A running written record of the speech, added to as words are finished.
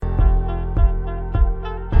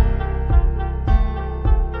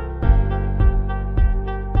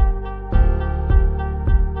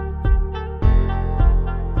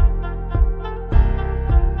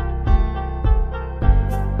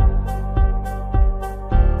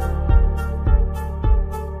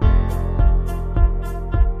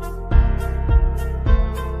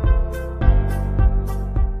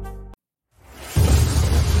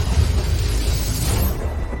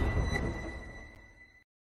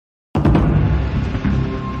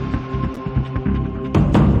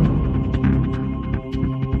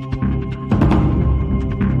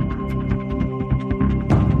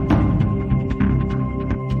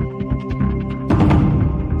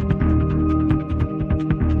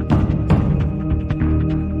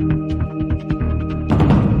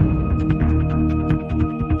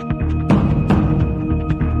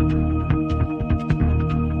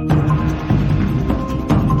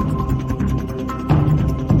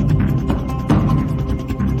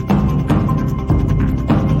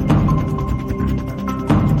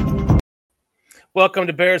Welcome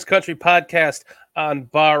to Bears Country Podcast on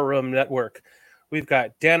Barroom Network. We've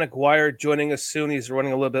got Dan Aquire joining us soon. He's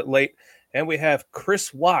running a little bit late. And we have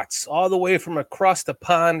Chris Watts all the way from across the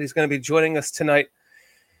pond. He's going to be joining us tonight.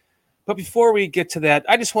 But before we get to that,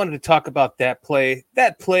 I just wanted to talk about that play.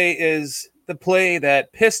 That play is the play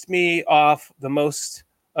that pissed me off the most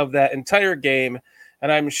of that entire game.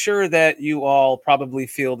 And I'm sure that you all probably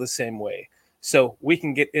feel the same way. So we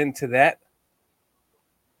can get into that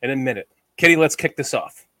in a minute. Kitty, let's kick this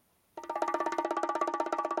off.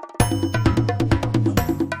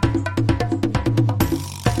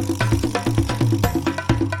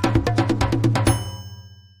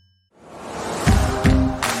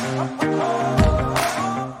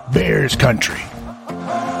 Bears Country.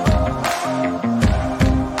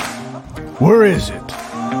 Where is it?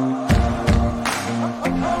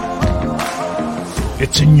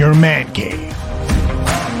 It's in your man cave.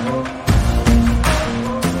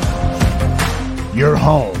 Your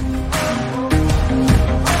home.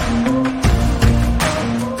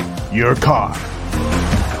 Your car.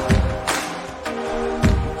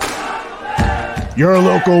 Your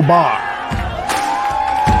local bar.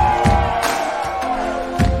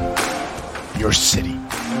 Your city.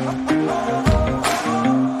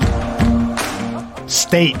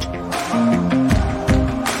 State.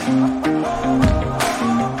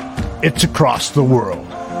 It's across the world.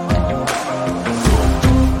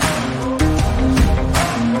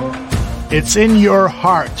 It's in your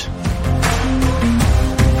heart.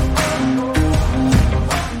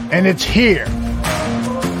 And it's here.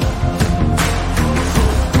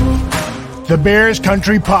 The Bears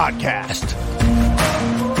Country Podcast.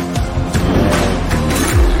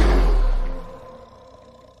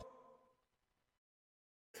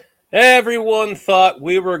 Everyone thought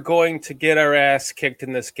we were going to get our ass kicked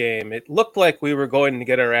in this game. It looked like we were going to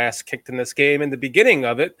get our ass kicked in this game in the beginning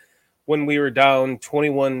of it when we were down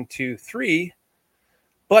 21-3.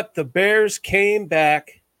 But the Bears came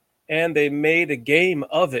back and they made a game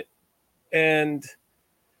of it. And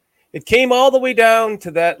it came all the way down to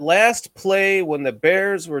that last play when the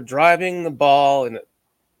Bears were driving the ball, and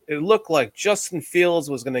it looked like Justin Fields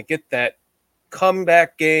was going to get that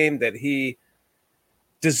comeback game that he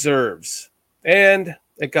deserves. And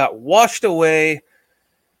it got washed away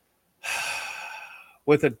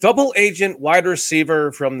with a double agent wide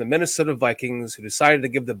receiver from the Minnesota Vikings who decided to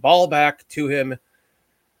give the ball back to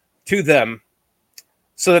them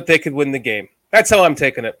so that they could win the game. That's how I'm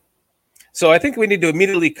taking it. So I think we need to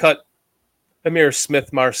immediately cut Amir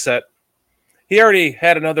Smith-Marset. He already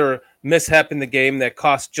had another mishap in the game that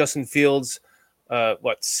cost Justin Fields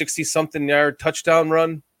 60-something yard touchdown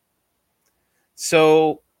run.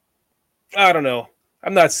 So, I don't know.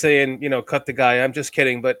 I'm not saying, cut the guy. I'm just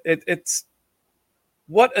kidding. But it's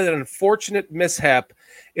what an unfortunate mishap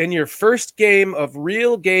in your first game of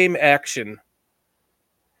real game action.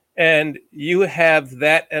 And you have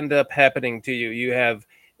that end up happening to you. You have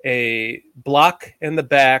a block in the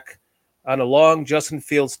back on a long Justin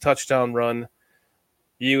Fields touchdown run.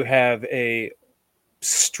 You have a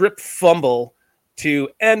strip fumble to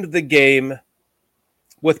end the game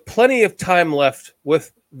with plenty of time left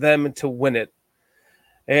with them to win it.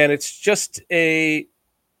 And it's just a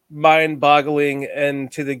mind-boggling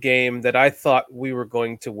end to the game that I thought we were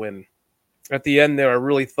going to win. At the end there, I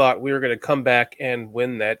really thought we were going to come back and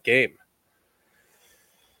win that game.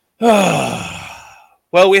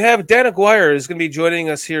 Well, we have Dan Aquire is going to be joining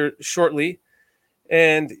us here shortly,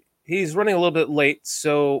 and he's running a little bit late.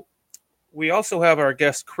 So we also have our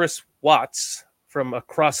guest, Chris Watts, from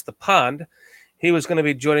across the pond. He was going to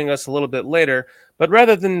be joining us a little bit later, but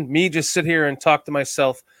rather than me just sit here and talk to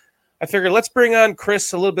myself, I figured let's bring on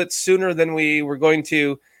Chris a little bit sooner than we were going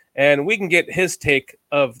to, and we can get his take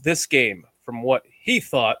of this game from what he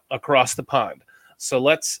thought across the pond. So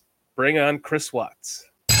let's bring on Chris Watts.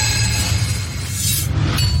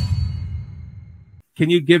 Can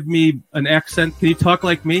you give me an accent? Can you talk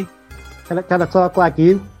like me? Can I talk like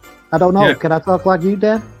you? I don't know. Yeah. Can I talk like you,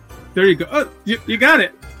 Dan? There you go. Oh, you got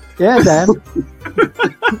it. Yeah, Dan.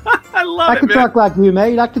 I love it, I can talk like you,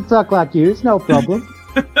 mate. I can talk like you. It's no problem.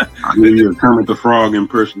 I knew you were Kermit the Frog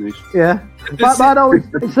impersonation. Yeah. But I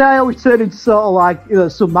always turn into sort of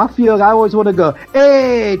like, some mafia. I always want to go,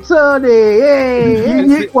 hey, Tony,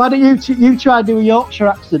 hey. Why don't you try and do a Yorkshire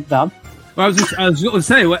accent, Dan? Well, I was going to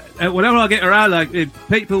say, whenever I get around, like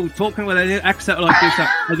people talking with an accent like this,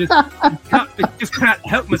 I just can't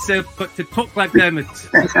help myself but to talk like them.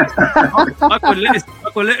 I could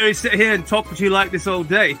literally sit here and talk to you like this all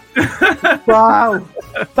day. Wow,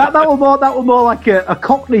 that was more like a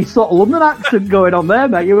Cockney sort of London accent going on there,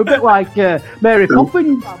 mate. You were a bit like Mary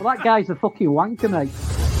Poppins. That guy's a fucking wanker, mate.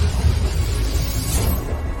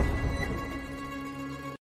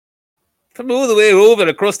 From all the way over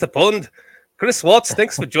across the pond. Chris Watts,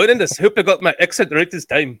 thanks for joining us. Hope I got my accent right this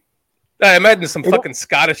time. I'm adding some fucking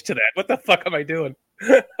Scottish to that. What the fuck am I doing?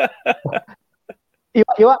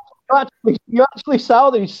 You actually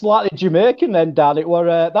sounded slightly Jamaican then, Dan. That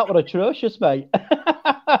were atrocious, mate.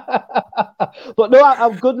 But no,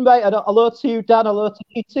 I'm good, mate. Hello to you, Dan. Hello to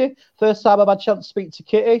Kitty. First time I've had a chance to speak to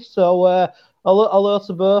Kitty, so hello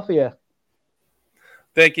to both of you.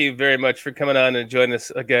 Thank you very much for coming on and joining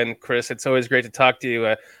us again, Chris. It's always great to talk to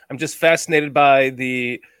you. I'm just fascinated by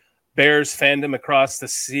the Bears fandom across the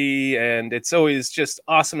sea, and it's always just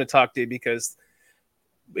awesome to talk to you because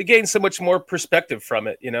we gain so much more perspective from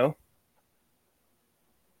it, you know?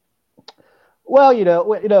 Well,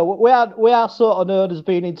 we are sort of known as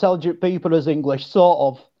being intelligent people as English,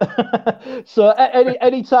 sort of. So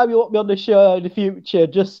any time you want me on the show in the future,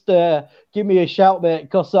 just give me a shout, mate,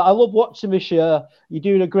 because I love watching the show. You're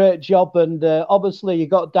doing a great job, and obviously you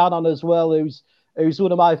got Dan on as well, who's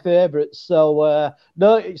one of my favourites. So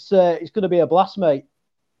no, it's going to be a blast, mate.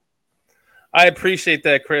 I appreciate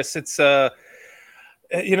that, Chris. It's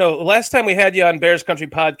last time we had you on Bears Country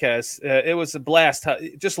Podcast, it was a blast.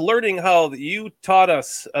 Just learning how you taught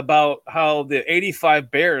us about how the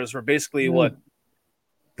 85 Bears were basically what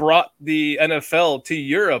brought the NFL to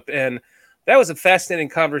Europe. And that was a fascinating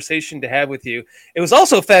conversation to have with you. It was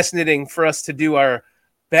also fascinating for us to do our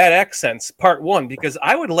bad accents part 1, because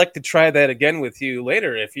I would like to try that again with you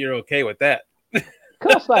later if you're okay with that. Of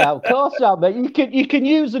course I am, mate. You can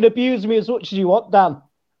use and abuse me as much as you want, Dan.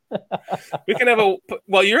 We can have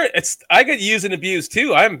I get used and abused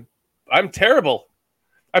too. I'm terrible.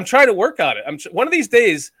 I'm trying to work on it. One of these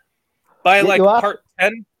days, by part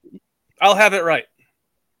 10, I'll have it right.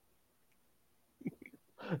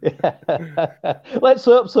 Yeah. Let's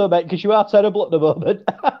hope so, mate, because you are terrible at the moment.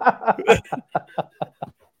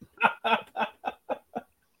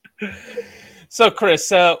 So,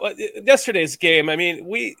 Chris, yesterday's game, I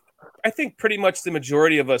mean, I think pretty much the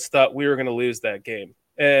majority of us thought we were going to lose that game.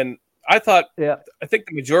 And I think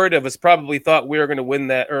the majority of us probably thought we were going to win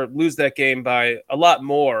that or lose that game by a lot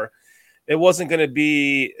more. It wasn't going to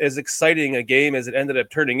be as exciting a game as it ended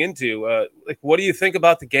up turning into. What do you think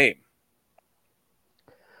about the game?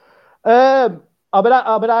 I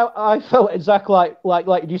felt exactly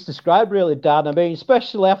like you just described, really, Dan. I mean,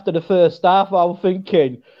 especially after the first half, I was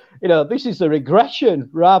thinking, this is a regression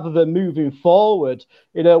rather than moving forward.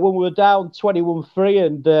 When we were down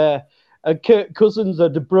 21-3 and Kirk Cousins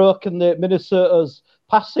had broken the Minnesota's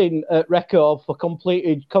passing record for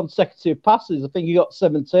completed consecutive passes. I think he got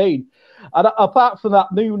 17. And apart from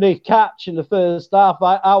that Mooney catch in the first half,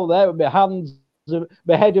 I was there with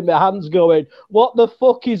my head in my hands going, what the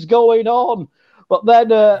fuck is going on? But then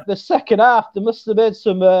the second half, they must have made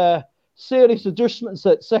some serious adjustments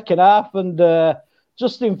at second half. And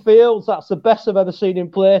Justin Fields, that's the best I've ever seen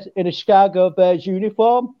him play in a Chicago Bears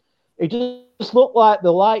uniform. It just looked like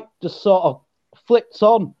the light just sort of flicked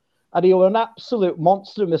on, and he was an absolute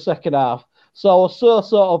monster in the second half. So I was so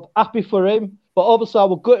sort of happy for him, but obviously I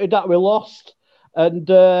was gutted that we lost. And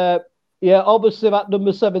obviously that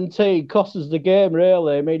number 17 cost us the game,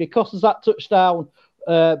 really. I mean, it cost us that touchdown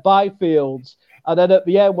by Fields, and then at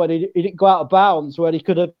the end when he didn't go out of bounds, when he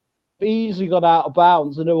could have easily gone out of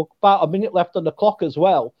bounds, and there was about a minute left on the clock as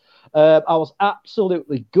well. I was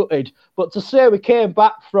absolutely gutted. But to say we came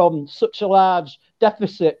back from such a large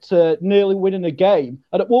deficit to nearly winning a game,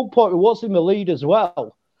 and at one point we was in the lead as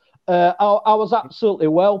well, I was absolutely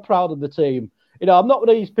well proud of the team. I'm not one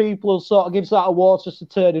of these people who sort of gives that award just to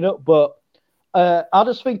turning up, but I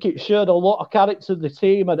just think it showed a lot of character of the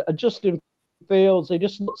team. And Justin Fields, he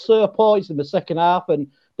just looked so poised in the second half, and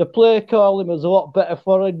the play calling was a lot better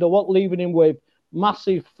for him. They weren't leaving him with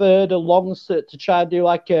massive third and longs to try and do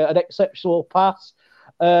an exceptional pass.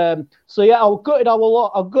 I was gutted.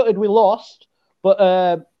 I'm gutted we lost, but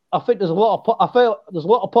I think there's a lot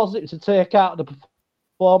of positives to take out of the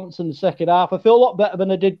performance in the second half. I feel a lot better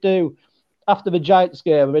than I did do after the Giants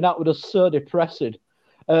game. I mean, that was just so depressing.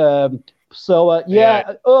 Overall,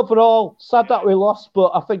 sad that we lost,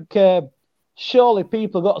 but I think surely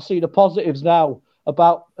people have got to see the positives now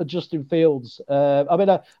about Justin Fields.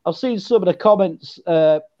 I've seen some of the comments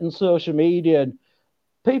in social media, and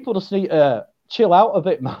people just need to chill out a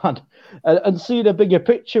bit, man, and see the bigger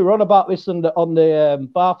picture. We're on about this on the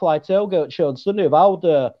Barfly Tailgate Show on Sunday of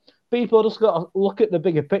how people just got to look at the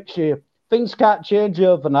bigger picture. Things can't change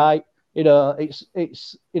overnight.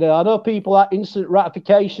 It's I know people like instant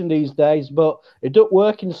gratification these days, but it don't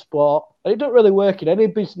work in sport, and it don't really work in any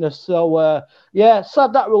business. So,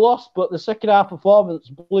 sad that we lost, but the second half performance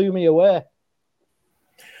blew me away.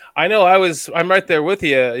 I know I'm right there with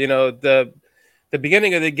you. the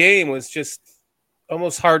beginning of the game was just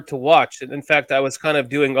almost hard to watch. And in fact, I was kind of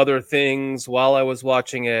doing other things while I was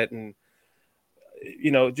watching it, and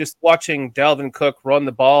just watching Dalvin Cook run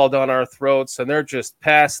the ball down our throats, and they're just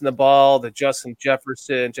passing the ball to Justin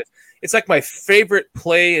Jefferson. It's like my favorite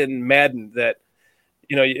play in Madden that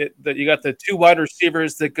you got the two wide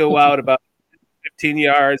receivers that go out about 15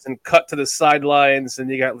 yards and cut to the sidelines, and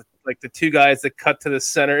you got like the two guys that cut to the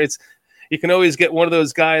center. You can always get one of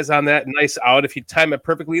those guys on that nice out if you time it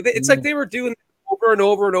perfectly. It's like they were doing it over and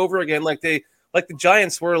over and over again, like the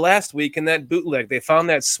Giants were last week in that bootleg. They found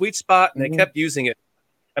that sweet spot and they kept using it.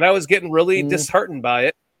 And I was getting really disheartened by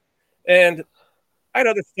it. And I had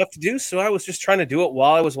other stuff to do, so I was just trying to do it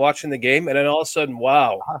while I was watching the game. And then all of a sudden,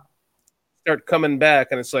 wow, start coming back,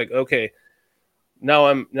 and it's like, okay, now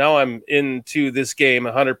I'm into this game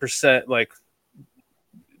 100%, like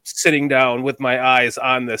sitting down with my eyes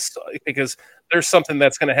on this, because there's something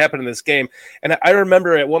that's going to happen in this game. And I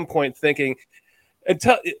remember at one point thinking,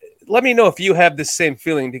 let me know if you have this same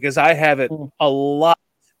feeling, because I have it a lot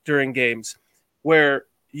during games where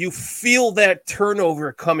you feel that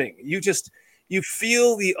turnover coming. You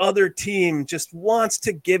feel the other team just wants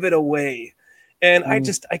to give it away. And I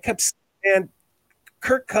kept saying,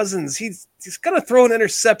 Kirk Cousins, he's going to throw an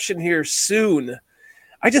interception here soon.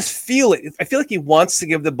 I just feel it. I feel like he wants to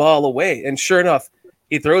give the ball away. And sure enough,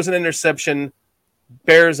 he throws an interception.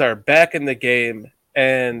 Bears are back in the game.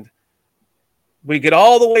 And we get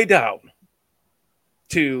all the way down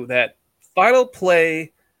to that final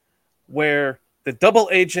play where the double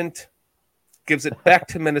agent gives it back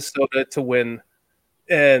to Minnesota to win.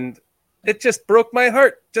 And it just broke my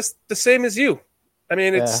heart, just the same as you. I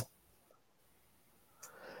mean, it's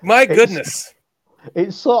my goodness.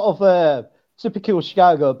 It's sort of typical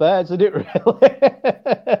Chicago Bears, isn't it, really?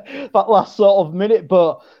 That last sort of minute.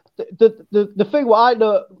 But the thing what I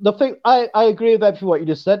know, I agree with everything what you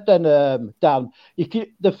just said then, Dan.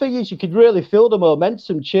 The thing is, you could really feel the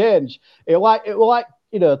momentum change. It was like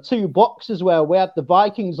two boxes where we had the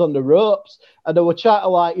Vikings on the ropes, and they were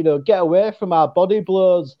trying to get away from our body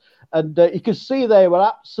blows, and you could see they were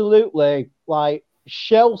absolutely like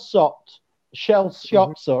shell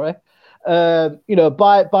shocked, sorry. By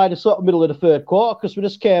the sort of middle of the third quarter, because we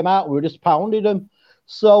just came out, we were just pounding them.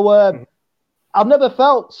 So I've never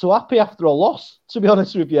felt so happy after a loss, to be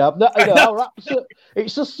honest with you.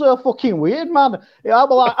 It's just so fucking weird, man.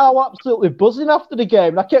 I'm absolutely buzzing after the game,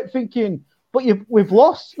 and I kept thinking, but we've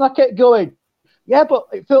lost, and I kept going, yeah, but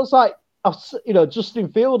it feels like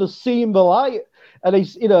Justin Field has seen the light, and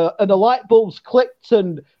and the light bulbs clicked,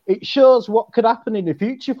 and it shows what could happen in the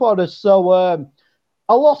future for us. So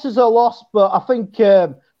a loss is a loss, but I think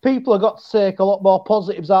people have got to take a lot more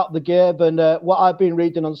positives out of the game than what I've been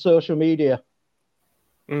reading on social media.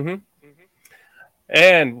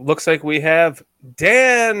 And looks like we have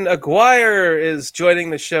Dan Aquire is joining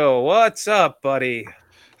the show. What's up, buddy?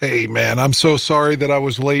 Hey, man, I'm so sorry that I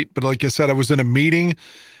was late, but like I said, I was in a meeting,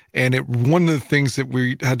 and one of the things that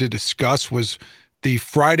we had to discuss was the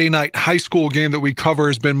Friday night high school game that we cover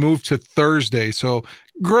has been moved to Thursday. So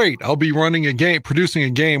great. I'll be producing a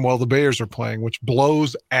game while the Bears are playing, which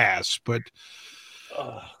blows ass. But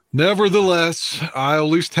nevertheless, I'll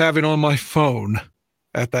at least have it on my phone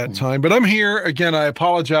at that time. But I'm here. Again, I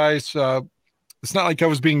apologize. It's not like I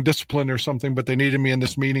was being disciplined or something, but they needed me in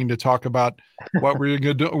this meeting to talk about what we're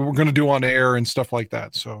going to do on air and stuff like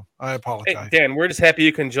that. So I apologize. Hey, Dan, we're just happy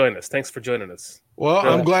you can join us. Thanks for joining us. Well,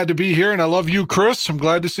 I'm glad to be here, and I love you, Chris. I'm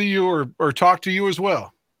glad to see you or talk to you as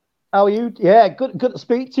well. How are you? Yeah, good to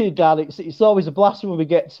speak to you, Dan. It's always a blast when we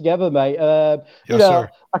get together, mate. Yes, sir.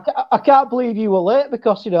 I can't believe you were late,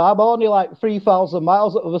 because I'm only like 3,000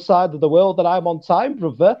 miles at the other side of the world, and I'm on time,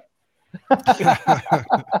 brother.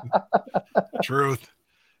 Truth.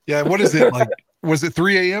 Yeah, what is it like? Was it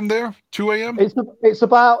 3 a.m. there? 2 a.m.? It's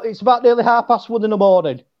about nearly 1:30 in the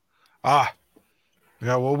morning. Ah,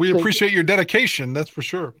 yeah. Well, we appreciate your dedication. That's for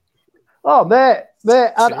sure. Oh, mate.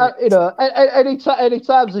 Any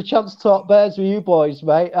time's a chance to talk Bears with you boys,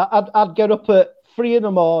 mate. I'd get up at 3 in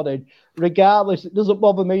the morning, regardless. It doesn't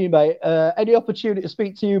bother me, mate. Any opportunity to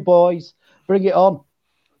speak to you boys, bring it on.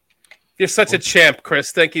 You're such a champ,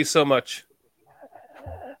 Chris. Thank you so much.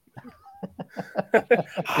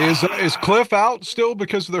 Is Cliff out still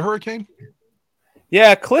because of the hurricane?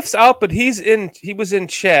 Yeah, Cliff's out, but he was in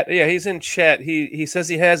chat. Yeah, he's in chat. He says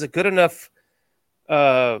he has a good enough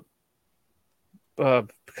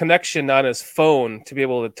connection on his phone to be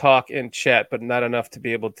able to talk in chat, but not enough to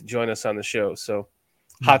be able to join us on the show. So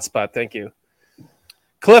hotspot, thank you.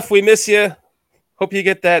 Cliff, we miss you. Hope you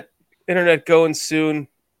get that internet going soon.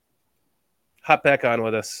 Hop back on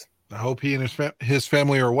with us. I hope he and his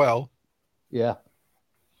family are well. Yeah.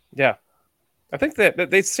 Yeah. I think that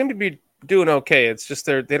they seem to be doing okay. It's just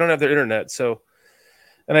they don't have their internet. So,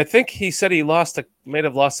 and I think he said he might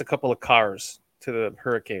have lost a couple of cars to the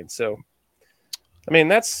hurricane. So, I mean,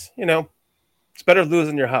 that's, it's better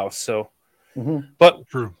losing your house. So, but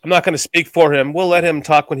True. I'm not going to speak for him. We'll let him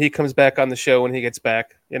talk when he comes back on the show when he gets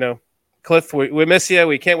back. Cliff, we miss you.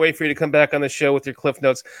 We can't wait for you to come back on the show with your Cliff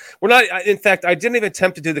Notes. In fact, I didn't even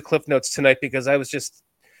attempt to do the Cliff Notes tonight because I was just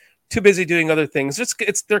too busy doing other things.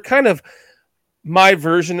 They're kind of my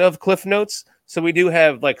version of Cliff Notes. So we do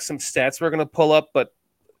have like some stats we're going to pull up, but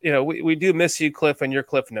we do miss you, Cliff, and your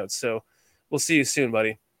Cliff Notes. So we'll see you soon,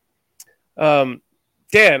 buddy. Dan,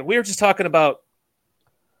 we were just talking about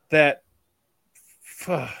that.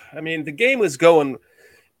 I mean, the game was going.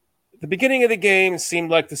 The beginning of the game seemed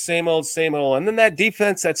like the same old, and then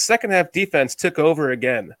that second half defense took over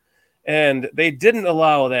again, and they didn't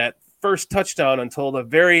allow that first touchdown until the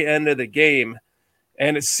very end of the game,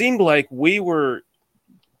 and it seemed like we were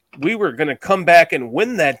going to come back and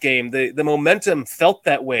win that game. The momentum felt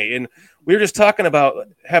that way, and we were just talking about.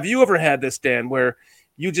 Have you ever had this, Dan, where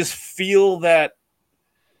you just feel that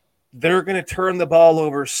they're going to turn the ball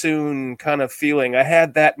over soon kind of feeling? I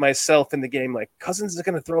had that myself in the game. Like, Cousins is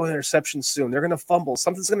going to throw an interception soon. They're going to fumble.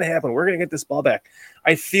 Something's going to happen. We're going to get this ball back.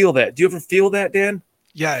 I feel that. Do you ever feel that, Dan?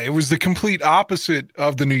 Yeah, it was the complete opposite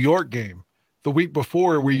of the New York game the week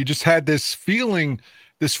before, where you just had this feeling,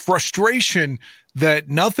 this frustration that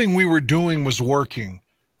nothing we were doing was working.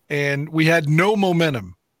 And we had no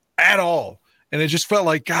momentum at all. And it just felt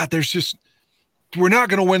like, God, we're not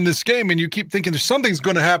going to win this game. And you keep thinking something's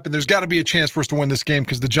going to happen. There's got to be a chance for us to win this game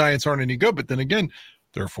because the Giants aren't any good. But then again,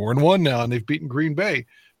 they're 4-1 now and they've beaten Green Bay.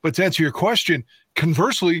 But to answer your question,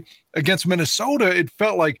 conversely, against Minnesota, it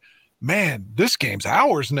felt like, man, this game's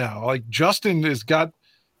ours now. Like Justin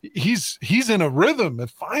he's in a rhythm,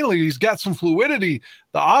 and finally he's got some fluidity.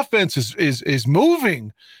 The offense is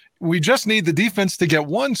moving. We just need the defense to get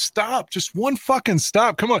one stop, just one fucking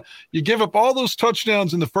stop. Come on. You give up all those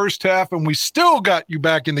touchdowns in the first half, and we still got you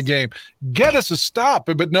back in the game. Get us a stop.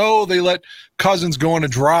 But no, they let Cousins go on a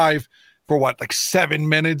drive for like 7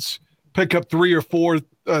 minutes, pick up 3 or 4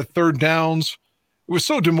 third downs. It was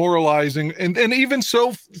so demoralizing. And even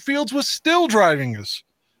so, Fields was still driving us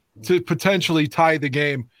to potentially tie the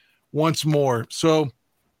game once more. So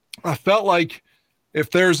I felt like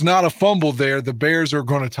if there's not a fumble there, the Bears are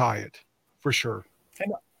going to tie it for sure.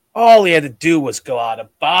 And all he had to do was go out of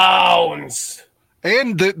bounds.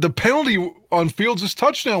 And the penalty on Fields'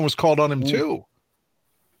 touchdown was called on him too.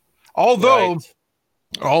 Although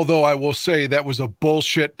I will say that was a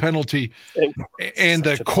bullshit penalty. And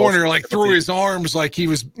the corner threw his arms like he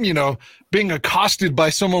was, being accosted by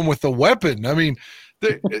someone with a weapon. I mean,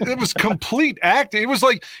 it was complete acting. It was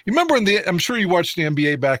like, you remember I'm sure you watched the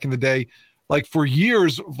NBA back in the day. Like for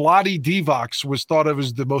years, Vlade Divac was thought of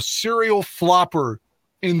as the most serial flopper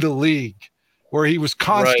in the league, where he was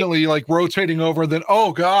constantly rotating over. And then,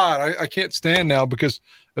 oh God, I can't stand now because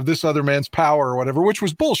of this other man's power or whatever, which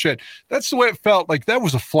was bullshit. That's the way it felt. Like that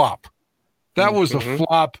was a flop. That was a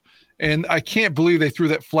flop. And I can't believe they threw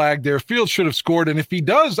that flag there. Fields should have scored. And if he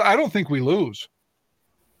does, I don't think we lose.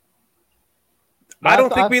 I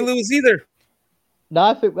don't think we lose either. No,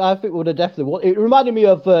 I think we would have definitely won. It reminded me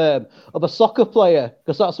of a soccer player,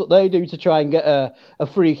 because that's what they do to try and get a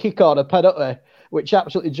free kick on a penalty, which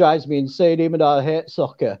absolutely drives me insane, even though I hate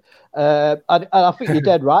soccer. And I think you're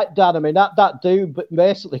dead right, Dan. I mean, that dude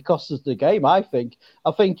basically cost us the game, I think.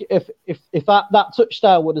 I think if that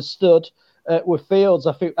touchdown would have stood with Fields,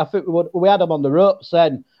 I think we had him on the ropes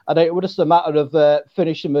then, and it would have been a matter of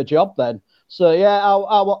finishing the job then. So yeah,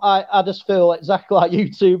 I just feel exactly like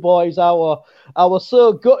you two boys. I was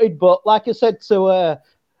so gutted, but like I said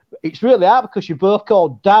it's really hard because you both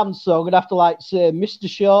called Dan, so I'm gonna have to say Mr.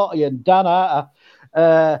 Shorty and Dan, aren't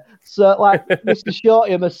I? So Mr.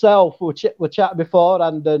 Shorty and myself, we chatting before,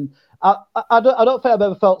 and I don't think I've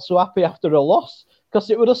ever felt so happy after a loss, because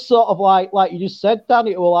it was sort of like you just said, Dan.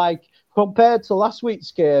 It was like, compared to last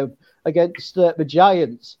week's game against the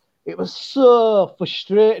Giants, it was so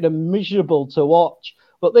frustrating and miserable to watch.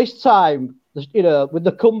 But this time, with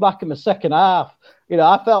the comeback in the second half,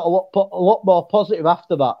 I felt a lot more positive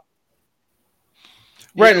after that.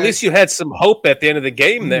 Right, at least you had some hope at the end of the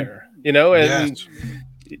game there, and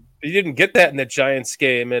you didn't get that in the Giants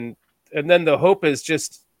game, and then the hope is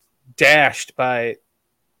just dashed by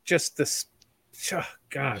just this. Oh,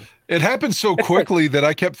 God, it happened so quickly that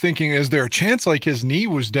I kept thinking, is there a chance his knee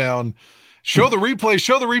was down? Show the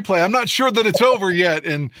replay. I'm not sure that it's over yet.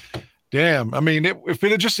 And damn, I mean, if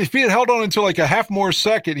he had held on until a half more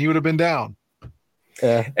second, he would have been down.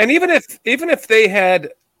 And even if they had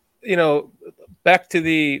back to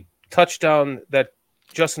the touchdown that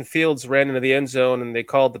Justin Fields ran into the end zone and they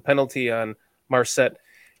called the penalty on Marset.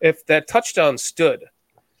 If that touchdown stood,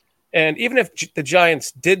 and even if the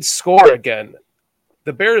Giants did score again,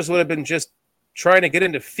 the Bears would have been just trying to get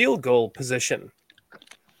into field goal position.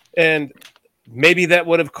 And maybe that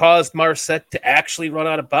would have caused Marset to actually run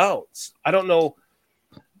out of bounds. I don't know.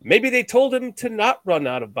 Maybe they told him to not run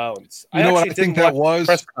out of bounds. You know what I think that was?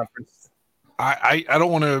 Press conference. I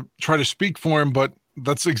don't want to try to speak for him, but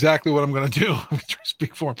that's exactly what I'm going to do. I'm going to try to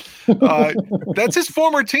speak for him. That's his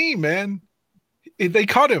former team, man. They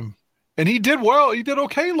cut him, and he did well. He did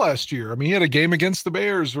okay last year. I mean, he had a game against the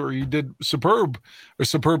Bears where he did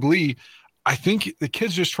superbly. I think the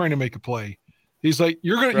kid's just trying to make a play. He's like,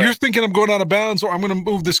 you're thinking I'm going out of bounds, or I'm going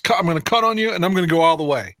to move this cut. I'm going to cut on you, and I'm going to go all the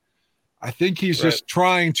way. I think he's just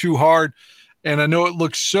trying too hard, and I know it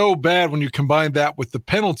looks so bad when you combine that with the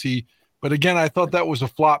penalty. But again, I thought that was a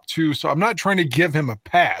flop too. So I'm not trying to give him a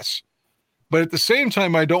pass, but at the same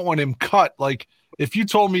time, I don't want him cut. Like if you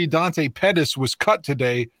told me Dante Pettis was cut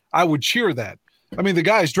today, I would cheer that. I mean, the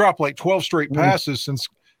guy's dropped like 12 straight passes since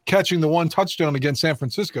catching the one touchdown against San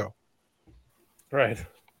Francisco. Right.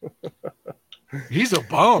 He's a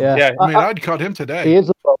bum. Yeah. I mean, I'd cut him today. He is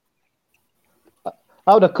a bum.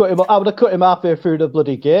 I would have cut him halfway through the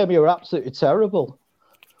bloody game. You were absolutely terrible.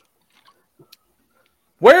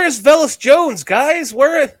 Where is Velus Jones, guys?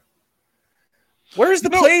 Where is the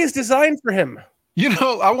plays designed for him?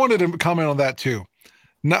 I wanted to comment on that too.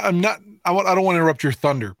 I don't want to interrupt your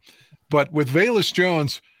thunder, but with Velus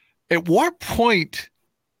Jones, at what point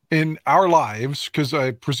in our lives, because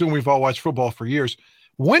I presume we've all watched football for years,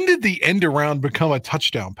 when did the end around become a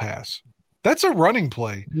touchdown pass? That's a running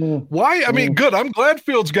play. Why? I mean, good. I'm glad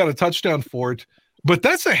Fields got a touchdown for it, but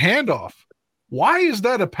that's a handoff. Why is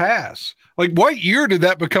that a pass? Like, what year did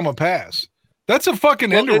that become a pass? That's a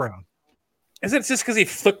fucking end around. Is it just because he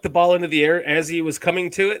flicked the ball into the air as he was coming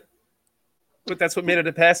to it? But that's what made it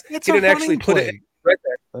a pass. It's he didn't actually put it right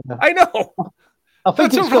there. I know.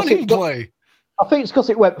 That's a running play. I think it's because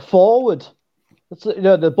it went forward.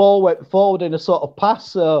 The ball went forward in a sort of pass.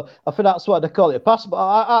 So I think that's why they call it a pass.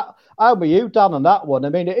 But I'm with you, Dan, on that one. I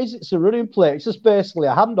mean, it's a running play. It's just basically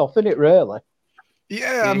a handoff, isn't it, really?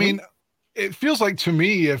 Yeah, I mean, it feels like to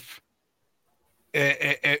me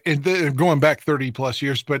going back 30 plus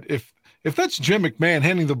years, but if that's Jim McMahon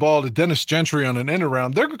handing the ball to Dennis Gentry on an end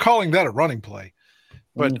around, they're calling that a running play.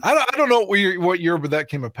 But I don't know what year, but that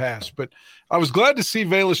came a pass. But I was glad to see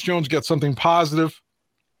Velus Jones get something positive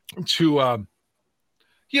to,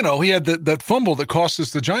 he had that fumble that cost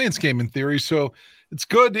us the Giants game in theory. So it's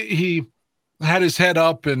good he had his head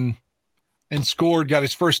up and scored, got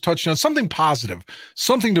his first touchdown, something positive,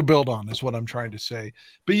 something to build on is what I'm trying to say.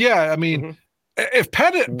 But yeah, I mean, if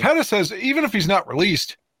Pettis says, even if he's not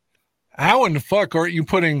released, how in the fuck aren't you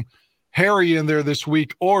putting Harry in there this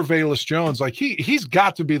week or Velus Jones? Like he's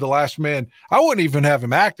got to be the last man. I wouldn't even have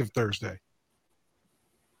him active Thursday.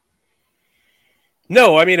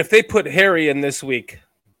 No, I mean, if they put Harry in this week,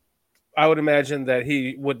 I would imagine that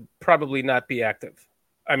he would probably not be active.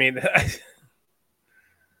 I mean,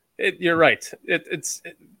 you're right.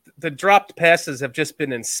 The dropped passes have just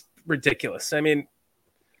been ridiculous. I mean,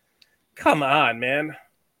 come on, man.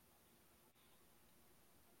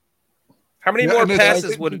 How many more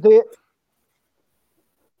passes would?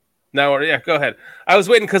 No, yeah, go ahead. I was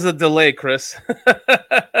waiting because of the delay, Chris.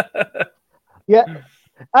 Yeah,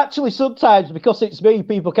 actually, sometimes because it's me,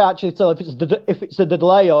 people can't actually tell if it's a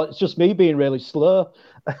delay or it's just me being really slow.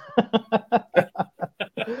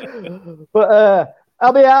 But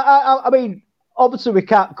I mean, obviously we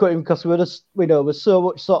can't cut him because we're so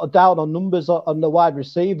much sort of down on numbers on the wide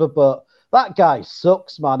receiver. But that guy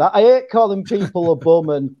sucks, man. I hate calling people a bum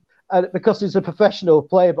and because he's a professional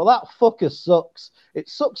player, but that fucker sucks. It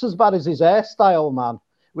sucks as bad as his hairstyle, man,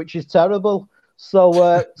 which is terrible.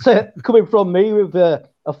 So, coming from me with a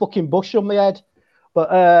fucking bush on my head.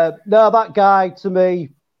 But no, that guy to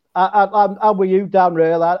me, I'm with you, Dan.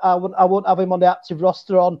 Really, I wouldn't have him on the active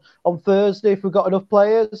roster on Thursday if we've got enough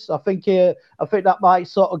players. I think that might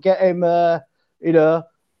sort of get him,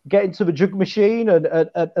 get into the jug machine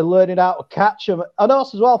and learning how to catch him. And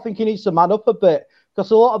also as well, I think he needs to man up a bit.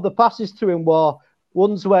 Because a lot of the passes to him were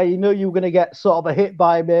ones where you were going to get sort of a hit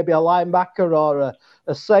by maybe a linebacker or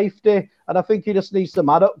a safety. And I think he just needs to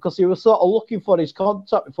man up because he was sort of looking for his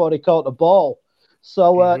contact before he caught the ball.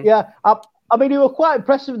 So, yeah, I mean, he was quite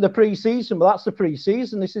impressive in the preseason, but that's the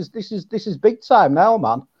preseason. This is big time now,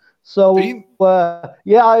 man. So,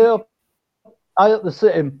 yeah, I hope to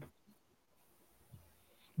sit him.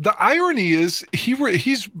 The irony is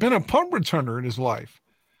he's been a punt returner in his life.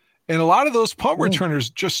 And a lot of those punt returners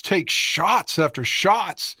just take shots after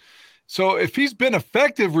shots. So if he's been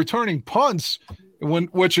effective returning punts,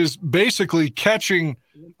 which is basically catching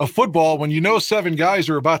a football when you know 7 guys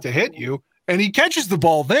are about to hit you, and he catches the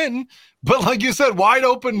ball then, but like you said, wide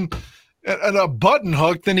open at a button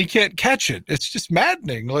hook, then he can't catch it. It's just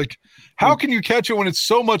maddening. Like, how can you catch it when it's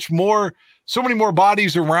so many more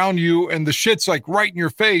bodies around you and the shit's like right in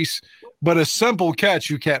your face, but a simple catch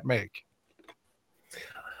you can't make?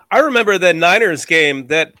 I remember the Niners game,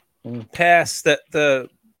 that pass, that the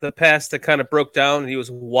pass that kind of broke down and he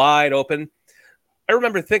was wide open. I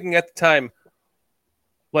remember thinking at the time,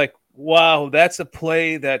 like, wow, that's a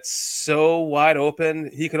play that's so wide open.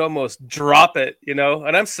 He could almost drop it, you know?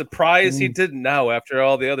 And I'm surprised he didn't now after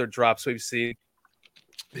all the other drops we've seen.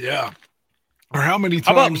 Yeah. Or how many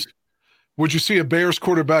times would you see a Bears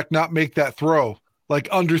quarterback not make that throw? Like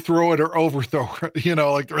underthrow it or overthrow it, you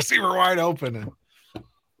know, like the receiver wide open. And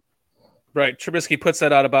right. Trubisky puts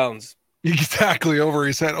that out of bounds. Exactly, over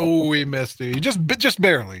his head. Oh, he missed it. Just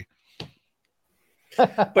barely.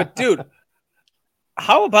 But, dude,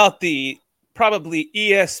 how about the probably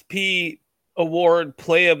ESP award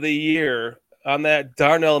play of the year on that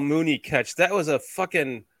Darnell Mooney catch? That was a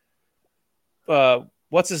fucking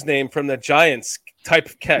what's his name from the Giants type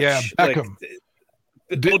of catch. Yeah, Beckham.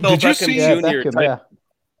 Like, did you see Beckham, type? yeah.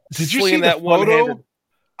 Did you see that photo?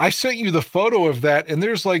 I sent you the photo of that, and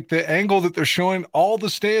there's like the angle that they're showing. All the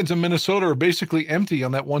stands in Minnesota are basically empty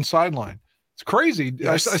on that one sideline. It's crazy.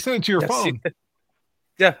 Yes. I sent it to your phone.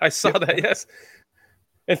 Yeah, I saw that. Yes.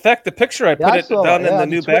 In fact, the picture I put down in the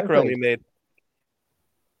new background we made.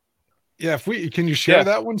 Yeah, can you share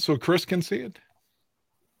that one so Chris can see it?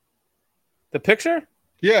 The picture?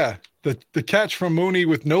 Yeah, the catch from Mooney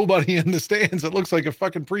with nobody in the stands. It looks like a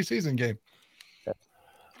fucking preseason game.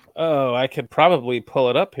 Oh, I could probably pull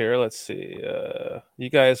it up here. Let's see. You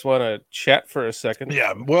guys want to chat for a second?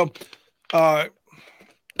 Yeah. Well,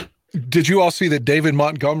 did you all see that David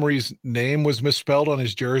Montgomery's name was misspelled on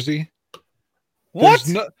his jersey? What?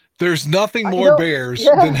 There's nothing more Bears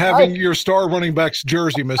than having your star running back's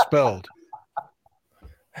jersey misspelled.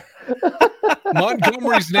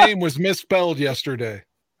 Montgomery's name was misspelled yesterday.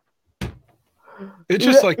 It's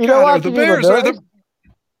just like, God, are the Bears are the...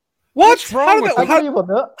 What's wrong with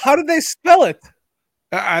how did they spell it?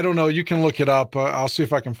 I don't know. You can look it up. I'll see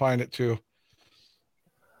if I can find it too.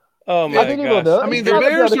 Oh my gosh! I mean, the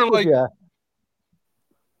Bears are like.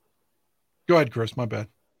 Go ahead, Chris. My bad.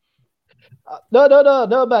 No,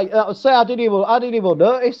 mate. I was saying I didn't even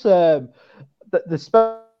notice the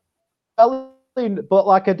spelling, but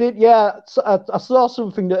like I did. Yeah, I saw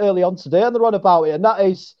something early on today, and they're on about it, and that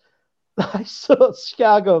is so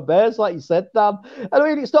Chicago Bears, like you said, Dan. I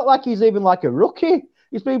mean, it's not like he's even like a rookie.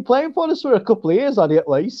 He's been playing for us for a couple of years, at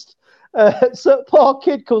least. So poor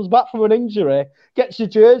kid comes back from an injury, gets a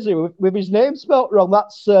jersey with his name spelt wrong.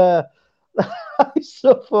 That's so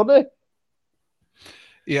funny.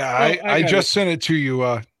 Yeah, I just sent it to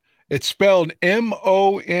you. It's spelled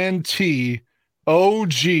Montogmery.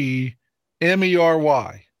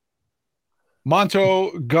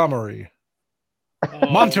 Montgomery.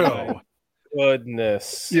 Monto.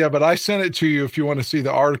 Goodness. Yeah, but I sent it to you if you want to see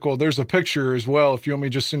the article. There's a picture as well if you want me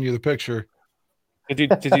to just send you the picture.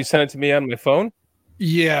 Did you send it to me on my phone?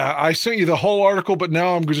 Yeah, I sent you the whole article, but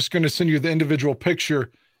now I'm just going to send you the individual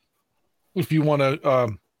picture if you want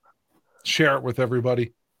to share it with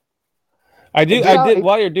everybody. I did.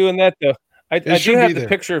 While you're doing that, though, I do have the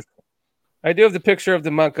picture. I do have the picture of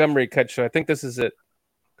the Montgomery catch. So I think this is it,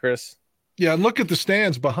 Chris. Yeah, and look at the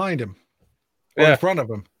stands behind him, or in front of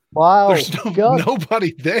him. Wow, there's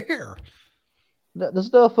nobody there.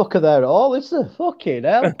 There's no fucker there at all. It's a fucking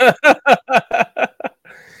hell.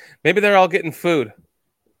 Maybe they're all getting food.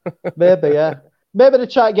 Maybe, yeah. Maybe they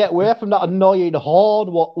try to get away from that annoying horn.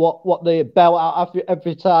 What they bell out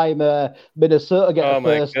every time Minnesota get the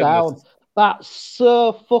first down. That's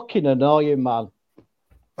so fucking annoying, man.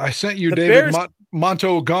 I sent you David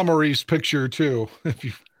Montgomery's picture too. If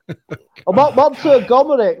you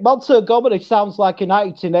Montgomery sounds like a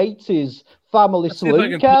 1980s family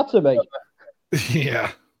saloon car to me.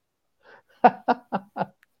 Yeah.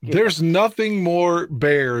 There's nothing more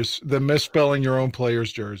Bears than misspelling your own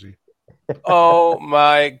player's jersey. Oh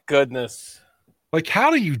my goodness. Like,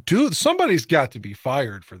 how do you do it? Somebody's got to be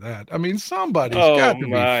fired for that. I mean, somebody's got to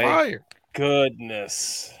be fired.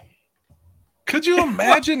 Goodness. Could you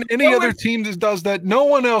imagine any other team that does that? No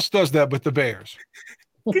one else does that but the Bears.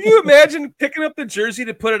 Can you imagine picking up the jersey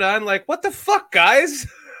to put it on? Like, what the fuck, guys?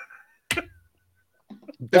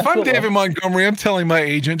 If I'm David Montgomery, I'm telling my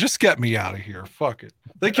agent, just get me out of here. Fuck it.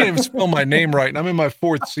 They can't even spell my name right, and I'm in my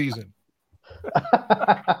 4th season.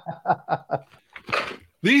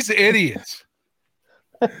 These idiots.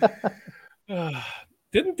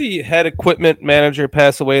 Didn't the head equipment manager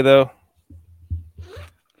pass away, though?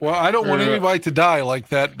 Well, I don't want anybody to die like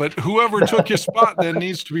that, but whoever took his spot then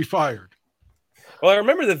needs to be fired. Well, I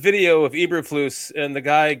remember the video of Eberflus and the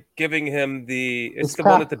guy giving him it's the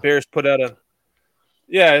one that the Bears put out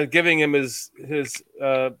giving him his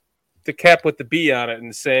the cap with the B on it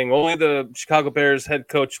and saying only the Chicago Bears head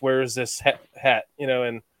coach wears this hat,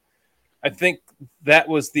 and I think that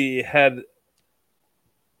was the head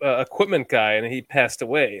equipment guy, and he passed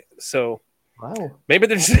away. So maybe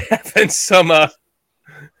they're just having some.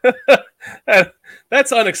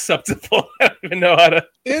 That's unacceptable. I don't even know how to.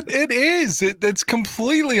 It is. It's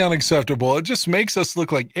completely unacceptable. It just makes us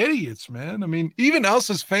look like idiots, man. I mean, even us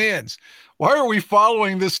as fans, why are we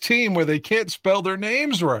following this team where they can't spell their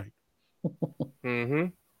names right? Mm-hmm.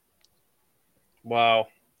 Wow.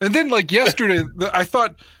 And then, like yesterday, I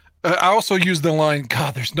thought I also used the line,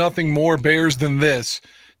 God, there's nothing more Bears than this,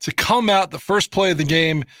 to come out the first play of the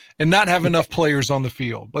game and not have enough players on the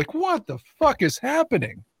field. Like, what the fuck is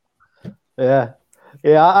happening? Yeah.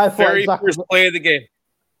 I thought very first play of the game.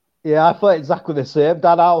 Yeah, I thought exactly the same.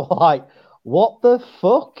 Dan, I was like, what the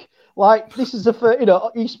fuck? Like, this is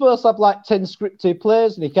you're supposed to have like 10 scripted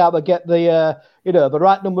plays, and you can't get the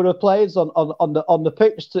right number of players on the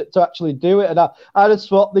pitch to actually do it. And I just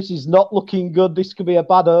thought, this is not looking good. This could be a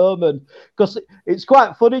bad omen. Because it's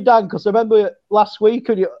quite funny, Dan, because I remember last week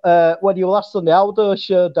when you were last on the Aldo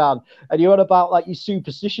show, Dan, and you were on about like your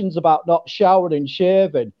superstitions about not showering and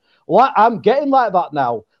shaving. Well, I'm getting like that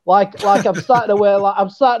now. Like I'm starting to wear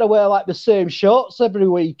like the same shorts every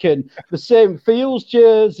week and the same Fields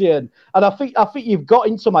jersey, and I think you've got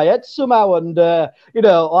into my head somehow, and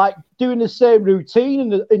like doing the same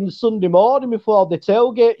routine in the Sunday morning before the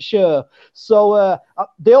tailgate show. So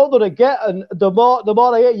the older I get, and the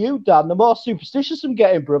more I hear you, Dan, the more superstitious I'm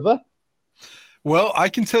getting, brother. Well, I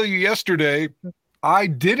can tell you, yesterday I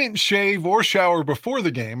didn't shave or shower before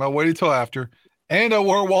the game. I waited till after. And I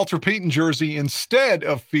wore a Walter Payton jersey instead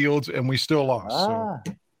of Fields, and we still lost. So.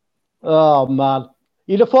 Oh, man.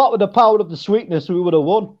 You'd have thought with the power of the sweetness, we would have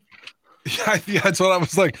won. Yeah, that's what I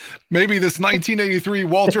was like. Maybe this 1983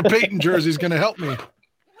 Walter Payton jersey is going to help me.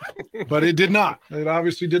 But it did not. It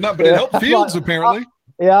obviously did not. But it helped Fields, apparently.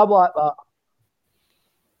 I'm like that.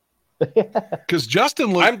 Because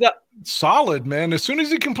Justin looked solid, man. As soon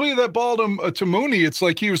as he completed that ball to Mooney, it's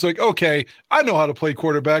like he was like, okay, I know how to play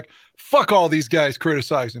quarterback. Fuck all these guys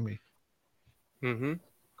criticizing me. Mm-hmm.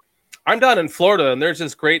 I'm down in Florida, and there's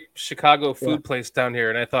this great Chicago food place down here,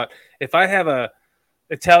 and I thought, if I have a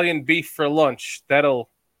Italian beef for lunch, that'll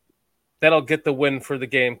get the win for the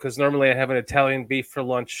game, because normally I have an Italian beef for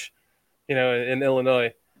lunch, in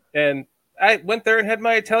Illinois. And I went there and had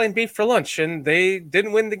my Italian beef for lunch, and they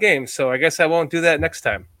didn't win the game, so I guess I won't do that next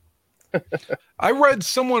time. I read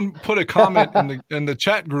someone put a comment in the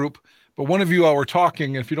chat group, but one of you all were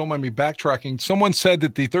talking, if you don't mind me backtracking, someone said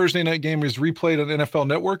that the Thursday night game is replayed on NFL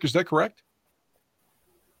Network. Is that correct?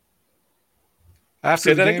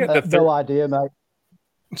 After the game? I have no idea, mate.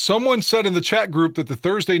 Someone said in the chat group that the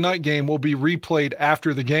Thursday night game will be replayed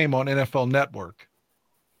after the game on NFL Network.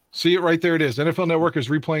 See it right there. It is. NFL Network is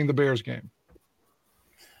replaying the Bears game.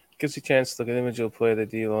 Gives you a chance to look at individual play. The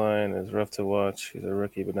D-line is rough to watch. He's a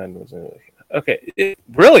rookie, but not okay.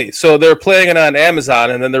 Really? So they're playing it on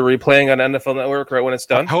Amazon, and then they're replaying on NFL Network right when it's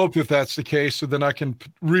done? I hope that that's the case, so then I can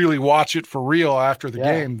really watch it for real after the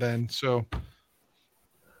game then. So,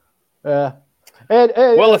 well,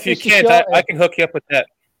 if you can't, I can hook you up with that.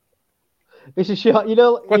 It's a shot.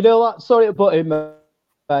 Sorry to put in, mate.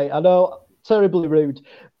 I know, terribly rude.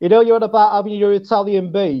 You're on about having your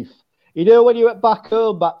Italian beef. When you went back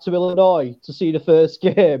to Illinois to see the first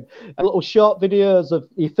game, and little short videos of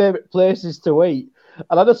your favourite places to eat.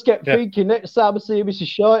 And I just kept thinking, next time I see Mr.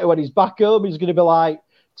 Shorty, when he's back home, he's going to be like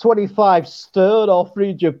 25 stone or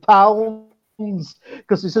 300 pounds,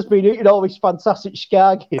 because he's just been eating all this fantastic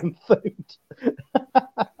Chicagoan food.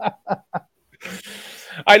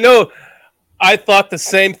 I know. I thought the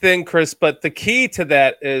same thing, Chris, but the key to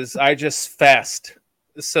that is I just fast.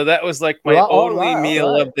 So that was like my only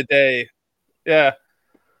meal of the day. Yeah.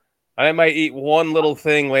 I might eat one little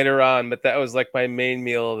thing later on, but that was like my main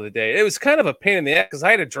meal of the day. It was kind of a pain in the ass because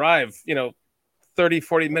I had to drive, 30,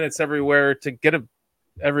 40 minutes everywhere to get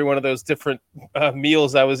every one of those different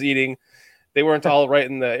meals I was eating. They weren't all right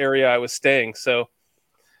in the area I was staying. So,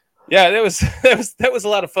 yeah, that was a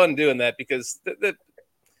lot of fun doing that, because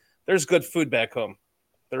there's good food back home.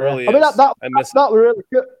 There really is. That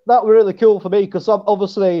was really cool for me, because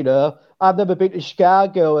obviously, I've never been to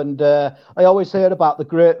Chicago, and I always heard about the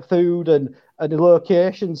great food and and the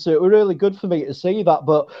location. So it was really good for me to see that.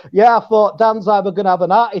 But yeah, I thought Dan's either going to have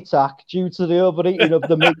an heart attack due to the overeating of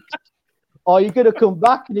the meat, or you're going to come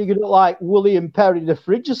back and you're going to look like William Perry in the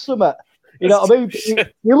fridge or something. You know what I mean?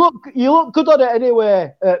 You look good on it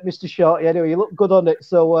anyway, Mr. Shorty. Anyway, you look good on it.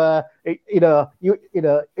 So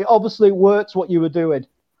it obviously works what you were doing.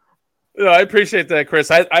 No, I appreciate that,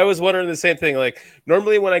 Chris. I was wondering the same thing. Like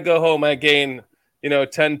normally when I go home, I gain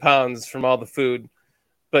 10 pounds from all the food,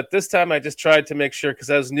 but this time I just tried to make sure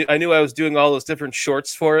because I knew I was doing all those different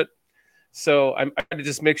shorts for it. So I had to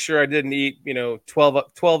just make sure I didn't eat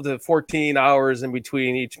 12 to 14 hours in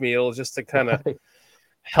between each meal, just to kind of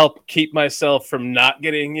help keep myself from not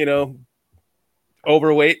getting,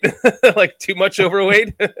 overweight, like too much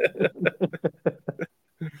overweight.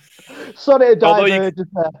 Sorry to diverge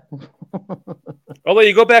there. Although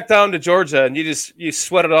you go back down to Georgia and you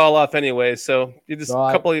sweat it all off anyway. So you just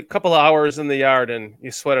a couple of hours in the yard and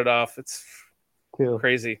you sweat it off. It's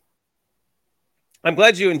crazy. I'm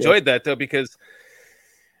glad you enjoyed that though, because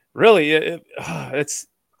really it's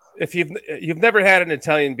if you've never had an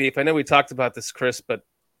Italian beef. I know we talked about this, Chris,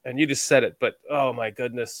 and you just said it, but oh my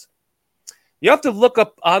goodness. You have to look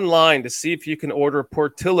up online to see if you can order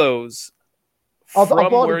Portillo's from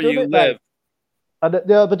where you live. And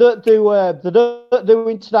they don't do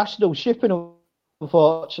international shipping,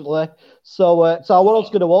 unfortunately. So I was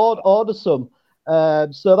going to order some.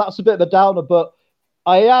 So that's a bit of a downer, but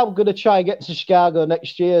I am going to try and get to Chicago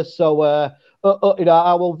next year. So I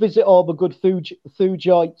will visit all the good food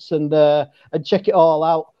joints and check it all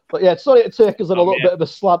out. But yeah, sorry to take us on a little bit of a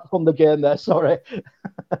slant from the game there. Sorry.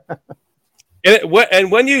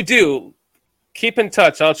 And when you do, keep in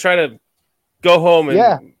touch. I'll try to go home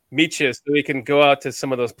and meet you so we can go out to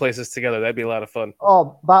some of those places together. That'd be a lot of fun.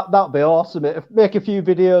 Oh, that'd be awesome. Make a few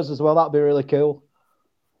videos as well. That'd be really cool.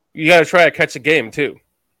 You got to try to catch a game too.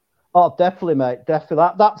 Oh, definitely, mate.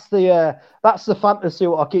 Definitely. That's the fantasy.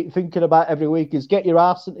 What I keep thinking about every week is get your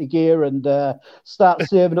arse into gear and start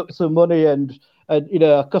saving up some money and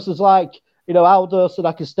because it's like Aldo said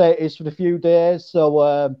I can stay at his for a few days,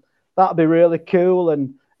 so that'd be really cool.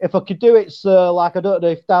 And if I could do it, so like I don't know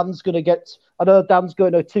if Dan's going to get. I know Dan's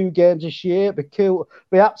going to 2 games this year. It'd be cool.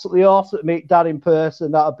 It'd be absolutely awesome to meet Dan in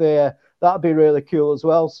person. That'd be really cool as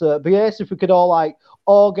well. So it'd be nice if we could all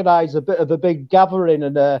organise a bit of a big gathering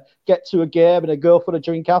and get to a game and then go for a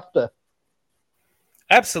drink after.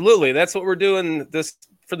 Absolutely, that's what we're doing this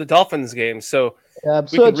for the Dolphins game. So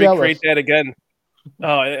we can recreate that again.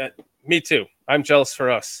 Oh, me too. I'm jealous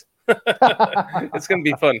for us. It's going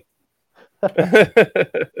to be fun.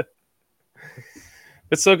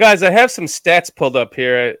 But so, guys, I have some stats pulled up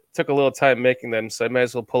here. I took a little time making them, so I might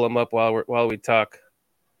as well pull them up while we talk.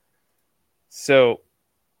 So,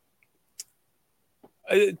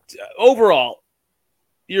 overall,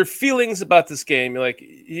 your feelings about this game, like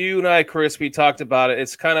you and I, Chris, we talked about it.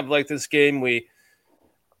 It's kind of like this game.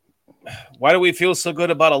 Why do we feel so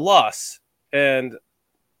good about a loss? And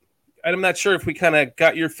I'm not sure if we kind of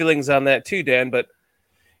got your feelings on that too, Dan. But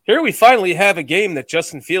here we finally have a game that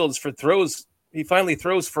Justin Fields He finally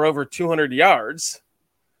throws for over 200 yards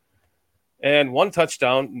and 1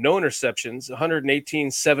 touchdown, no interceptions,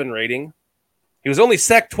 118.7 rating. He was only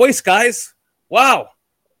sacked twice, guys. Wow.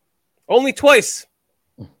 Only twice.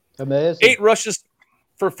 Amazing. 8 rushes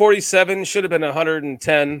for 47, should have been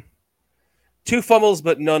 110. 2 fumbles,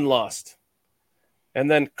 but none lost. And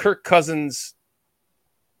then Kirk Cousins,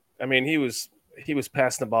 I mean, he was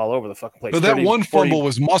passing the ball over the fucking place. But that 1 fumble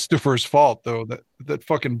was Mustafa's fault, though. That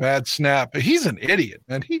fucking bad snap. He's an idiot,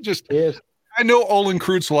 man. He just is. I know Olin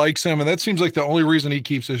Kreutz likes him, and that seems like the only reason he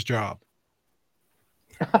keeps his job.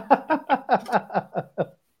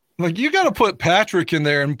 Like, you got to put Patrick in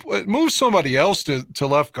there and move somebody else to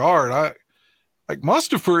left guard.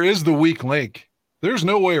 Mustafa is the weak link. There's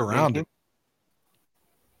no way around it.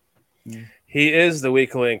 He is the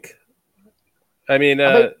weak link. I mean,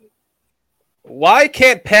 why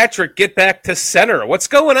can't Patrick get back to center? What's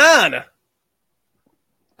going on?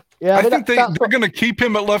 Yeah, I think they're going to keep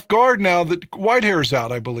him at left guard now that Whitehair's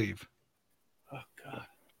out, I believe. Oh, God.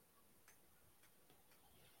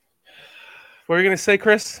 What were you going to say,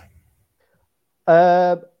 Chris?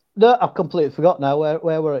 No, I've completely forgot now.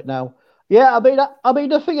 Where we're at now? Yeah, I mean,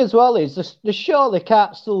 the thing as well is the surely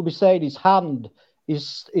can't still be saying his hand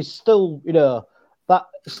is still,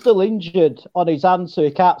 still injured on his hand, so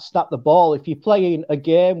he can't snap the ball. If you're playing a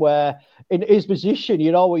game where in his position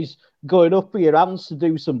you're always going up with your hands to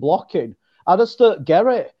do some blocking, I just don't get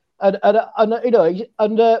it. And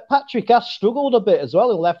Patrick has struggled a bit as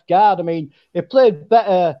well in left guard. I mean, he played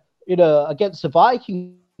better, against the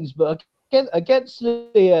Vikings, but against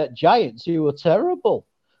the Giants, who were terrible.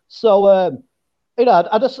 So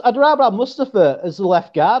I'd rather have Mustafa as the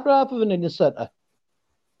left guard rather than in the centre.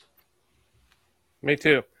 Me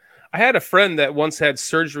too. I had a friend that once had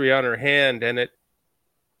surgery on her hand, and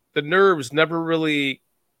the nerves never really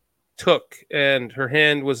took, and her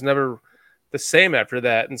hand was never the same after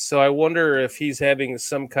that. And so I wonder if he's having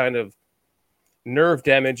some kind of nerve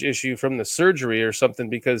damage issue from the surgery or something,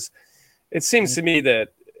 because it seems to me that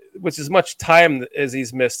with as much time as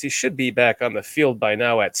he's missed, he should be back on the field by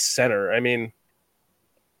now at center. I mean,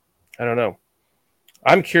 I don't know.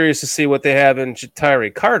 I'm curious to see what they have in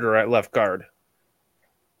Tyree Carter at left guard.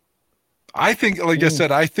 I think, like I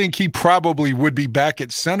said, I think he probably would be back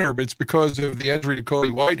at center, but it's because of the injury to Cody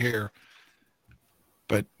Whitehair.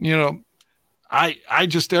 But, I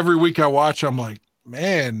just, every week I watch, I'm like,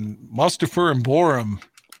 man, Mustafa and Borum.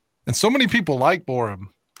 And so many people like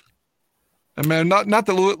Borum. I mean, not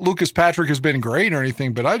that Lucas Patrick has been great or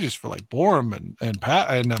anything, but I just feel like Borum and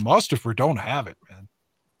Mustafa don't have it, man.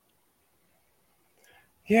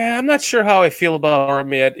 Yeah, I'm not sure how I feel about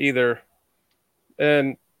Borum yet either.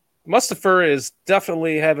 And Mustafa is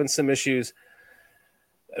definitely having some issues.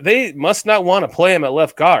 They must not want to play him at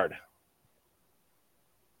left guard.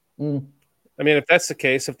 I mean, if that's the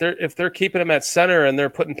case, if they're keeping him at center and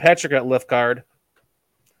they're putting Patrick at left guard,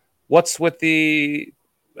 what's with the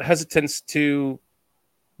hesitance to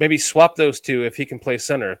maybe swap those two if he can play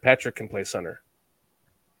center, if Patrick can play center?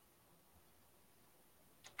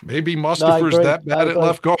 Maybe Mustafa's that bad at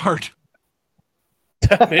left guard.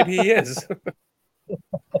 Maybe he is.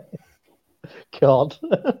 God.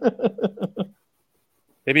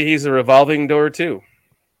 Maybe he's a revolving door too.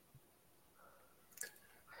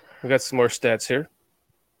 We got some more stats here.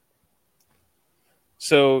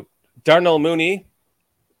 So Darnell Mooney,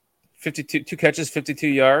 2 catches, 52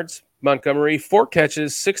 yards. Montgomery, 4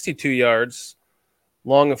 catches, 62 yards,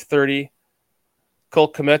 long of 30.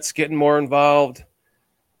 Cole Kmet's getting more involved.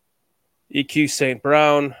 EQ St.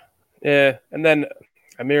 Brown, and then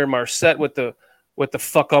Amir Marset with the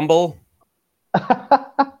fuck-umble.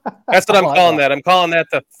 That's what I'm calling that. I'm calling that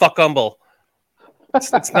the fuck-umble.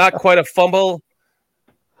 It's not quite a fumble.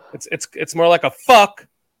 It's more like a fuck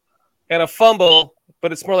and a fumble,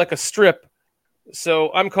 but it's more like a strip.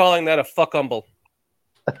 So I'm calling that a fuck-umble.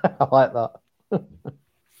 I like that.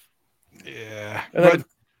 Yeah. Then,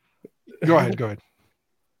 go ahead.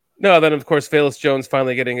 No, then of course Velus Jones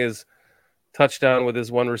finally getting his touchdown with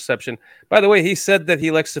his 1 reception. By the way, he said that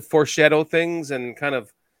he likes to foreshadow things and kind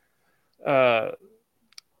of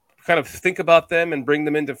think about them and bring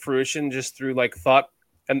them into fruition just through like thought.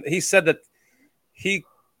 And he said that he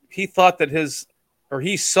thought that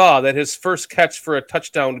he saw that his first catch for a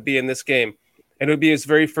touchdown would be in this game, and it would be his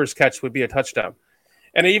very first catch would be a touchdown.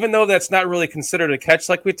 And even though that's not really considered a catch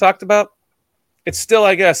like we talked about, it still,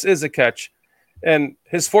 I guess, is a catch. And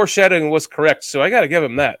his foreshadowing was correct, so I got to give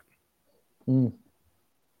him that.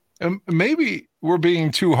 Maybe we're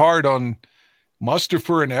being too hard on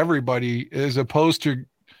Mustafa and everybody as opposed to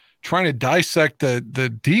trying to dissect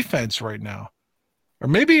the defense right now. Or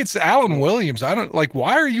maybe it's Alan Williams. I don't like,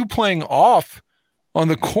 why are you playing off on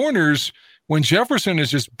the corners when Jefferson is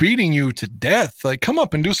just beating you to death? Like, come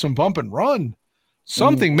up and do some bump and run.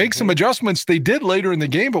 Something, make some adjustments. They did later in the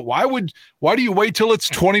game, but why do you wait till it's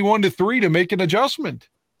 21-3 to make an adjustment?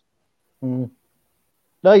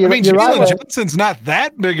 No, you're Jalen right. Johnson's not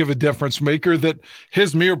that big of a difference maker that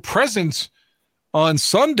his mere presence on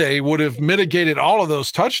Sunday would have mitigated all of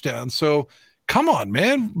those touchdowns. So come on,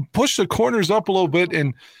 man, push the corners up a little bit.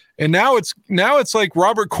 And now it's like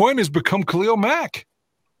Robert Quinn has become Khalil Mack.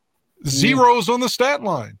 Zeros on the stat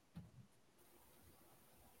line.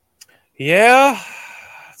 Yeah,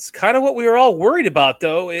 it's kind of what we were all worried about,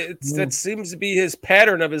 though. That seems to be his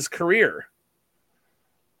pattern of his career.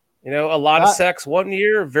 A lot of sacks one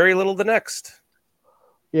year, very little the next.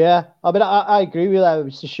 Yeah, I mean, I agree with that,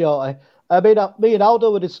 Mr. Shorty. I mean, me and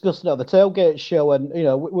Aldo were discussing it on the tailgate show, and we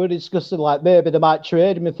were discussing like maybe they might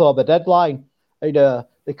trade him before the deadline,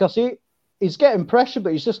 because he's getting pressure,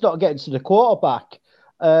 but he's just not getting to the quarterback.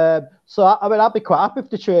 So I mean, I'd be quite happy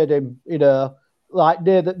to trade him. Like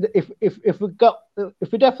near if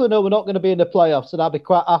we definitely know we're not going to be in the playoffs, then I'd be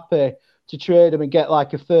quite happy to trade him and get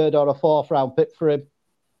like a 3rd or a 4th round pick for him.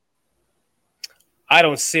 I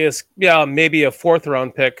don't see us, maybe a 4th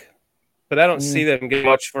round pick, but I don't see them getting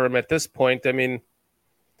much for him at this point. I mean,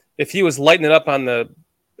 if he was lighting it up in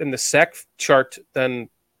the sack chart, then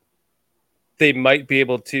they might be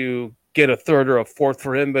able to get a 3rd or a 4th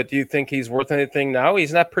for him. But do you think he's worth anything now?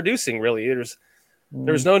 He's not producing really.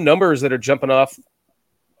 There's no numbers that are jumping off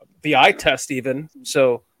the eye test even,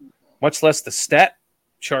 so much less the stat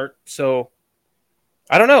chart. So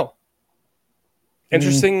I don't know.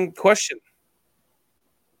 Interesting question.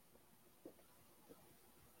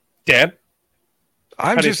 Dan,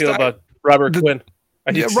 how do you feel about Robert Quinn?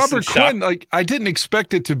 Robert Quinn, like I didn't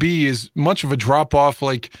expect it to be as much of a drop off.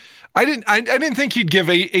 Like I didn't think he'd give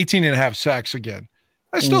 18 and a half sacks again.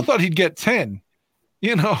 I still thought he'd get 10,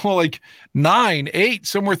 like 9, 8,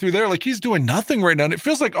 somewhere through there. Like he's doing nothing right now. And it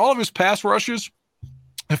feels like all of his pass rushes,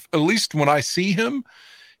 at least when I see him,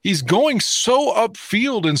 he's going so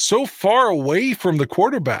upfield and so far away from the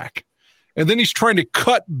quarterback. And then he's trying to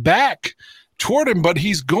cut back toward him, but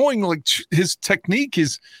he's going like his technique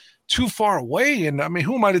is too far away. And I mean,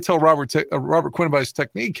 who am I to tell Robert Quinn about his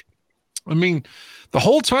technique? I mean, the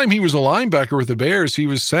whole time he was a linebacker with the Bears, he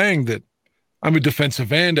was saying that I'm a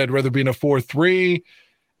defensive end. I'd rather be in a 4-3.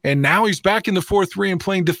 And now he's back in the 4-3 and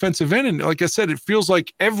playing defensive end. And like I said, it feels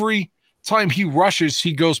like every time he rushes,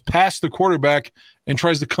 he goes past the quarterback and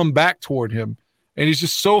tries to come back toward him. And he's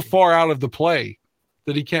just so far out of the play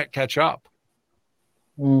that he can't catch up.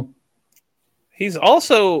 He's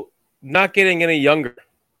also not getting any younger.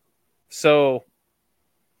 So,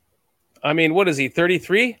 I mean, what is he,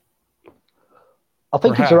 33? I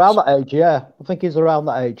think he's around that age, yeah. I think he's around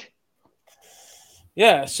that age.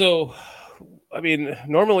 Yeah, so, I mean,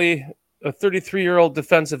 normally a 33-year-old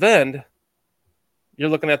defensive end, you're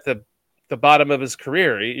looking at the bottom of his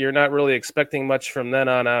career. You're not really expecting much from then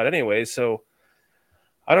on out anyway. So,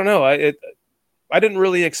 I don't know. I didn't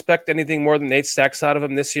really expect anything more than 8 sacks out of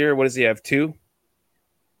him this year. What does he have, 2?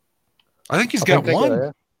 I think he's got 1.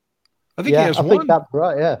 Yeah. I think he has 1. I think that's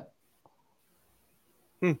right, yeah.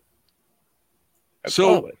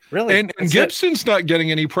 So, really? And Gibson's not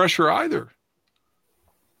getting any pressure either.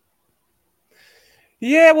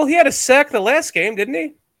 Yeah, well, he had a sack the last game, didn't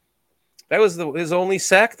he? That was his only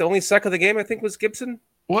sack. The only sack of the game, I think, was Gibson.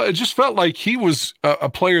 Well, it just felt like he was a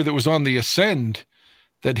player that was on the ascend,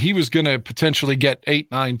 that he was going to potentially get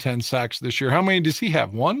 8, 9, 10 sacks this year. How many does he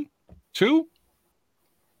have? 1? 2?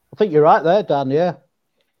 I think you're right there, Dan, yeah.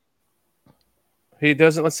 He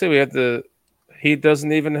doesn't, let's see, he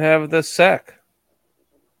doesn't even have the sack.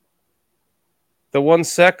 The 1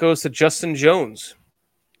 sack goes to Justin Jones.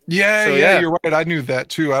 Yeah, you're right. I knew that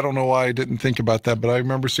too. I don't know why I didn't think about that, but I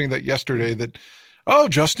remember seeing that yesterday that,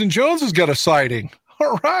 Justin Jones has got a sighting.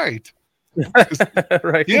 All right.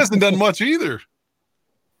 Right. He hasn't done much either.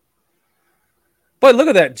 But look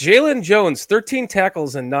at that. Jalen Jones, 13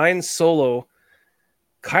 tackles and 9 solo.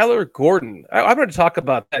 Kyler Gordon. I'm going to talk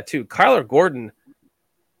about that too. Kyler Gordon,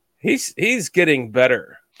 he's getting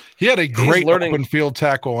better. He had a great open field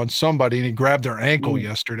tackle on somebody, and he grabbed their ankle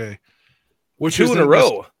yesterday. Which 2 in a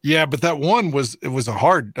row. Yeah, but that one that's a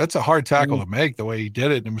hard tackle to make the way he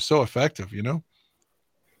did it, and it was so effective,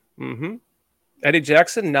 Mm-hmm. Eddie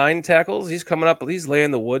Jackson, 9 tackles. He's coming up. He's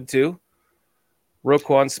laying the wood too.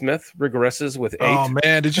 Roquan Smith regresses with 8. Oh,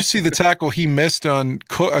 man. Did you see the tackle he missed on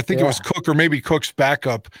Cook? I think it was Cook or maybe Cook's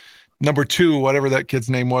backup, number 2, whatever that kid's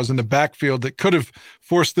name was, in the backfield that could have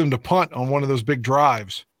forced them to punt on one of those big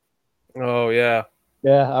drives. Oh, yeah.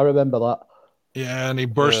 Yeah, I remember that. Yeah, and he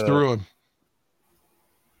burst through him.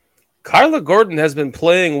 Kyler Gordon has been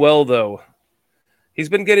playing well, though. He's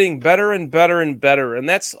been getting better and better and better, and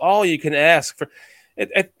that's all you can ask for.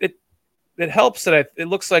 It helps that it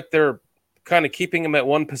looks like they're kind of keeping him at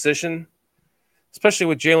one position, especially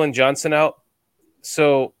with Jalen Johnson out.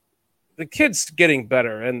 So the kid's getting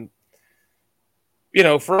better, and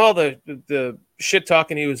for all the shit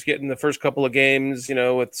talking he was getting the first couple of games,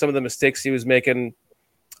 with some of the mistakes he was making,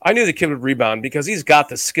 I knew the kid would rebound because he's got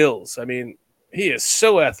the skills. I mean, he is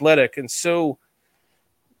so athletic and so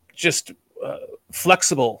just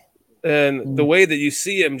flexible. And the way that you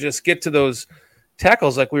see him just get to those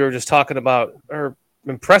tackles like we were just talking about are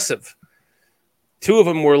impressive. 2 of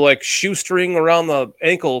them were like shoestring around the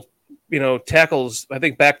ankle, tackles, I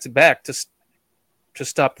think back to back to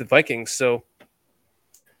stop the Vikings. So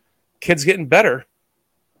kid's getting better.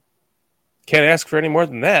 Can't ask for any more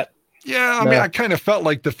than that. Yeah, I mean, I kind of felt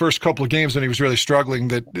like the first couple of games when he was really struggling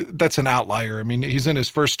that's an outlier. I mean, he's in his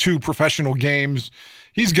first 2 professional games.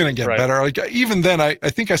 He's going to get better. Like even then, I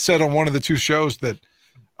think I said on one of the 2 shows that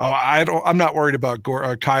I'm not worried about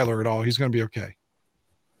Kyler at all. He's going to be okay.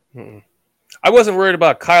 I wasn't worried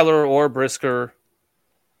about Kyler or Brisker.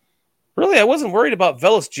 Really, I wasn't worried about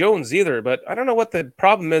Velus Jones either. But I don't know what the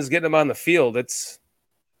problem is getting him on the field. It's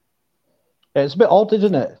a bit odd,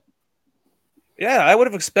 isn't it? Yeah, I would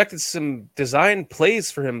have expected some design plays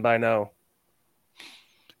for him by now.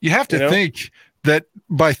 You have to think that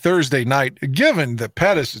by Thursday night, given that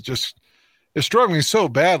Pettis is struggling so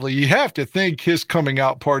badly, you have to think his coming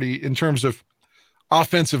out party in terms of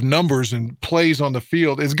offensive numbers and plays on the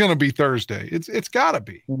field is going to be Thursday. It's got to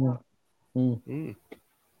be.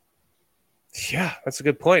 Yeah, that's a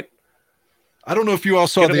good point. I don't know if you all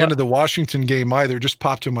saw the end of the Washington game either. Just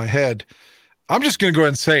popped in my head. I'm just going to go ahead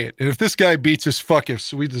and say it. And if this guy beats us, fuck it.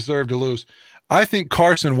 So we deserve to lose. I think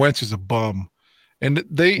Carson Wentz is a bum. And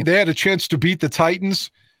they had a chance to beat the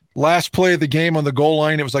Titans. Last play of the game on the goal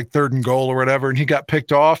line, it was like 3rd and goal or whatever, and he got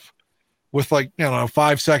picked off with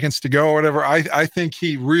 5 seconds to go or whatever. I think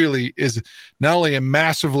he really is not only a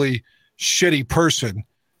massively shitty person,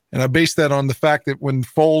 and I base that on the fact that when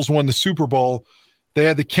Foles won the Super Bowl, they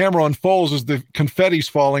had the camera on Foles as the confetti's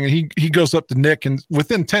falling, and he goes up to Nick and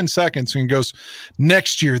within 10 seconds and goes,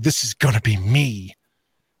 "Next year, this is going to be me."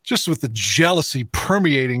 Just with the jealousy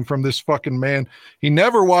permeating from this fucking man. He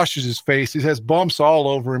never washes his face. He has bumps all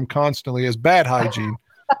over him constantly. He has bad hygiene.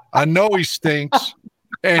 I know he stinks,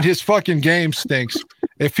 and his fucking game stinks.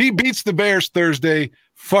 If he beats the Bears Thursday,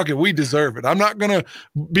 fuck it, we deserve it. I'm not going to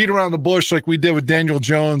beat around the bush like we did with Daniel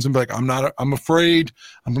Jones and be like, I'm afraid.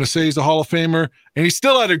 I'm going to say he's a Hall of Famer. And he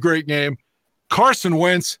still had a great game. Carson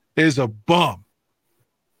Wentz is a bum.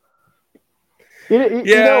 You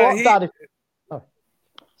know what, Daddy?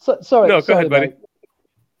 Sorry. No, go ahead, buddy.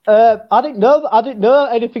 I didn't know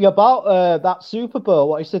anything about that Super Bowl.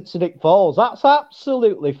 What he said to Nick Foles. That's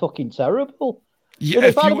absolutely fucking terrible. Yeah,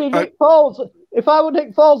 if I were Nick Foles,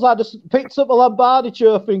 I'd just picked up a Lombardi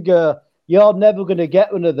trophy and go, "You're never going to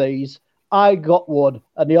get one of these. I got one,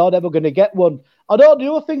 and you're never going to get one." I know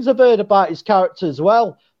the other things I've heard about his character as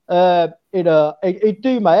well. It'd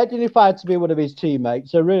do my head in if I had to be one of his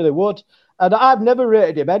teammates. I really would. And I've never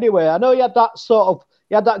rated him anyway. I know he had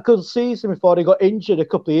that good season before he got injured a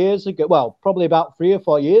couple of years ago. Well, probably about 3 or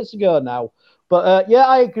 4 years ago now. But yeah,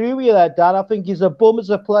 I agree with you there, Dan. I think he's a bum as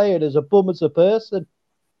a player and he's a bum as a person.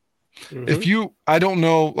 Mm-hmm. I don't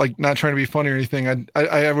know, like not trying to be funny or anything.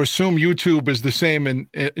 I assume YouTube is the same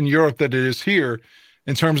in Europe that it is here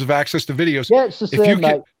in terms of access to videos. Yeah, it's the same,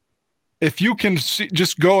 mate. If you can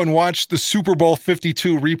just go and watch the Super Bowl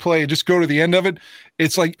 52 replay and just go to the end of it,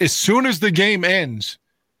 it's like as soon as the game ends,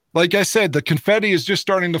 like I said, the confetti is just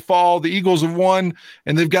starting to fall. The Eagles have won,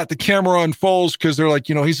 and they've got the camera on Foles because they're like,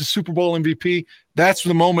 he's a Super Bowl MVP. That's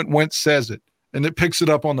the moment Wentz says it, and it picks it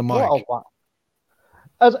up on the mic. Wow.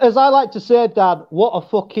 As I like to say, Dad, what a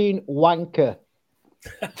fucking wanker.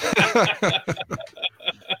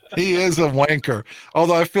 He is a wanker.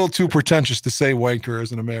 Although I feel too pretentious to say wanker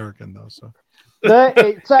as an American, though. So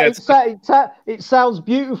it sounds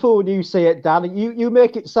beautiful when you say it, Dan. You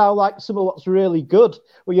make it sound like some of what's really good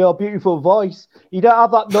with your beautiful voice. You don't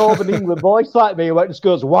have that Northern England voice like me where it just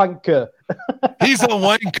goes wanker. He's a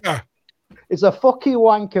wanker. It's a fucking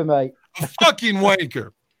wanker, mate. A fucking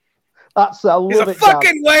wanker. I love He's a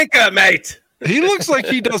fucking wanker, mate. He looks like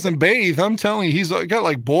he doesn't bathe. I'm telling you, he's got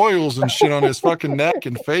like boils and shit on his fucking neck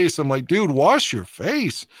and face. I'm like, dude, wash your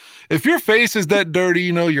face. If your face is that dirty,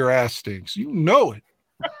 your ass stinks. You know it.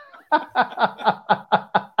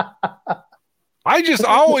 I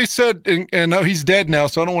always said, and he's dead now,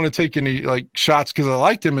 so I don't want to take any like shots because I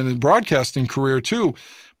liked him in his broadcasting career too.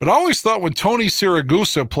 But I always thought when Tony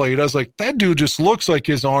Siragusa played, I was like, that dude just looks like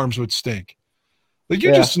his arms would stink. Like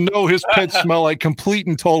you just know his pits smell like complete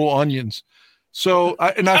and total onions. So,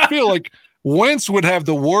 I feel like Wentz would have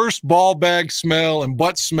the worst ball bag smell and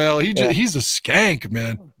butt smell. He's a skank,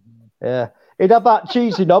 man. Yeah, he'd have that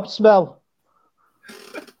cheesy knob smell.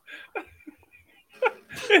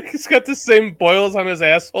 He's got the same boils on his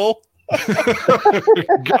asshole.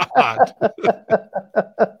 God.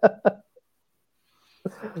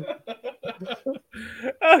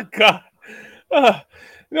 Oh, God.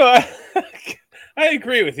 No, I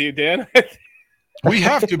agree with you, Dan. We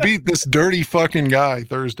have to beat this dirty fucking guy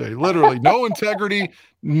Thursday. Literally, no integrity,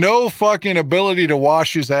 no fucking ability to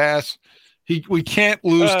wash his ass. We can't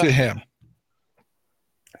lose to him.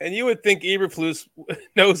 And you would think Eberflus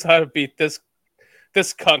knows how to beat this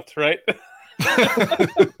cunt, right?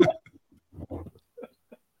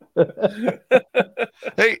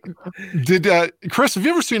 Hey, did Chris? Have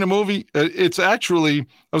you ever seen a movie? It's actually,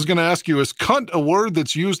 I was going to ask you, is "cunt" a word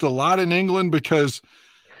that's used a lot in England? Because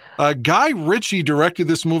Guy Ritchie directed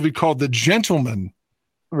this movie called The Gentleman,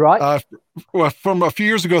 right? From a few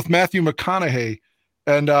years ago with Matthew McConaughey,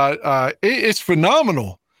 and it's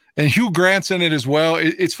phenomenal. And Hugh Grant's in it as well.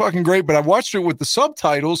 It's fucking great. But I watched it with the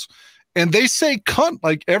subtitles, and they say "cunt"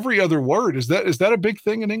 like every other word. Is that a big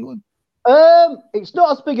thing in England? It's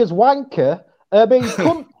not as big as wanker. I mean,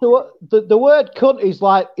 cunt, the word "cunt" is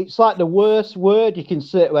like the worst word you can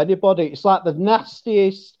say to anybody. It's like the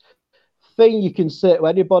nastiest thing you can say to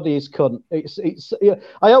anybody is cunt. It's.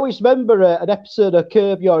 I always remember an episode of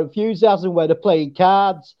Curb Your Enthusiasm where they're playing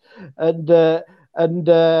cards, and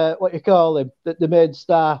what you call him, the main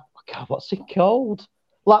star. God, what's it called?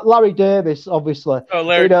 like Larry Davis, obviously. Oh,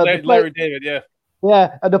 Larry David, yeah.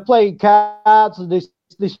 Yeah, and they're playing cards, and this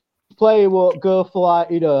player won't go for, like,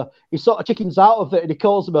 he sort of chickens out of it, and he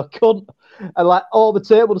calls him a cunt, and like all the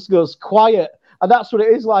table just goes quiet, and that's what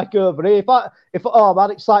it is like over here. Oh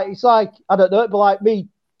man, it's like I don't know, it'd be like me,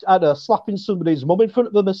 I don't know, slapping somebody's mum in front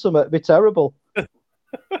of them or something. It'd be terrible.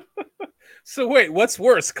 So wait, what's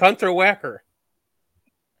worse, cunt or whacker?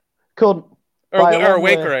 Cunt. Or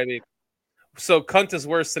wanker, I mean. So cunt is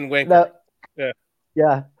worse than wanker. No.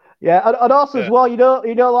 Yeah. And also as well,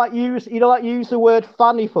 like use the word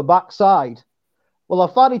fanny for backside. Well, a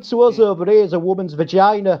fanny to us over here is a woman's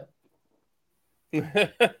vagina. Aldo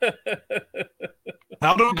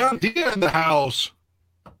Gandia in the house.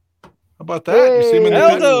 How about that? Hey, you see him in the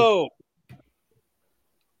Aldo!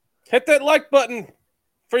 Hit that like button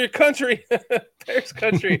for your country. Bears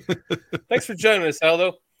country. Thanks for joining us,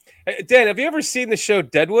 Aldo. Hey, Dan, have you ever seen the show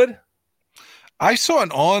Deadwood? I saw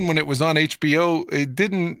it on when it was on HBO. It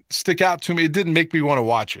didn't stick out to me. It didn't make me want to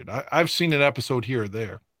watch it. I've seen an episode here or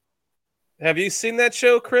there. Have you seen that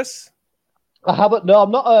show, Chris? I haven't. No, I'm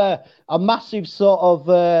not a massive sort of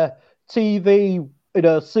TV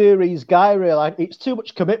series guy. Really, it's too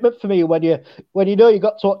much commitment for me. When you know you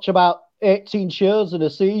got to watch about 18 shows in a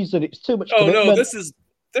season, it's too much. Commitment. No, this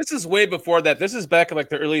is way before that. This is back in like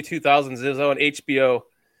the early 2000s. It was on HBO.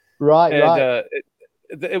 Right, and, right.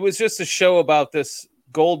 It was just a show about this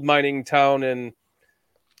gold mining town in,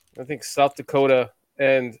 I think, South Dakota,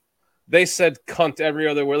 and they said cunt every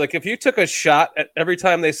other word. Like if you took a shot every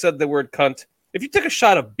time they said the word cunt, if you took a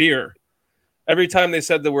shot of beer every time they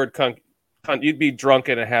said the word cunt, you'd be drunk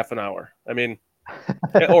in a half an hour. I mean,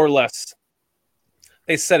 or less.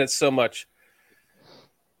 They said it so much.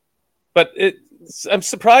 But I'm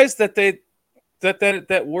surprised that that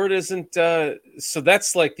word isn't. So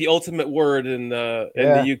that's like the ultimate word in the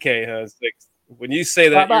UK. Huh? It's like, when you say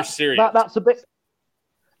that you're serious. That's a bit.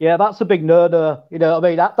 Yeah, that's a big no-no. You know what I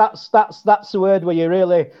mean? That's the word where you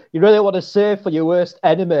really want to say for your worst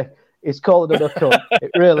enemy is calling it a cunt. It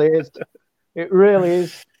really is. It really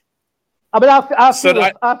is. I mean,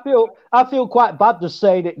 I feel quite bad just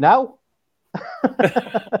saying it now.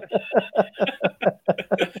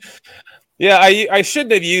 Yeah, I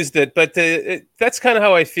shouldn't have used it, but that's kind of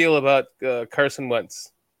how I feel about Carson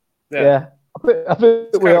Wentz. Yeah. I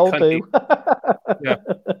think we all do. Yeah.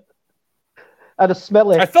 And a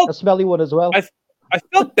smelly one as well. I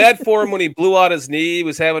felt bad for him when he blew out his knee. He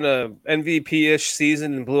was having a MVP-ish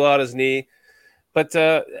season and blew out his knee. But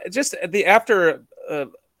just the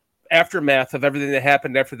aftermath of everything that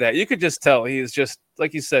happened after that, you could just tell he's just,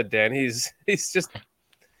 like you said, Dan, he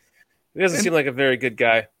doesn't seem like a very good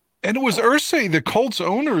guy. And it was Irsay, the Colts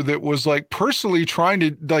owner, that was like personally trying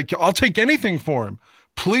to, like, I'll take anything for him.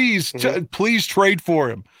 Please, please trade for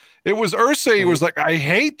him. It was Irsay who was like, I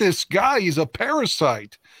hate this guy. He's a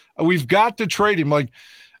parasite. We've got to trade him. Like,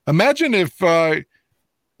 imagine if, our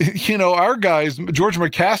guys, George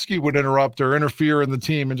McCaskey, would interrupt or interfere in the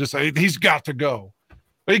team and just say, he's got to go.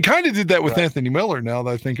 But he kind of did that with Anthony Miller, now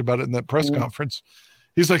that I think about it, in that press conference.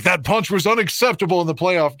 He's like, that punch was unacceptable in the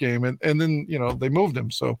playoff game. And then, they moved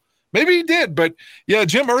him. So maybe he did. But, yeah,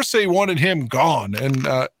 Jim Irsay wanted him gone,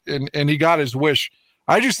 and he got his wish.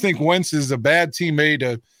 I just think Wentz is a bad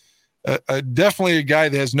teammate, definitely a guy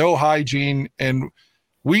that has no hygiene, and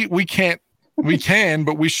we can,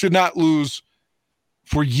 but we should not lose.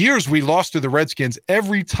 For years, we lost to the Redskins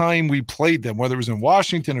every time we played them, whether it was in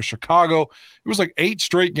Washington or Chicago. It was like 8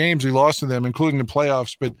 straight games we lost to them, including the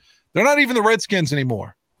playoffs, but they're not even the Redskins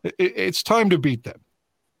anymore. It's time to beat them.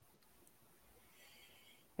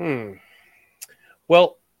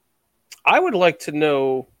 Well, I would like to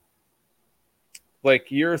know,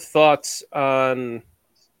 like, your thoughts on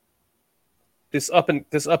this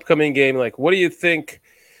upcoming game. Like, what do you think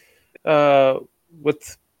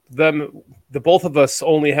with them, the both of us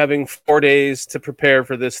only having 4 days to prepare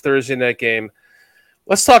for this Thursday night game?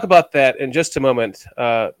 Let's talk about that in just a moment.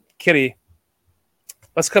 Kitty,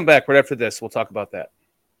 let's come back right after this. We'll talk about that.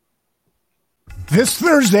 This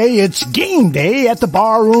Thursday, it's game day at the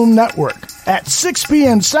Barroom Network. At 6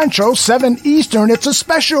 p.m. Central, 7 Eastern, it's a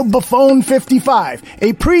special Buffon 55,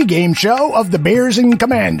 a pregame show of the Bears and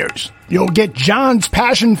Commanders. You'll get John's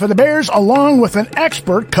passion for the Bears along with an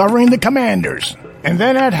expert covering the Commanders. And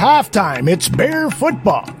then at halftime, it's Bear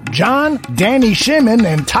football. John, Danny Shimon,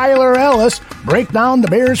 and Tyler Ellis break down the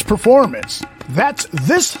Bears' performance. That's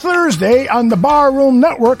this Thursday on the Barroom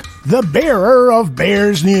Network, the bearer of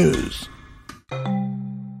Bears news.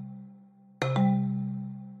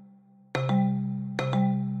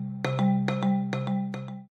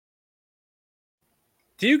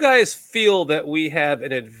 Do you guys feel that we have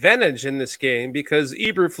an advantage in this game because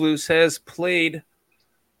Eberflus has played,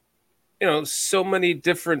 so many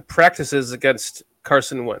different practices against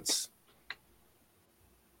Carson Wentz?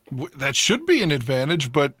 That should be an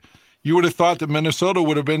advantage, but you would have thought that Minnesota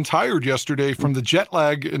would have been tired yesterday from the jet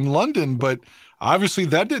lag in London, but obviously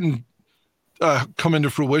that didn't come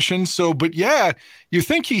into fruition. So, but yeah, you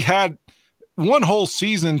think he had one whole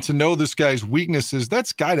season to know this guy's weaknesses.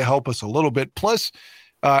 That's got to help us a little bit. Plus,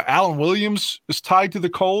 Alan Williams is tied to the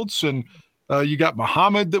Colts, and you got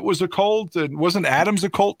Muhammad that was a Colt, and wasn't Adams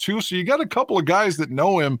a Colt too? So you got a couple of guys that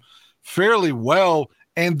know him fairly well,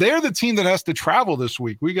 and they're the team that has to travel this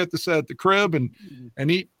week. We got to sit at the crib and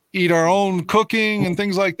eat our own cooking and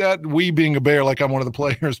things like that. We being a Bear, like I'm one of the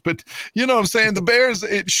players, but you know what I'm saying? The Bears,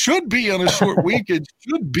 it should be on a short week. It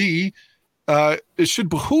should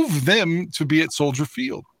behoove them to be at Soldier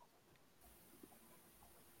Field.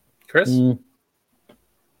 Chris?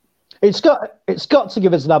 It's got to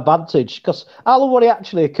give us an advantage because Alan was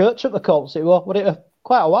actually a coach at the Colts. It was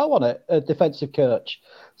quite a while, wasn't it? A defensive coach.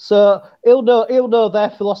 So he'll know their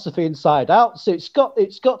philosophy inside out. So it's got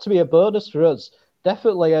to be a bonus for us,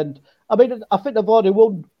 definitely. And I mean, I think they've already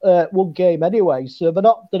won one game anyway. So they're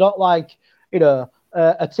not like a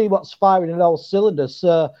team that's firing in all cylinders.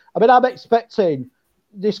 So I mean, I'm expecting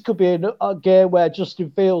this could be a game where Justin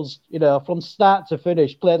Fields, from start to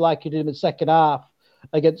finish, played like he did in the second half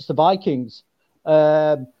against the Vikings.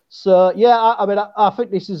 So yeah, I mean, I think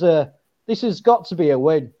this has got to be a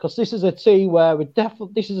win because this is a team where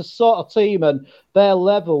this is a sort of team and their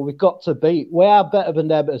level we've got to beat. We are better than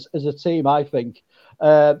them as a team, I think.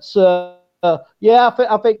 Yeah,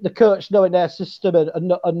 I think the coach knowing their system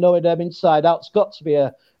and knowing them inside out, it's got to be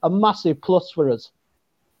a massive plus for us.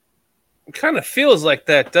 It kind of feels like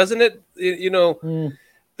that, doesn't it?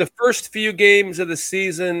 The first few games of the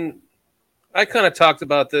season, I kind of talked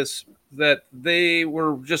about this, that they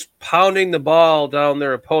were just pounding the ball down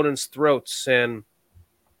their opponents' throats. And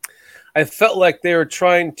I felt like they were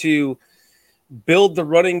trying to build the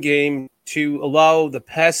running game to allow the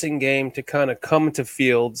passing game to kind of come to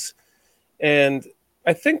Fields. And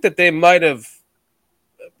I think that they might have,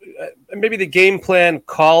 maybe the game plan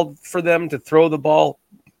called for them to throw the ball,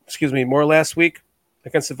 more last week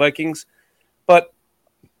against the Vikings. But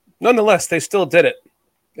nonetheless, they still did it.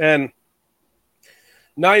 And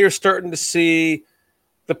now you're starting to see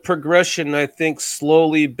the progression, I think,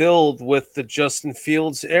 slowly build with the Justin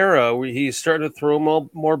Fields era, where he's starting to throw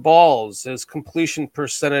more balls. His completion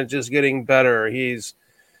percentage is getting better.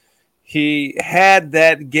 He had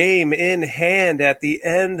that game in hand at the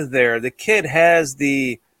end there. The kid has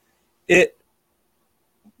the gene,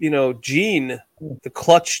 the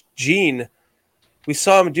clutch gene. We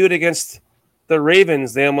saw him do it against the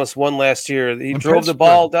Ravens. They almost won last year. He drove the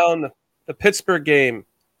ball down the Pittsburgh game.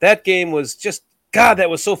 That game was just, God, that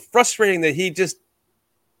was so frustrating that he just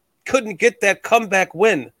couldn't get that comeback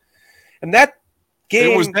win. And that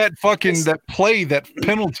game... It was that play, that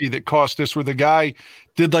penalty that cost us, where the guy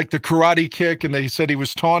did like the karate kick and they said he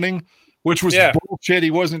was taunting, which was bullshit. He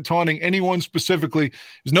wasn't taunting anyone specifically.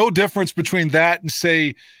 There's no difference between that and,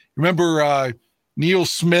 say, remember Neil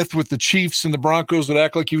Smith with the Chiefs and the Broncos would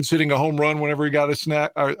act like he was hitting a home run whenever he got a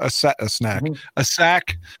sack.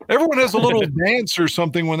 Everyone has a little dance or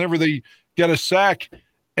something whenever they get a sack.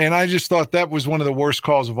 And I just thought that was one of the worst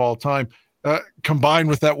calls of all time. Combined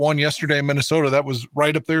with that one yesterday in Minnesota, that was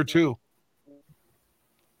right up there too.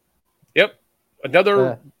 Yep.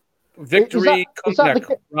 Another victory. Sorry.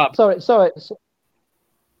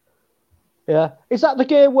 Yeah, is that the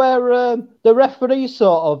game where the referee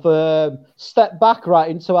sort of stepped back right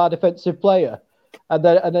into our defensive player, and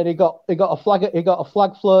then he got a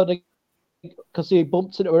flag flown because he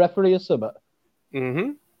bumped into a referee or something?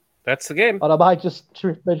 Mm-hmm. That's the game. Or am I just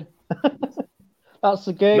tripping? That's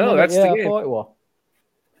the game. No, that's the game. I thought it was.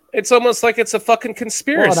 It's almost like it's a fucking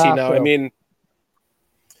conspiracy now. I mean,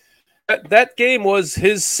 that game was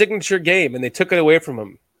his signature game, and they took it away from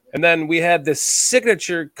him. And then we had this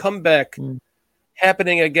signature comeback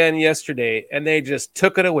happening again yesterday, and they just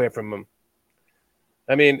took it away from him.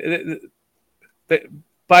 I mean,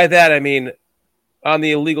 by that, I mean, on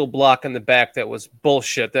the illegal block in the back, that was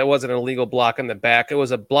bullshit. That wasn't an illegal block in the back. It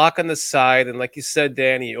was a block on the side, and like you said,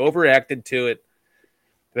 Dan, he overreacted to it.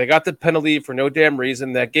 They got the penalty for no damn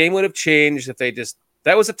reason. That game would have changed if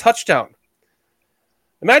that was a touchdown.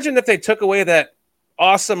 Imagine if they took away that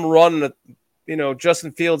awesome run that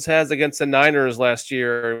Justin Fields has against the Niners last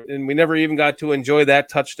year, and we never even got to enjoy that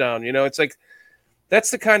touchdown. It's like,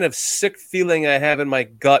 that's the kind of sick feeling I have in my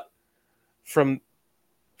gut from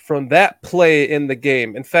that play in the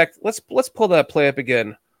game. In fact, let's pull that play up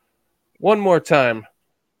again one more time.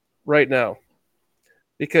 right now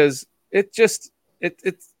because it's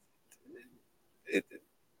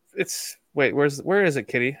wait, where is it,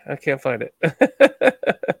 Kitty? I can't find it.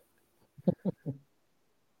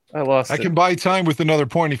 I lost it. I can buy time with another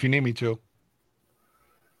point if you need me to.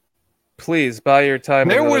 Please buy your time.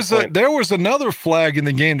 There was another flag in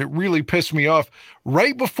the game that really pissed me off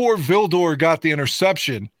right before Vildor got the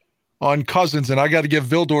interception on Cousins, and I got to give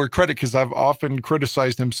Vildor credit because I've often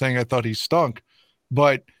criticized him saying I thought he stunk,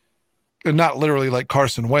 but not literally like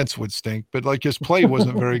Carson Wentz would stink, but like his play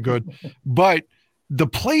wasn't very good. But the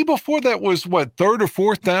play before that was what, third or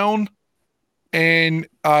fourth down? And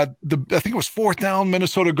I think it was fourth down.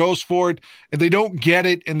 Minnesota goes for it, and they don't get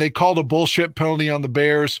it, and they called a bullshit penalty on the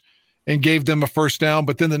Bears and gave them a first down.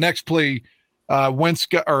 But then the next play,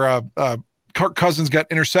 Kirk Cousins got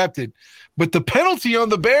intercepted. But the penalty on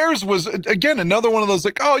the Bears was, again, another one of those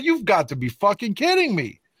like, oh, you've got to be fucking kidding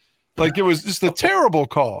me. Like, it was just a terrible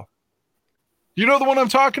call. You know the one I'm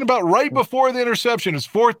talking about? Right before the interception, it's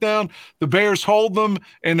fourth down. The Bears hold them,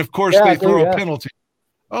 and, of course, they throw a penalty.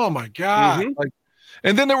 Oh, my God. Mm-hmm.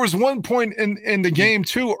 And then there was one point in the game,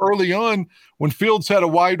 too, early on when Fields had a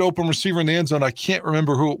wide-open receiver in the end zone. I can't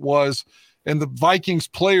remember who it was. And the Vikings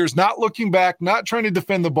players not looking back, not trying to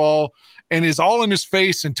defend the ball, and is all in his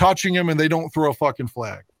face and touching him, and they don't throw a fucking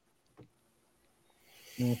flag.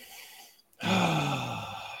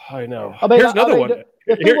 I know. Here's another one.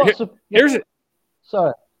 Here's it.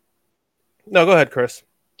 Sorry. No, go ahead, Chris.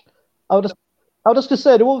 I was just going to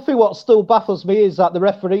say, the one thing what still baffles me is that the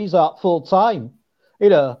referees aren't full-time. You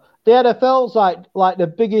know, the NFL's like the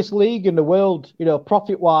biggest league in the world, you know,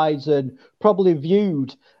 profit-wise and probably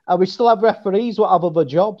viewed. And we still have referees who have other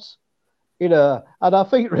jobs, you know. And I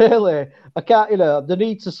think really, they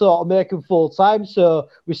need to sort of make them full-time so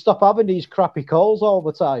we stop having these crappy calls all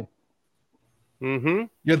the time. Mm-hmm.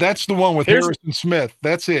 Yeah, that's the one with Harrison Smith.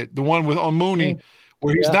 That's it. The one on Mooney.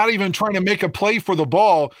 Where he's not even trying to make a play for the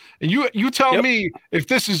ball. And you tell me if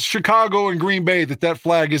this is Chicago and Green Bay that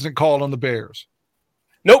flag isn't called on the Bears.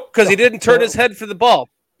 Nope, because he didn't turn his head for the ball.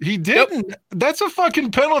 He didn't. Nope. That's a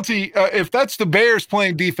fucking penalty. If that's the Bears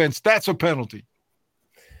playing defense, that's a penalty.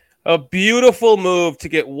 A beautiful move to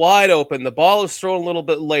get wide open. The ball is thrown a little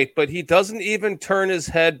bit late, but he doesn't even turn his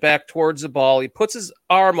head back towards the ball. He puts his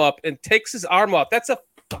arm up and takes his arm off. That's a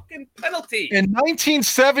fucking penalty. In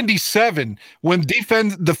 1977, when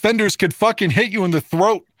defenders could fucking hit you in the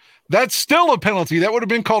throat, that's still a penalty. That would have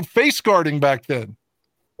been called face guarding back then.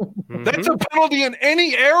 Mm-hmm. That's a penalty in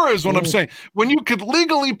any era is what I'm saying. When you could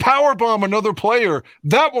legally powerbomb another player,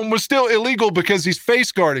 that one was still illegal because he's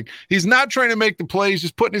face guarding. He's not trying to make the play. He's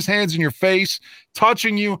just putting his hands in your face,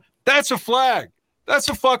 touching you. That's a flag. That's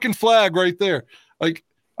a fucking flag right there. Like,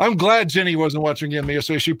 I'm glad Jenny wasn't watching again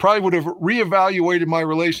yesterday. She probably would have reevaluated my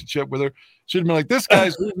relationship with her. She'd have been like, this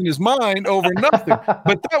guy's losing his mind over nothing.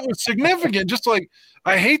 But that was significant. Just like,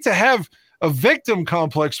 I hate to have a victim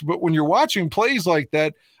complex, but when you're watching plays like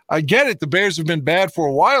that, I get it. The Bears have been bad for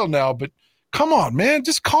a while now, but come on, man.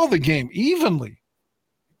 Just call the game evenly.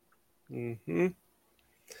 Mm-hmm.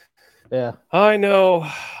 Yeah. I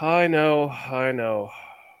know.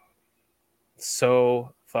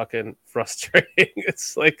 So fucking frustrating.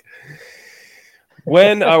 It's like,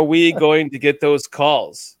 when are we going to get those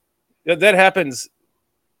calls? That happens.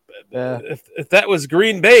 If that was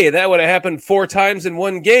Green Bay, that would have happened 4 times in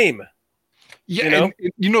one game. Yeah, and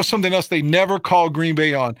you know something else they never call Green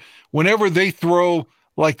Bay on? Whenever they throw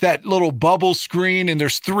like that little bubble screen and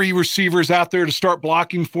there's 3 receivers out there to start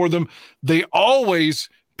blocking for them, they always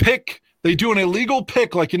pick. They do an illegal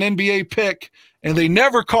pick, like an NBA pick, and they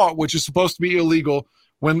never call it, which is supposed to be illegal.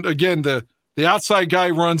 When, again, the outside guy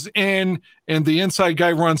runs in and the inside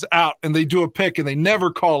guy runs out, and they do a pick, and they never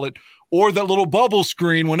call it. Or that little bubble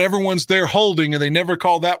screen when everyone's there holding, and they never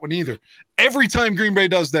call that one either. Every time Green Bay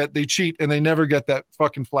does that, they cheat, and they never get that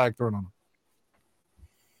fucking flag thrown on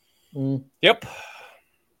them. Yep.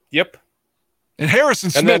 And Harrison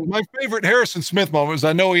Smith, my favorite Harrison Smith moment was,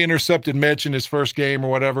 I know he intercepted Mitch in his first game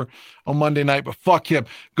or whatever on Monday night, but fuck him.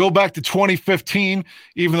 Go back to 2015,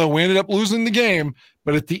 even though we ended up losing the game.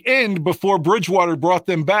 But at the end, before Bridgewater brought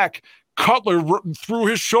them back, Cutler threw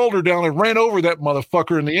his shoulder down and ran over that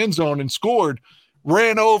motherfucker in the end zone and scored.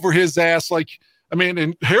 Ran over his ass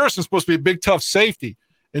and Harrison's supposed to be a big, tough safety.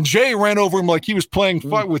 And Jay ran over him like he was playing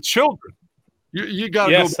fight with children. You got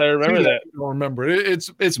to go. Yes, I remember that. You don't remember it.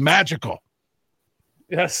 It's magical.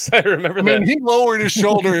 Yes, I remember that. I mean, he lowered his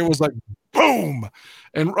shoulder. It was like, boom.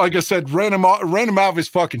 And like I said, ran him out of his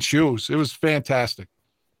fucking shoes. It was fantastic.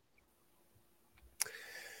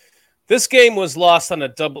 This game was lost on a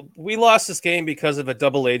double. We lost this game because of a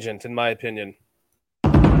double agent, in my opinion.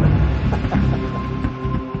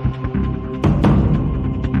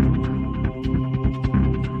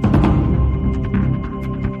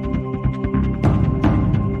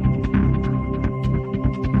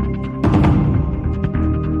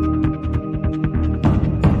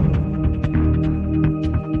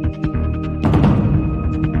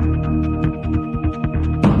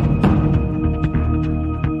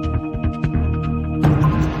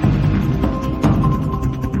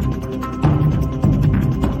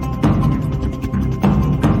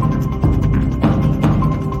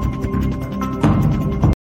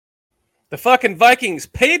 The fucking Vikings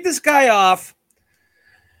paid this guy off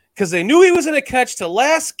because they knew he was going to catch the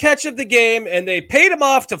last catch of the game, and they paid him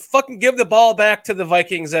off to fucking give the ball back to the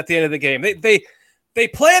Vikings at the end of the game. They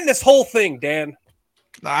planned this whole thing, Dan.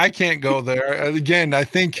 I can't go there. Again, I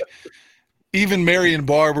think even Marion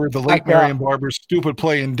Barber, the late Marion Barber's stupid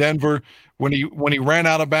play in Denver when he ran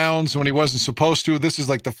out of bounds when he wasn't supposed to. This is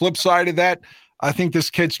like the flip side of that. I think this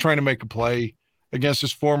kid's trying to make a play against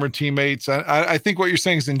his former teammates. I think what you're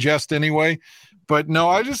saying is in jest anyway, but no,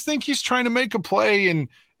 I just think he's trying to make a play, and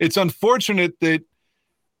it's unfortunate that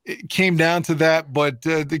it came down to that. But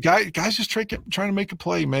the guy's just trying to make a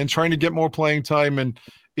play, man, trying to get more playing time, and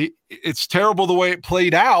it's terrible the way it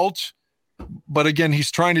played out. But again, he's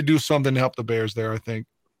trying to do something to help the Bears there, I think.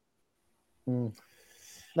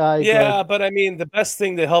 Yeah, but I mean, the best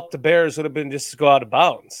thing to help the Bears would have been just to go out of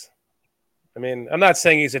bounds. I mean, I'm not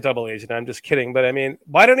saying he's a double agent. I'm just kidding. But I mean,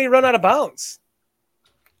 why don't he run out of bounds?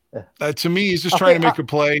 To me, he's just trying to make a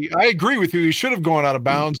play. I agree with you. He should have gone out of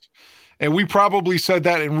bounds. And we probably said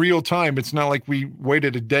that in real time. It's not like we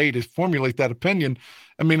waited a day to formulate that opinion.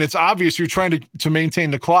 I mean, it's obvious you're trying to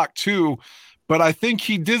maintain the clock too. But I think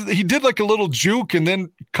he did like a little juke and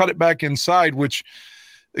then cut it back inside, which,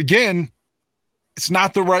 again, it's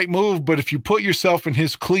not the right move. But if you put yourself in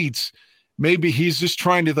his cleats, maybe he's just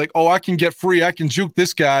trying to like, oh, I can get free. I can juke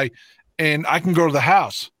this guy and I can go to the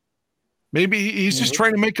house. Maybe he's just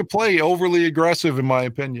trying to make a play, overly aggressive, in my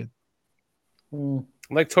opinion.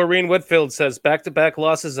 Like Taurine Whitfield says, back-to-back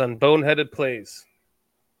losses on boneheaded plays.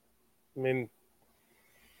 I mean,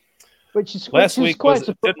 last week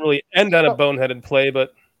didn't really end on a boneheaded play,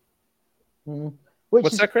 but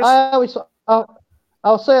what's that, Chris?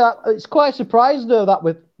 I'll say it's quite surprising though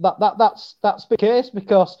that's the case,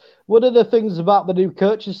 because one of the things about the new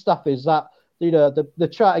coaching staff is that they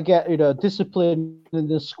try to get discipline in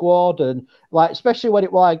the squad, and like especially when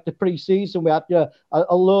it was like the pre-season we had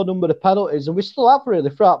a low number of penalties, and we still have really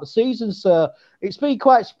throughout the season. So it's been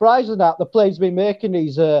quite surprising that the players been making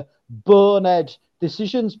these bonehead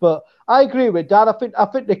decisions. But I agree with Dan. I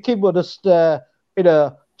think the kid will just try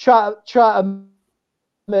to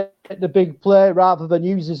make the big play rather than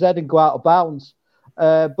use his head and go out of bounds.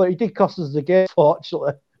 But he did cost us the game,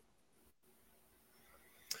 fortunately.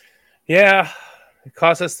 Yeah, it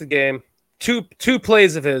cost us the game. Two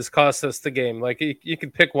plays of his cost us the game. Like you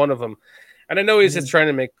could pick one of them, and I know he's just trying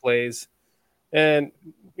to make plays, and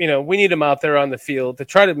we need him out there on the field to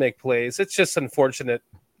try to make plays. It's just unfortunate,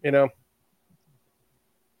 It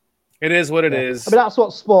is what it is. I mean, that's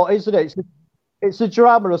what sport is, isn't it? It's a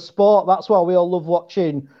drama of sport. That's why we all love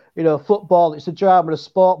watching, football. It's a drama of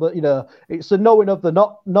sport, but it's the knowing of the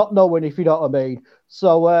not knowing, if you know what I mean.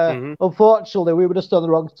 So unfortunately, we were just on the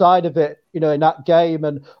wrong side of it, in that game.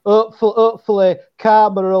 And hopefully,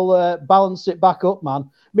 karma will balance it back up, man.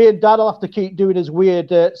 Me and Dad will have to keep doing his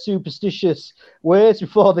weird, superstitious ways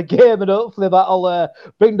before the game, and hopefully that'll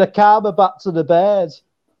bring the karma back to the Bears.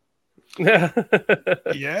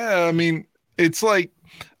 Yeah, I mean, it's like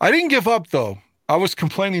I didn't give up though. I was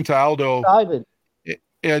complaining to Aldo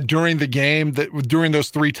during the game during those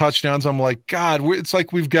 3 touchdowns. I'm like, God, it's like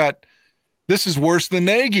this is worse than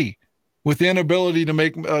Nagy with the inability to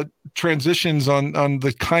make transitions on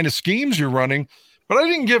the kind of schemes you're running. But I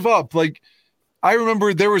didn't give up. Like, I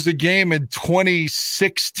remember there was a game in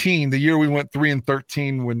 2016, the year we went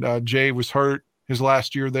 3-13 when Jay was hurt his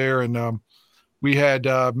last year there. And we had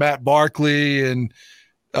Matt Barkley and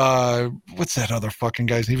what's that other fucking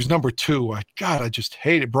guy's name? He was number 2. I just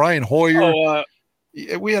hate it. Brian Hoyer.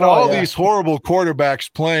 We had all these horrible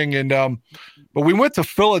quarterbacks playing, and but we went to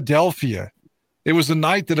Philadelphia. It was the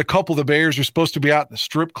night that a couple of the Bears were supposed to be out in the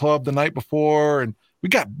strip club the night before, and we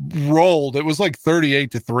got rolled. It was like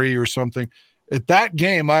 38-3 or something. At that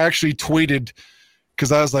game, I actually tweeted,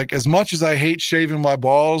 because I was like, as much as I hate shaving my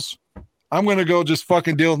balls, I'm going to go just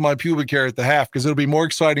fucking deal with my pubic hair at the half, because it'll be more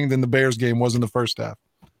exciting than the Bears game was in the first half.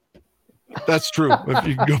 That's true. If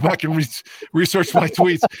you go back and research my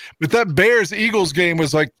tweets. But that Bears-Eagles game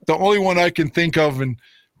was like the only one I can think of in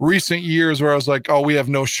recent years where I was like, oh, we have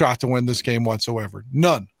no shot to win this game whatsoever.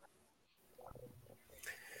 None.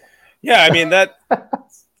 Yeah, I mean, that...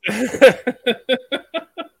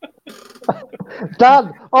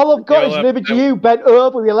 Dan, all I've got is an image of you bent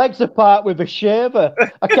over with your legs apart with a shaver.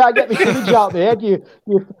 I can't get this image out of my head.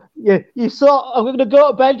 You saw. I'm going to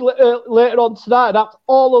go to bed later on tonight, and that's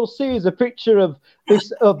all I'll see is a picture of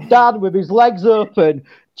Dan with his legs open,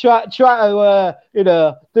 try to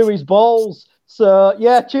do his balls. So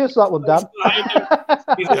yeah, cheers to that one, Dan.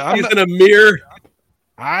 He's in a mirror.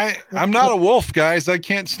 I'm not a wolf, guys. I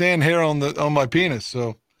can't stand hair on my penis.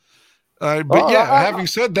 So, having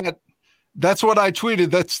said that, That's what I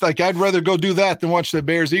tweeted. That's like, I'd rather go do that than watch the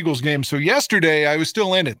Bears-Eagles game. So yesterday I was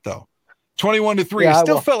still in it though. 21-3. Yeah, I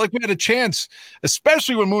still felt like we had a chance,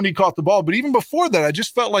 especially when Mooney caught the ball. But even before that, I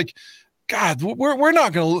just felt like, God, we're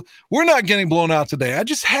not getting blown out today. I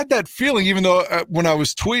just had that feeling, even though when I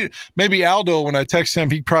was tweeting, maybe Aldo, when I texted him,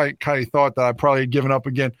 he probably kind of thought that I probably had given up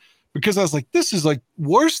again, because I was like, this is like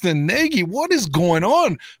worse than Nagy. What is going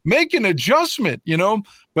on? Make an adjustment,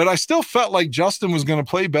 But I still felt like Justin was going to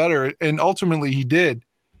play better, and ultimately he did.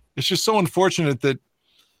 It's just so unfortunate that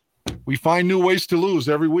we find new ways to lose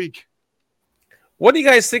every week. What do you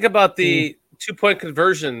guys think about the 2-point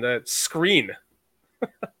conversion, that screen?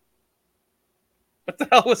 What the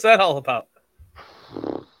hell was that all about?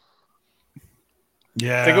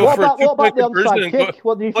 Yeah. To go What for a about the 2-point conversion onside and kick?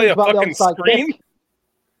 What do you play think a about the fucking onside screen? kick?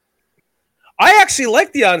 I actually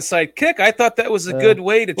like the onside kick. I thought that was a good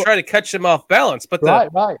way to try to catch him off balance. But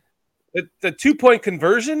Right. the 2-point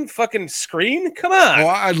conversion, fucking screen? Come on. Oh,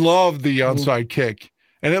 I love the onside kick.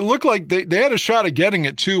 And it looked like they had a shot at getting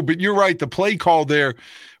it too, but you're right. The play call there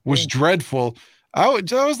was dreadful. I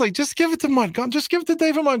was like, just give it to Montgomery. Just give it to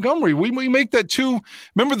David Montgomery. We make that too.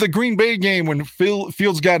 Remember the Green Bay game when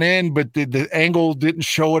Fields got in, but the angle didn't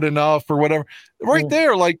show it enough or whatever. Right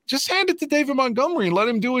there, like, just hand it to David Montgomery and let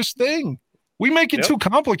him do his thing. We make it too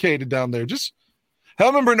complicated down there. I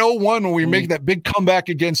remember in 2001 when we make that big comeback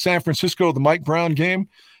against San Francisco, the Mike Brown game.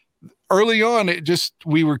 Early on,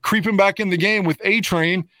 we were creeping back in the game with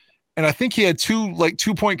A-Train, and I think he had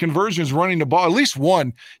 2-point conversions running the ball, at least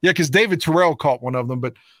one. Yeah, because David Terrell caught one of them,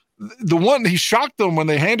 but the one, he shocked them when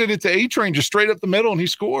they handed it to A-Train just straight up the middle, and he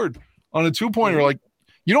scored on a 2-pointer. Like,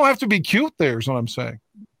 you don't have to be cute there is what I'm saying.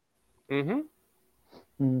 And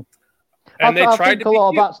I they tried think to a be lot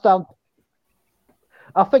of cute. that's down.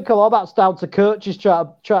 I think a lot of that's down to coaches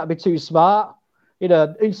trying to be too smart.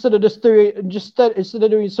 Instead of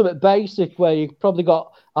doing something basic where you've probably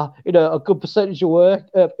got a good percentage of work.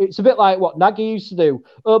 It's a bit like what Nagy used to do,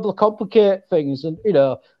 overcomplicate things, and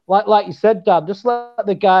like you said, Dan, just let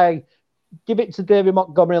the guy give it to David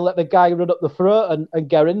Montgomery and let the guy run up the throat and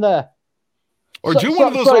get in there. Or do one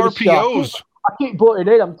of those RPOs. I keep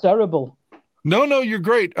butting in. I'm terrible. No, you're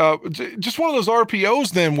great. Just one of those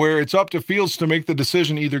RPOs then where it's up to Fields to make the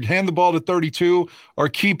decision, either hand the ball to 32 or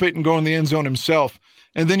keep it and go in the end zone himself.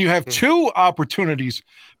 And then you have two opportunities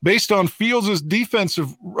based on Fields'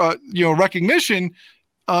 defensive recognition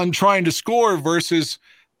on trying to score versus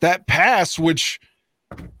that pass, which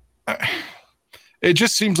it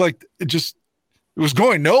just seems like it was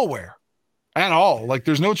going nowhere at all. Like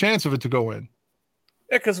there's no chance of it to go in.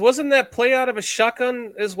 Yeah, because wasn't that play out of a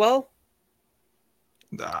shotgun as well?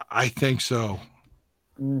 I think so.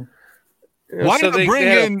 Why not bring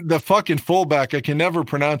in the fucking fullback? I can never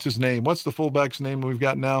pronounce his name. What's the fullback's name we've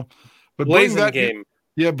got now? But Blazing Game.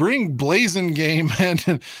 Yeah, bring Blazing Game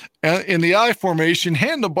and in the I formation,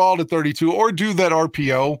 hand the ball to 32 or do that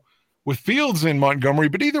RPO with Fields in Montgomery.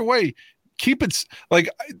 But either way, keep it like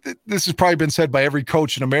this has probably been said by every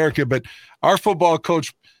coach in America, but our football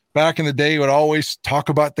coach back in the day would always talk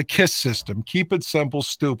about the KISS system. Keep it simple,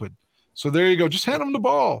 stupid. So there you go. Just hand him the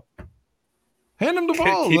ball. Hand him the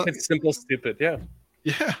ball. Keep it simple, stupid. Yeah.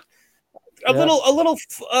 Yeah. A little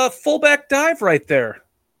fullback dive right there.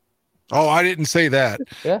 Oh, I didn't say that.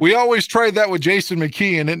 Yeah. We always tried that with Jason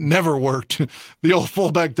McKee, and it never worked. The old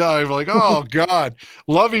fullback dive, like, oh, God.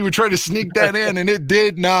 Lovey would try to sneak that in, and it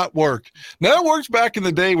did not work. Now, it works back in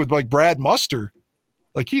the day with, like, Brad Muster.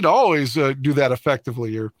 Like, he'd always do that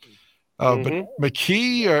effectively. But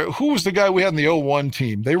McKee, who was the guy we had in the 01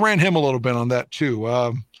 team? They ran him a little bit on that,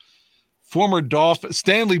 too. Former Dolphin,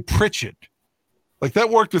 Stanley Pritchett. Like, that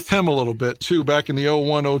worked with him a little bit, too, back in the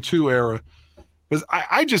 01-02 era. Because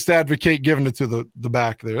I just advocate giving it to the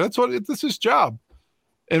back there. That's his job.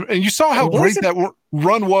 And you saw how great that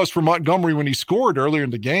run was for Montgomery when he scored earlier in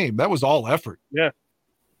the game. That was all effort.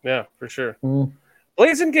 Yeah, for sure.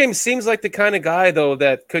 Blazing Game seems like the kind of guy, though,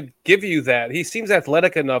 that could give you that. He seems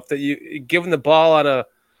athletic enough that you give him the ball on a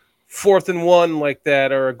 4th and 1 like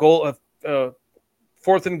that, or a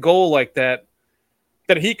 4th and goal like that,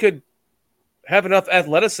 that he could have enough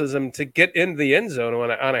athleticism to get into the end zone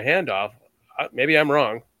on a handoff. Maybe I'm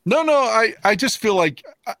wrong. No, I just feel like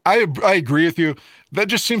I agree with you. That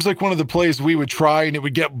just seems like one of the plays we would try and it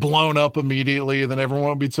would get blown up immediately. And then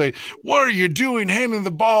everyone would say, what are you doing handing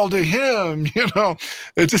the ball to him?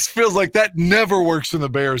 It just feels like that never works when the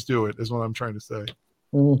Bears do it, is what I'm trying to say.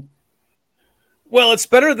 Well, it's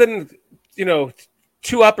better than,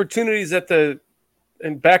 2 opportunities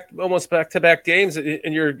almost back-to-back games,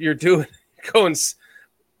 and you're going,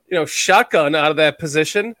 shotgun out of that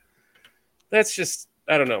position. That's just,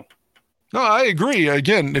 I don't know. No, I agree.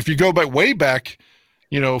 Again, if you go way back,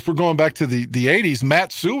 if we're going back to the 80s,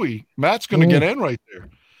 Matt's going to get in right there.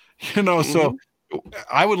 So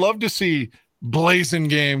I would love to see Blazing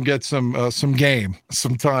Game get some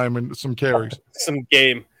time and some carries. Some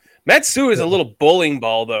game. Matsui is a little bowling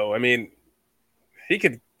ball, though. I mean, he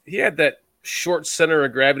had that short center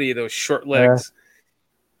of gravity, those short legs.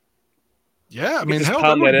 Yeah, I mean, hell,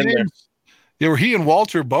 there were games where he and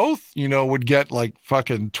Walter both, would get like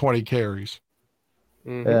fucking 20 carries.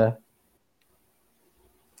 Yeah.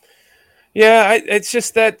 Yeah, it's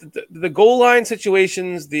just that the goal line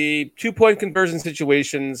situations, the 2-point conversion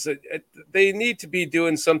situations, they need to be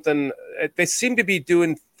doing something. They seem to be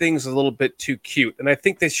doing things a little bit too cute, and I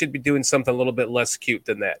think they should be doing something a little bit less cute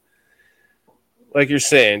than that. Like you're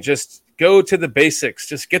saying, just go to the basics.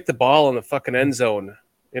 Just get the ball in the fucking end zone,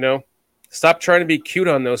 Stop trying to be cute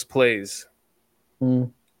on those plays. Yeah,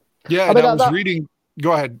 I was reading.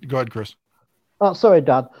 Go ahead, Chris. Oh, sorry,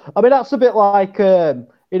 Dan. I mean, that's a bit like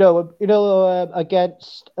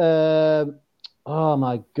against oh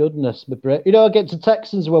my goodness, against the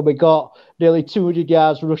Texans when we got nearly 200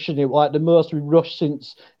 yards rushing it, like the most we rushed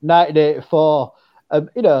since 1984. And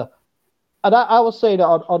I was saying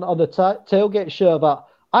on the tailgate show that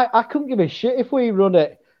I couldn't give a shit if we run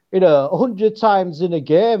it 100 times in a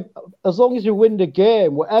game, as long as you win the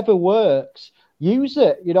game, whatever works. Use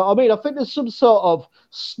it. I think there's some sort of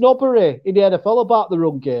snobbery in the NFL about the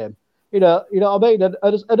run game. You know what I mean? And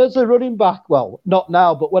as a running back, well, not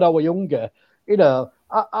now, but when I was younger,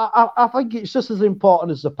 I think it's just as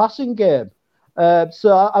important as the passing game.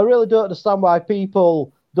 So I really don't understand why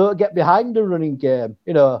people don't get behind the running game.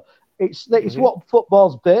 It's what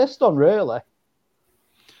football's based on, really.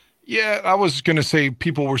 Yeah, I was going to say,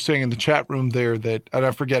 people were saying in the chat room there that, and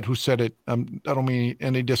I forget who said it. I don't mean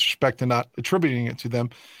any disrespect and not attributing it to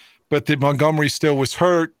them, but that Montgomery still was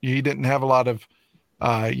hurt. He didn't have a lot of,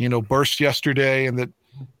 bursts yesterday, and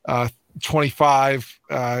that 25,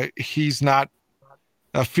 he's not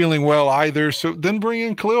feeling well either. So then bring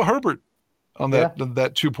in Khalil Herbert on that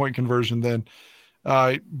 2-point conversion then.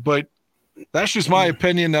 But that's just my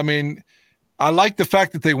opinion. I mean, I like the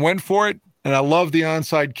fact that they went for it. And I love the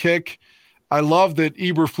onside kick. I love that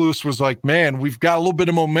Eberflus was like, man, we've got a little bit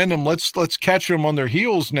of momentum. Let's catch them on their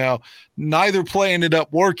heels now. Neither play ended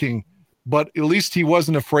up working, but at least he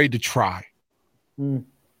wasn't afraid to try. Mm-hmm.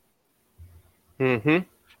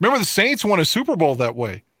 Remember, the Saints won a Super Bowl that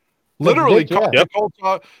way. Literally caught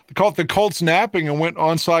the Colts napping and went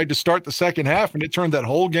onside to start the second half, and it turned that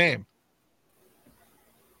whole game.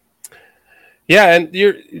 Yeah, and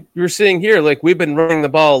you're seeing here, like, we've been running the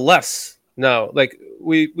ball less. No, like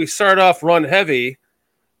we started off run heavy,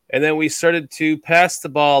 and then we started to pass the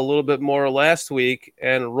ball a little bit more last week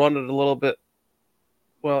and run it a little bit.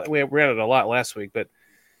 Well, we ran it a lot last week, but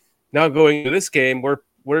now going into this game,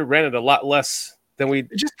 we ran it a lot less than we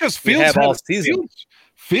just because Fields all season.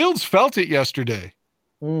 Fields felt it yesterday.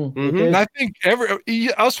 Mm-hmm. And I think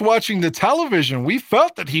us watching the television, we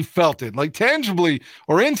felt that he felt it, like tangibly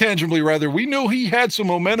or intangibly, rather. We knew he had some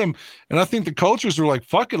momentum, and I think the coaches were like,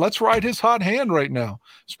 fuck it, let's ride his hot hand right now,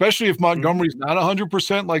 especially if Montgomery's not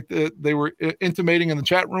 100% like they were intimating in the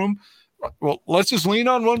chat room. Well, let's just lean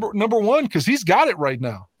on number one because he's got it right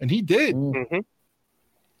now, and he did. Mm-hmm.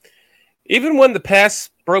 Even when the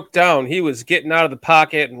pass broke down, he was getting out of the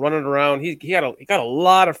pocket and running around. He got a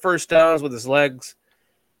lot of first downs with his legs.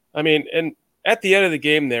 I mean, and at the end of the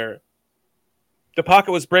game there, the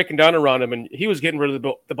pocket was breaking down around him, and he was getting rid of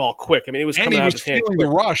the ball quick. I mean, it was coming out of his hand quick. He was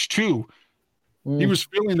feeling the rush, too. He was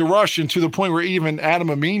feeling the rush, and to the point where even Adam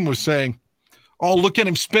Amin was saying, oh, look at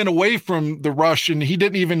him spin away from the rush, and he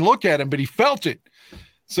didn't even look at him, but he felt it.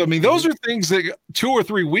 So, I mean, those are things that 2 or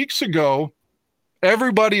 3 weeks ago,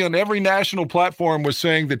 everybody on every national platform was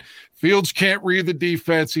saying that Fields can't read the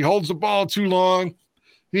defense. He holds the ball too long.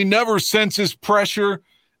 He never senses pressure.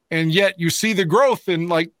 And yet you see the growth in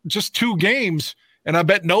like just 2 games, and I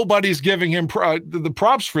bet nobody's giving him the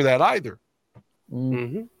props for that either.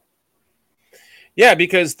 Mm-hmm. Yeah,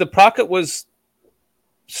 because the pocket was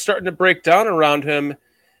starting to break down around him,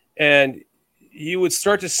 and you would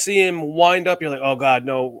start to see him wind up. You're like, oh God,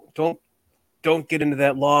 no, don't get into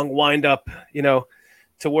that long wind up,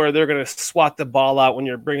 to where they're going to swat the ball out when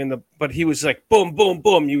you're bringing but he was like, boom, boom,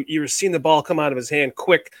 boom. You were seeing the ball come out of his hand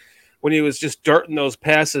quick when he was just darting those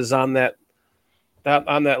passes on that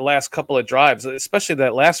last couple of drives, especially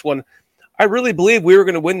that last one. I really believe we were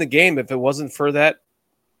going to win the game if it wasn't for that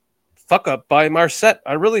fuck up by Marset.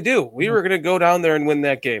 I really do. We were going to go down there and win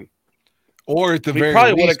that game. Or at the very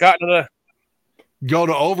probably least, would have gotten to go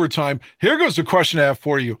to overtime. Here goes the question I have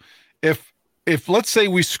for you. If let's say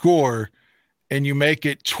we score and you make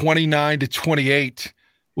it 29-28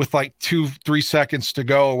 with like 2-3 seconds to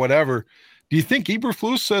go or whatever, do you think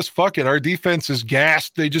Eberflus says, fuck it, our defense is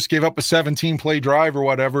gassed, they just gave up a 17-play drive or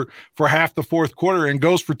whatever for half the fourth quarter and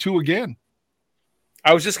goes for 2 again?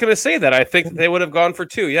 I was just going to say that. I think they would have gone for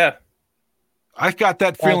 2, yeah. I got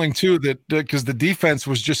that feeling too, that because the defense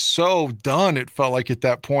was just so done, it felt like at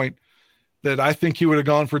that point, that I think he would have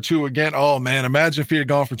gone for 2 again. Oh, man, imagine if he had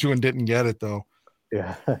gone for 2 and didn't get it, though.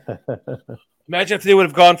 Yeah. Imagine if they would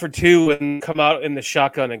have gone for 2 and come out in the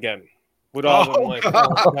shotgun again. Would all been like,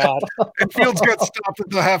 oh, God. And Fields got stopped at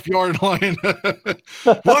the half-yard line.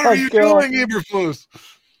 What are you doing, Eberflus?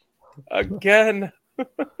 Again.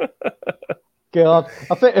 God,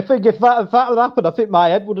 I think if that had happened, I think my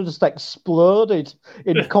head would have just exploded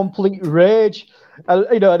in complete rage. And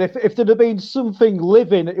if there'd have been something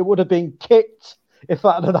living, it would have been kicked if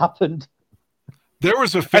that had happened. There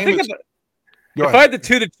was a famous. If I had the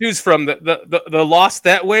 2 to choose from, the loss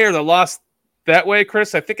that way or the loss that way,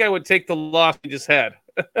 Chris, I think I would take the loss we just had.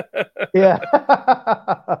 Yeah.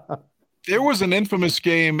 There was an infamous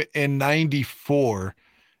game in '94.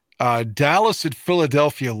 Dallas at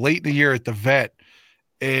Philadelphia late in the year at the Vet,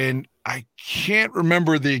 and I can't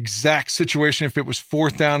remember the exact situation, if it was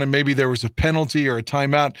 4th down and maybe there was a penalty or a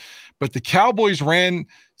timeout, but the Cowboys ran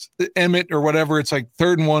Emmett or whatever. It's like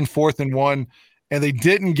 3rd and 1, 4th and 1, and they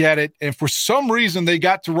didn't get it. And for some reason, they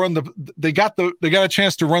got a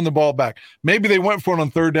chance to run the ball back. Maybe they went for it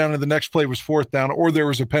on 3rd down and the next play was 4th down, or there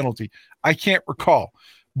was a penalty. I can't recall,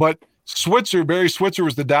 but Barry Switzer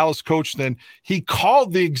was the Dallas coach then. He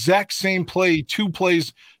called the exact same play, 2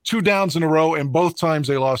 plays, 2 downs in a row, and both times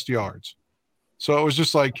they lost yards. So it was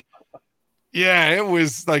just like, yeah, it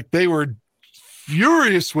was like they were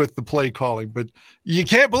furious with the play calling, but you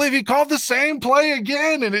can't believe he called the same play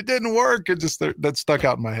again and it didn't work. It just, that stuck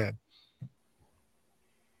out in my head.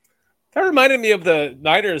 That reminded me of the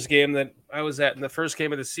Niners game that I was at in the first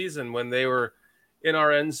game of the season when they were in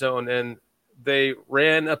our end zone and they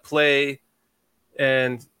ran a play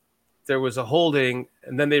and there was a holding,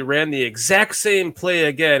 and then they ran the exact same play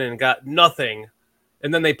again and got nothing.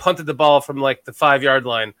 And then they punted the ball from like the 5-yard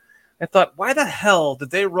line. I thought, why the hell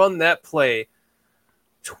did they run that play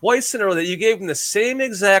twice in a row, that you gave them the same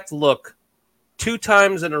exact look 2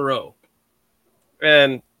 times in a row?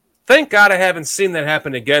 And thank God I haven't seen that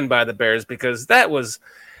happen again by the Bears, because it was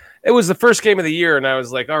the first game of the year and I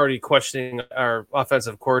was like already questioning our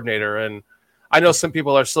offensive coordinator. And I know some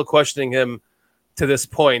people are still questioning him to this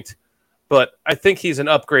point, but I think he's an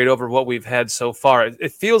upgrade over what we've had so far.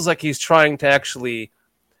 It feels like he's trying to actually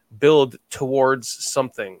build towards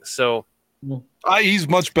something. So he's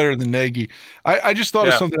much better than Nagy. I just thought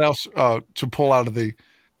of something else to pull out of the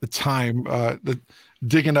time,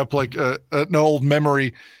 digging up like an old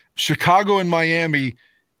memory. Chicago and Miami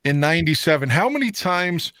in '97. How many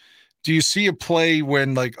times do you see a play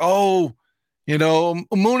when like, Mooney's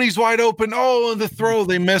wide open. Oh, the throw,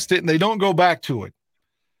 they missed it, and they don't go back to it.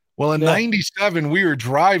 Well, in '97, we were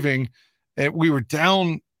driving, and we were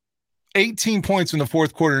down 18 points in the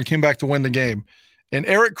fourth quarter and came back to win the game. And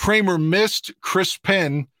Eric Kramer missed Chris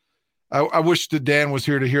Penn. I wish that Dan was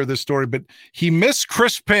here to hear this story, but he missed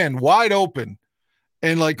Chris Penn wide open.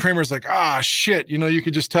 And like Kramer's like, shit, you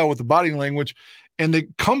could just tell with the body language. And they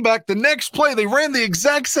come back the next play. They ran the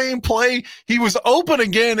exact same play. He was open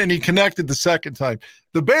again, and he connected the second time.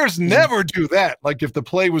 The Bears never do that. Like if the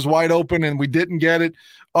play was wide open and we didn't get it,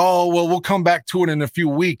 we'll come back to it in a few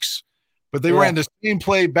weeks. But they ran the same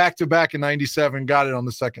play back-to-back in '97, got it on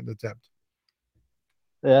the second attempt.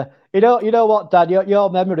 Yeah. You know what, Dan?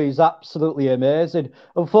 Your memory is absolutely amazing.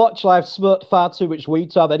 Unfortunately, I've smoked far too much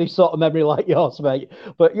weed to have any sort of memory like yours, mate.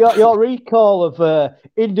 But your recall of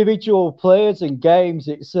individual players and games,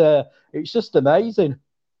 it's just amazing.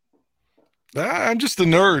 I'm just a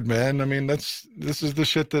nerd, man. I mean, this is the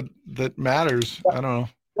shit that matters. I don't know.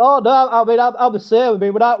 Oh, no, I mean, I'm the same. I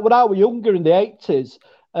mean, when I was younger in the 80s,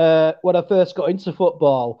 when I first got into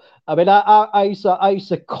football, I mean, I used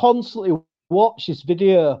to constantly watch this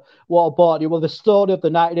video, what about the story of the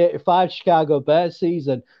 1985 Chicago Bears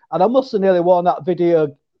season, and I must have nearly worn that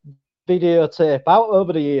videotape out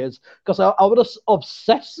over the years because I was just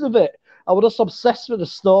obsessed with it. I was just obsessed with the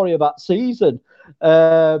story of that season.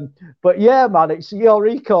 But yeah, man, your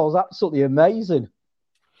recall is absolutely amazing.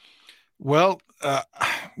 Well,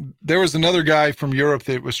 there was another guy from Europe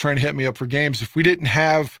that was trying to hit me up for games. If we didn't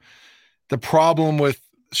have the problem with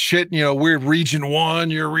shit, we're region 1,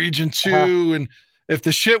 you're region 2, and if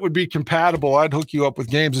the shit would be compatible, I'd hook you up with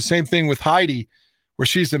games. The same thing with Heidi, where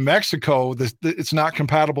she's in Mexico. It's not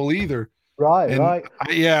compatible either. Right.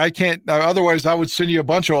 I can't. Otherwise, I would send you a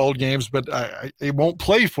bunch of old games, but it won't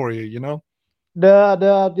play for you.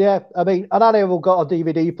 No, yeah. I mean, and I never got a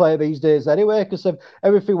DVD player these days anyway, because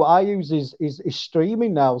everything what I use is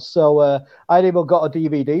streaming now. So I never got a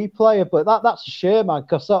DVD player, but that's a shame, man,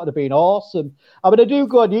 because that would have been awesome. I mean, I do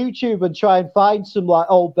go on YouTube and try and find some like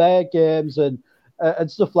old Bear games and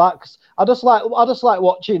stuff like that. 'Cause I just like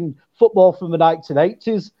watching football from the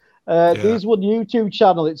 1980s. There's one YouTube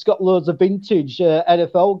channel. It's got loads of vintage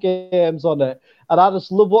NFL games on it. And I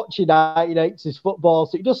just love watching 1980s football.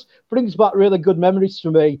 So it just brings back really good memories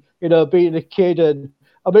for me, being a kid. And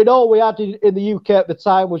I mean, all we had in the UK at the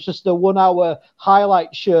time was just a 1 hour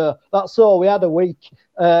highlight show. That's all we had a week.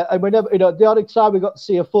 And we never, the only time we got to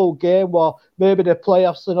see a full game was maybe the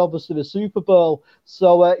playoffs and obviously the Super Bowl.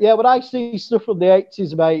 So, when I see stuff from the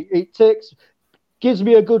 80s, mate, gives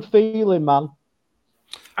me a good feeling, man.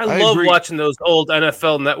 I love watching those old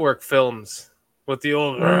NFL Network films with the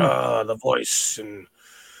old the voice and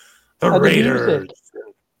the Raiders.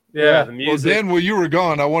 The music. Well, Dan, while you were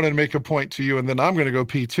gone, I wanted to make a point to you, and then I'm going to go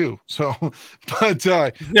pee too. So, but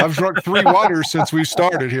I've drunk 3 waters since we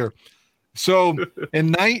started here. So,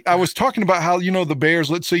 I was talking about how, the Bears,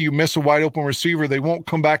 let's say you miss a wide open receiver, they won't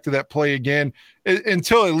come back to that play again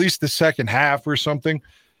until at least the second half or something.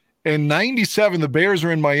 In 97, the Bears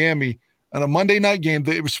are in Miami on a Monday night game.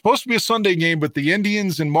 It was supposed to be a Sunday game, but the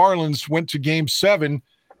Indians and Marlins went to Game 7,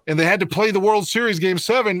 and they had to play the World Series Game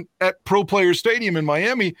 7 at Pro Player Stadium in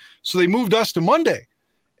Miami, so they moved us to Monday.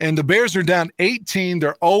 And the Bears are down 18.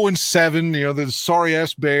 They're 0-7. They're the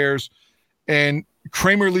sorry-ass Bears. And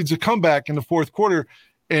Kramer leads a comeback in the fourth quarter,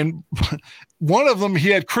 and one of them, he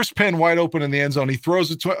had Chris Penn wide open in the end zone. He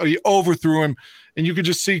throws it he overthrew him, and you could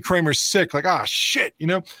just see Kramer sick, like, shit,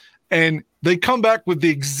 And they come back with the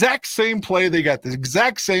exact same play. They got the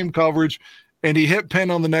exact same coverage, and he hit Penn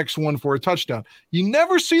on the next one for a touchdown. You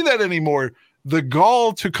never see that anymore. The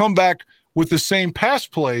gall to come back with the same pass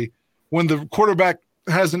play when the quarterback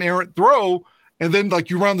has an errant throw, and then like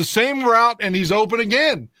you run the same route and he's open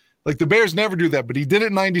again. Like the Bears never do that, but he did it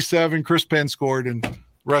in 97. Chris Penn scored, and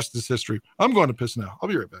rest is history. I'm going to piss now. I'll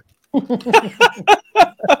be right back.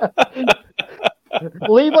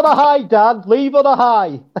 Leave on a high, Dad. Leave on a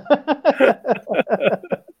high.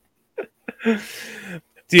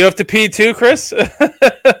 Do you have to pee too, Chris?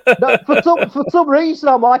 No, for some reason,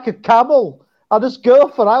 I'm like a camel. I just go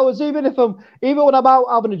for hours, even when I'm out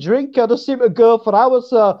having a drink. I just seem to go for hours.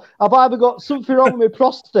 So I've either got something wrong with my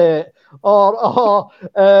prostate, or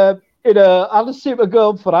I just seem to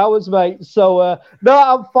go for hours, mate. So no,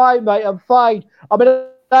 I'm fine, mate. I'm fine. I mean,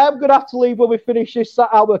 I'm going to have to leave when we finish this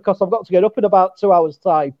hour because I've got to get up in about 2 hours'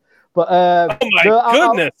 time. But oh my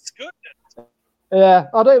goodness. Yeah,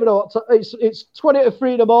 I don't even know what it's 20 to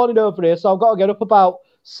 3 in the morning over here, so I've got to get up about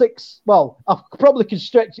 6. Well, I probably can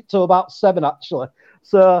stretch it to about 7 actually.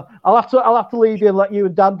 So I'll have to leave you and let you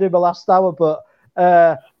and Dan do the last hour. But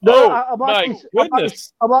I'm like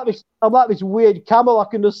this weird camel. I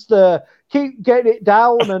can just keep getting it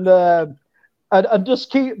down and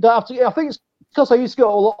just keep. I think it's because I used to go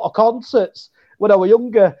to a lot of concerts when I was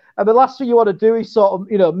younger, and the last thing you want to do is sort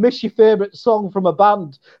of, miss your favourite song from a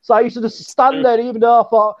band. So I used to just stand there, even though I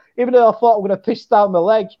thought I'm going to piss down my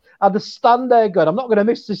leg, I'd just stand there going, I'm not going to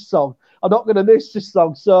miss this song. I'm not going to miss this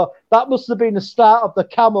song. So that must have been the start of the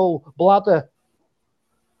camel bladder.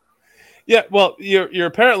 Yeah, well, you're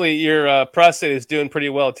apparently your prostate is doing pretty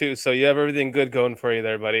well too, so you have everything good going for you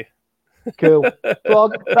there, buddy. Cool.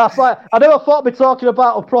 Well, that's like I never thought I'd be talking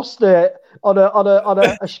about a prostate on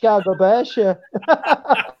a Chicago Bears show.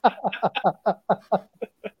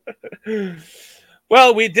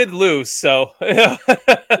 Well, we did lose, so yeah.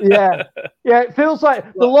 It feels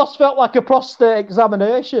like the loss felt like a prostate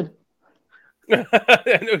examination. No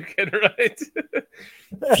kidding, right?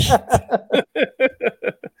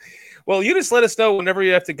 Well, you just let us know whenever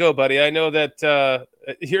you have to go, buddy. I know that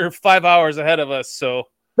you're 5 hours ahead of us, so.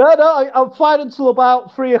 No, I'm fine until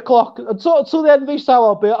about 3 o'clock. Until the end of this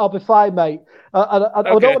hour, I'll be fine, mate. I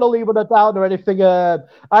don't want to leave on a down or anything. I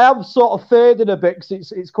am sort of fading a bit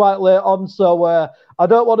because it's quite late on, so I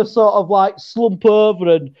don't want to sort of like slump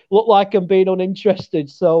over and look like I'm being uninterested.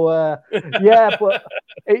 So yeah, but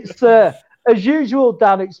it's as usual,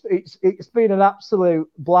 Dan. It's been an absolute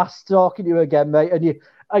blast talking to you again, mate, and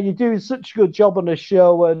you're doing such a good job on the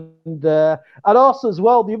show, and also as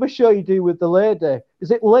well, the other show you do with the lady, is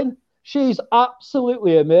it Lynn? She's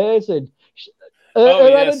absolutely amazing. Her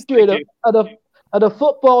energy and her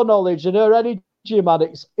football knowledge and her energy, man,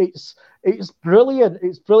 it's brilliant.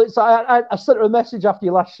 It's brilliant. So I sent her a message after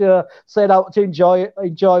your last show saying how to enjoy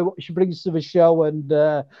what she brings to the show, and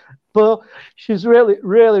but she's really,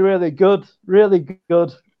 really, really good, really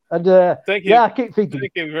good. And thank you. Yeah, I keep thinking.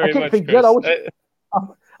 Thank you very much, Chris.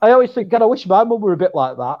 I always think, God, I wish my mum were a bit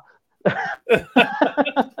like that.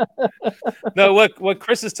 No, what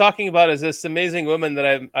Chris is talking about is this amazing woman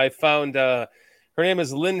that I found. Her name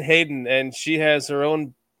is Lynn Hayden, and she has her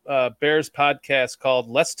own Bears podcast called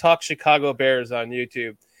Let's Talk Chicago Bears on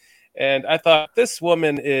YouTube. And I thought this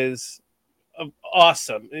woman is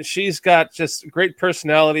awesome. And she's got just great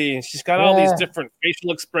personality, and she's got all these different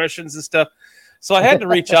facial expressions and stuff. So I had to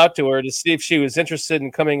reach out to her to see if she was interested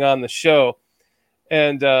in coming on the show.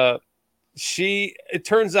 And it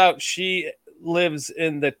turns out she lives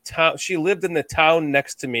in the town. She lived in the town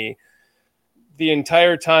next to me the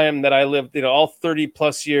entire time that I lived, all 30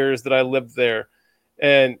 plus years that I lived there.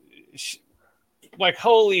 And like,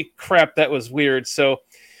 holy crap, that was weird. So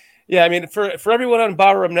yeah, I mean, for everyone on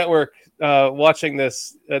Barroom Network watching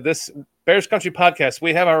this Bears Country podcast,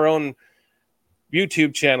 we have our own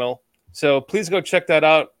YouTube channel. So please go check that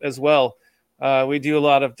out as well. We do a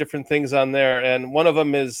lot of different things on there, and one of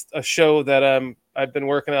them is a show that I've been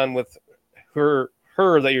working on with her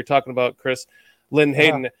that you're talking about, Chris, Lynn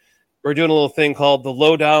Hayden. We're doing a little thing called The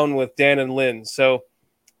Lowdown with Dan and Lynn. So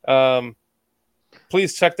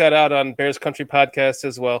please check that out on Bears Country Podcast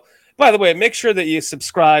as well. By the way, make sure that you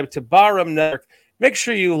subscribe to Barroom Network. Make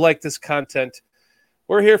sure you like this content.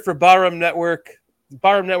 We're here for Barroom Network.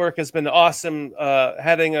 Barroom Network has been awesome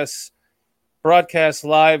having us broadcast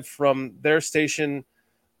live from their station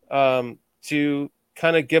to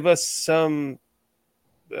kind of give us some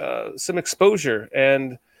exposure,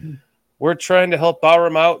 and we're trying to help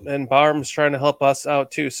Barroom out, and Barroom's trying to help us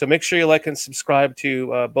out too. So make sure you like and subscribe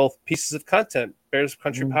to both pieces of content, Bears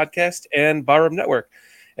Country Podcast and Barroom Network,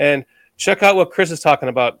 and check out what Chris is talking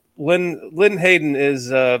about. Lynn Hayden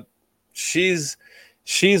is she's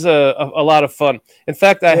a lot of fun. In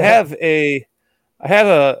fact, I have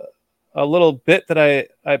a little bit that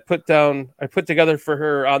I put together for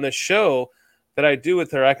her on the show that I do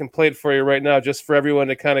with her. I can play it for you right now, just for everyone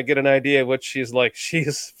to kind of get an idea of what she's like.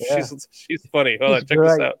 She's funny. Hold on, check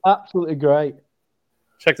this out. Absolutely great.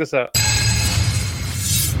 Check this out.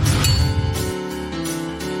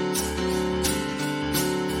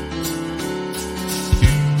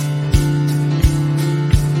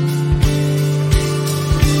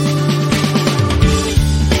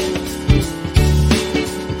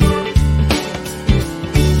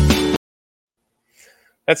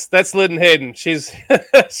 That's Lynn Hayden. She's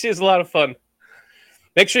a lot of fun.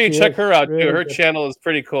 Make sure you check her out too. Her channel is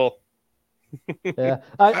pretty cool. Yeah,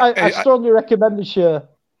 I strongly recommend the show.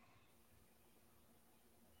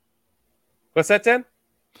 What's that, Dan?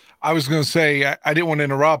 I was going to say, I didn't want to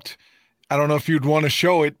interrupt. I don't know if you'd want to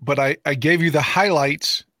show it, but I gave you the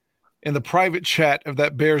highlights in the private chat of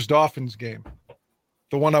that Bears-Dolphins game,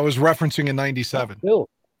 the one I was referencing in '97. Cool.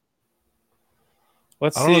 I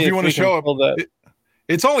don't know if you want to show it.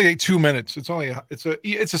 It's only 2 minutes. It's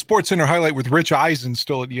a Sports Center highlight with Rich Eisen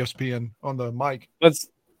still at ESPN on the mic. Let's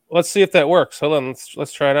see if that works. Hold on,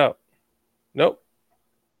 let's try it out. Nope.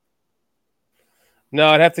 No,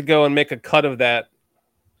 I'd have to go and make a cut of that.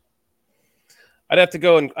 I'd have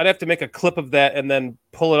to make a clip of that and then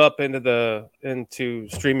pull it up into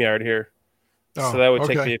StreamYard here. So that would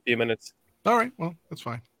take me a few minutes. All right, well, that's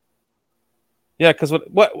fine. Yeah, because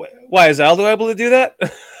why is Aldo able to do that?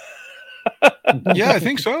 Yeah, I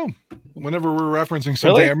think so. Whenever we're referencing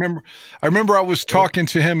something, really? I remember I was talking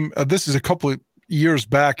to him. This is a couple of years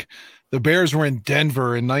back. The Bears were in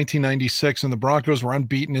Denver in 1996, and the Broncos were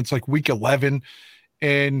unbeaten. It's like week 11,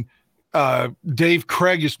 and Dave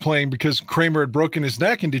Craig is playing because Kramer had broken his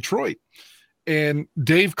neck in Detroit. And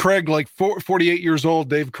Dave Craig, like 48 years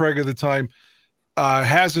old, Dave Craig at the time,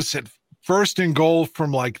 has us at first and goal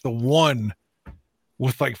from like the 1.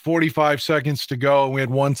 With like 45 seconds to go, and we had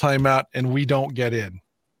one timeout, and we don't get in.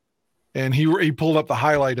 And he pulled up the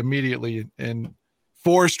highlight immediately, and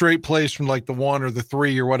 4 straight plays from like the 1 or the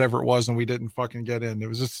 3 or whatever it was, and we didn't fucking get in. It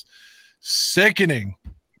was just sickening.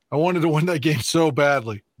 I wanted to win that game so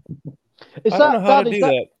badly. I don't know how to do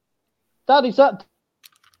that. Dad, is that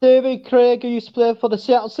David Craig who used to play for the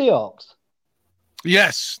Seattle Seahawks?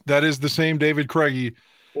 Yes, that is the same David Craig.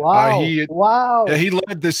 Wow! Wow! Yeah, he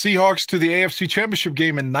led the Seahawks to the AFC Championship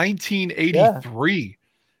game in 1983,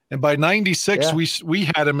 and by '96 we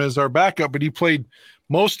had him as our backup. But he played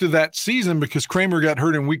most of that season because Kramer got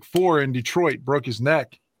hurt in Week 4 in Detroit, broke his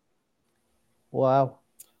neck. Wow!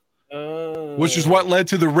 Which is what led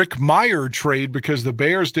to the Rick Meyer trade, because the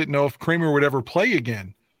Bears didn't know if Kramer would ever play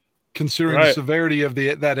again, considering the severity of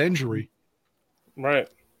that injury. Right.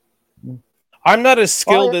 I'm not as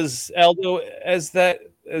skilled as Aldo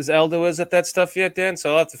is at that stuff yet, Dan.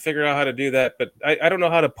 So I'll have to figure out how to do that. But I don't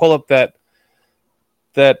know how to pull up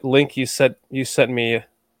that link you sent me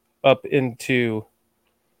up into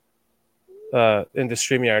into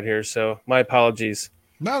StreamYard here, so my apologies.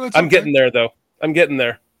 No, that's I'm okay. getting there, though. I'm getting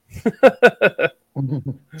there.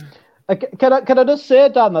 Can I just say,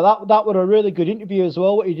 Dan, that was a really good interview as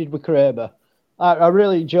well, what you did with Kramer. I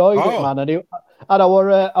really enjoyed it, man. And I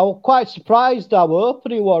was quite surprised how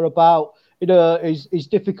open he was about, his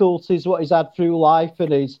difficulties, what he's had through life,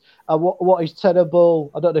 and what his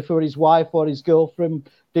terrible, I don't know if it was his wife or his girlfriend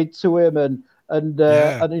did to him, and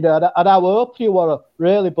how open he was,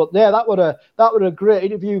 really. But yeah, that was a great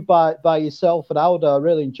interview by yourself and Aldo. I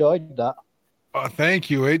really enjoyed that. Thank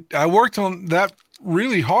you. I worked on that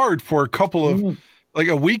really hard for a couple of like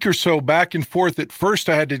a week or so, back and forth. At first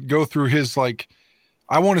I had to go through his, like,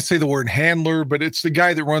 I want to say the word handler, but it's the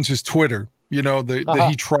guy that runs his Twitter, that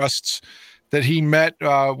he trusts, that he met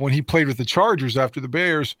when he played with the Chargers after the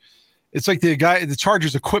Bears. It's like the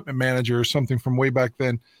Chargers equipment manager or something from way back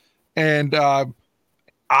then. And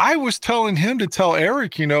I was telling him to tell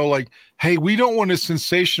Eric, like, hey, we don't want to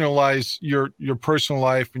sensationalize your personal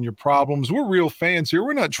life and your problems. We're real fans here.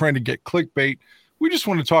 We're not trying to get clickbait. We just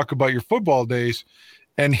want to talk about your football days.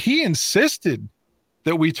 And he insisted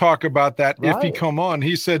that we talk about that if he come on.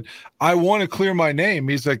 He said, I want to clear my name.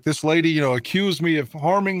 He's like, this lady, accused me of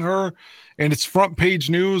harming her, and it's front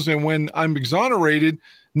page news. And when I'm exonerated,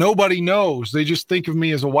 nobody knows. They just think of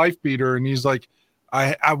me as a wife beater. And he's like,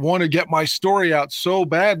 I want to get my story out so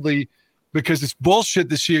badly because it's bullshit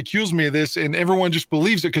that she accused me of this, and everyone just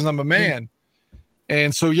believes it because I'm a man.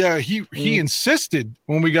 And so, yeah, he insisted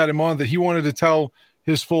when we got him on that he wanted to tell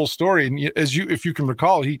his full story. And if you can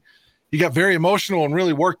recall, he got very emotional and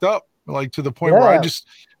really worked up, like to the point where I just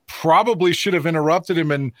probably should have interrupted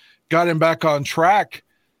him and got him back on track.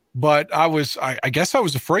 But I guess I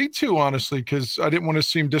was afraid to, honestly, because I didn't want to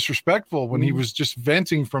seem disrespectful when he was just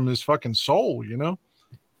venting from his fucking soul, No,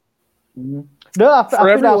 I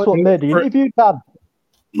think that's what made the interview,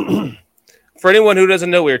 Dan. For anyone who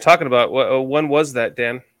doesn't know what you're talking about, when was that,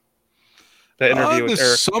 Dan? The interview with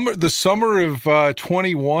Eric? The summer of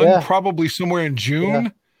 21, probably somewhere in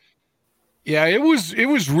June. Yeah, it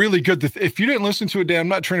was really good. If you didn't listen to it, Dan, I'm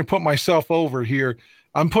not trying to put myself over here.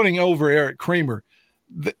 I'm putting over Eric Kramer.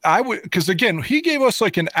 Because again, he gave us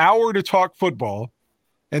like an hour to talk football,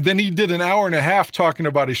 and then he did an hour and a half talking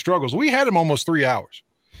about his struggles. We had him almost 3 hours.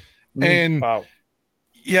 And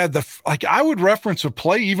yeah, I would reference a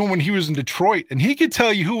play even when he was in Detroit, and he could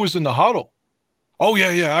tell you who was in the huddle. Oh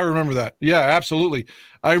yeah, I remember that. Yeah, absolutely.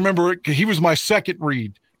 I remember it. He was my second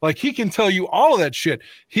read. Like, he can tell you all of that shit.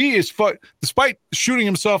 He is despite shooting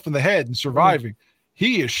himself in the head and surviving.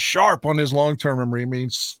 He is sharp on his long-term memory. I mean,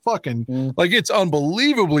 it's fucking like, it's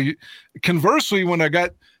unbelievably. Conversely, when I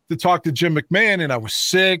got to talk to Jim McMahon and I was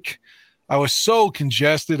sick, I was so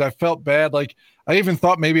congested. I felt bad. Like, I even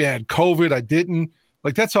thought maybe I had COVID. I didn't.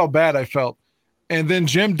 Like, that's how bad I felt. And then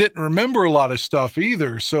Jim didn't remember a lot of stuff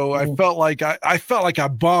either. So I felt like I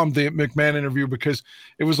bombed the McMahon interview, because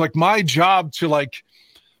it was like my job to like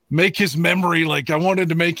make his memory. Like, I wanted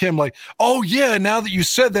to make him like, oh yeah, now that you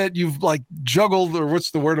said that, you've like juggled, or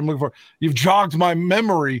what's the word I'm looking for? You've jogged my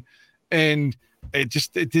memory. And it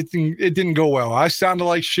didn't go well. I sounded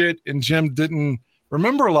like shit, and Jim didn't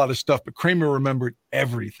remember a lot of stuff, but Kramer remembered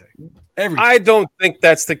everything. I don't think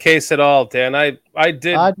that's the case at all, Dan. I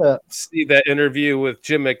did see that interview with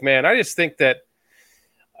Jim McMahon. I just think that,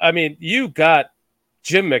 I mean, you got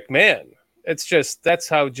Jim McMahon. It's just, that's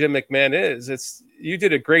how Jim McMahon is. You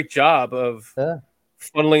did a great job of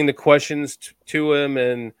funneling the questions to him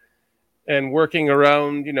and working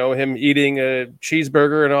around, him eating a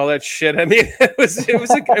cheeseburger and all that shit. I mean, it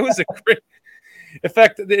was a great. In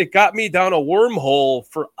fact, it got me down a wormhole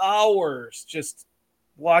for hours just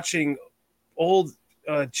watching old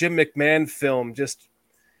Jim McMahon film.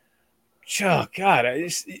 Oh God,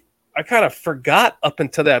 I kind of forgot up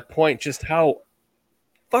until that point just how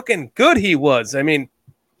fucking good he was. I mean,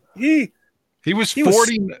 he was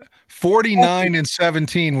 49 and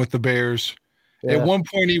 17 with the Bears. Yeah. At one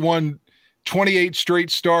point, he won 28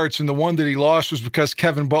 straight starts, and the one that he lost was because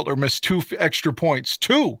Kevin Butler missed 2 extra points.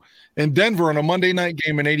 2 in Denver on a Monday night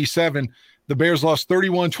game in 87. The Bears lost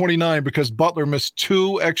 31-29 because Butler missed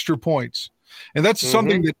 2 extra points. And that's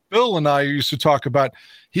something that Bill and I used to talk about.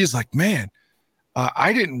 He's like, man,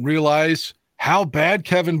 I didn't realize how bad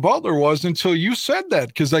Kevin Butler was until you said that.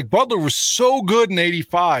 Because like, Butler was so good in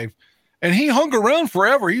 85, and he hung around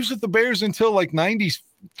forever. He was at the Bears until like 90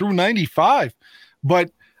 through 95. But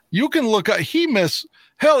you can look at, he missed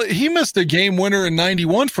a game winner in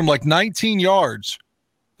 91 from like 19 yards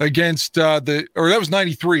against that was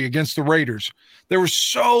 93 against the Raiders. There were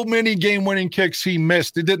so many game-winning kicks he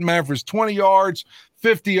missed. It didn't matter if it was 20 yards,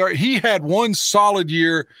 50 yards. He had one solid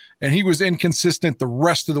year, and he was inconsistent the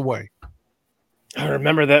rest of the way. I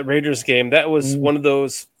remember that Raiders game. That was one of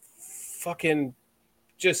those fucking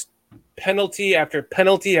just penalty after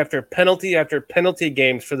penalty after penalty after penalty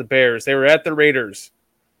games for the Bears. They were at the Raiders.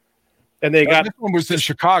 And they got this one was in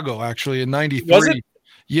Chicago, actually, in '93. Was it?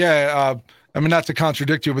 Yeah. I mean, not to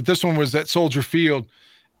contradict you, but this one was at Soldier Field,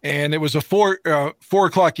 and it was a 4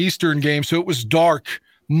 o'clock Eastern game, so it was dark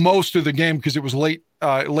most of the game because it was late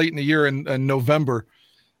in the year in November.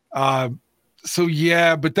 So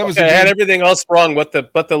yeah, but that was I had everything else wrong but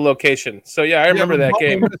the location. So yeah, I remember that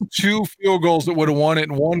game. 2 field goals that would have won it,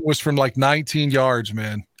 and one was from like 19 yards,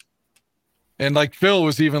 man. And like Phil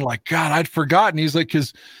was even like, God, I'd forgotten. He's like,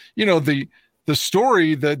 because the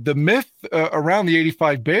story, the myth around the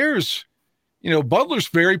 '85 Bears, Butler's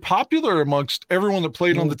very popular amongst everyone that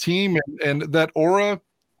played on the team, and that aura.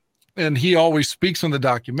 And he always speaks on the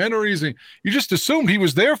documentaries, and you just assumed he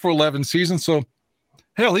was there for 11 seasons. So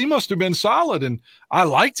hell, he must have been solid. And I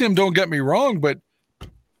liked him, don't get me wrong, but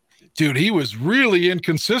dude, he was really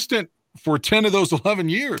inconsistent for 10 of those 11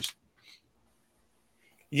 years.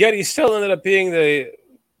 Yet he still ended up being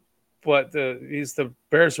he's the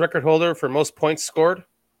Bears record holder for most points scored.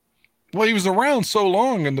 Well, he was around so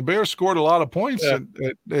long, and the Bears scored a lot of points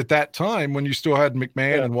at that time when you still had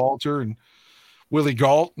McMahon and Walter and Willie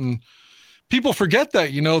Gault. And people forget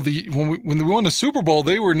that, when we won the Super Bowl,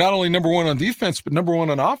 they were not only number one on defense, but number one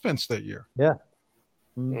on offense that year. Yeah.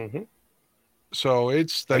 Mm-hmm. So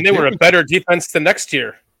and they were a better defense the next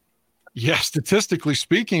year. Yeah, statistically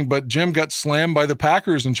speaking, but Jim got slammed by the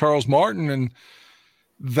Packers and Charles Martin, and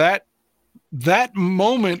that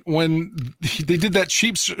moment when they did that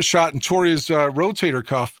cheap shot and tore his rotator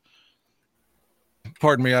cuff.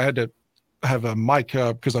 Pardon me, I had to have a mic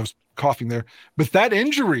because I was coughing there. But that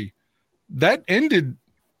injury, that ended,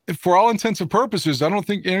 for all intents and purposes, I don't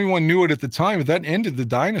think anyone knew it at the time, but that ended the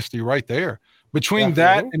dynasty right there. Between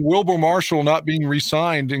that and Wilbur Marshall not being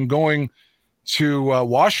re-signed and going to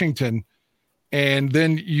Washington, and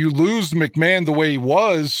then you lose McMahon the way he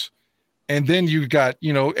was, and then you got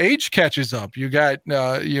age catches up. You got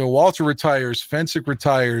Walter retires, Fensick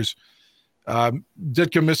retires,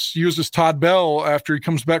 Ditka misuses Todd Bell after he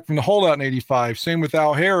comes back from the holdout in '85. Same with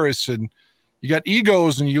Al Harris, and you got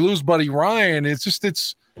egos, and you lose Buddy Ryan.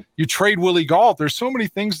 You trade Willie Gault. There's so many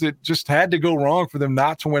things that just had to go wrong for them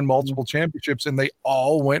not to win multiple championships, and they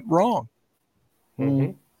all went wrong.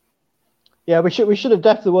 Mm-hmm. Yeah, we should have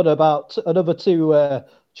definitely won about another 2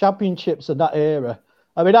 championships in that era.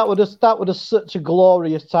 I mean, that would have such a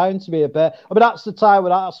glorious time to be a Bear. I mean, that's the time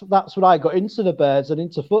when that's when I got into the Bears and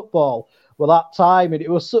into football. Well, that time, and it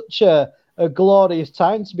was such a glorious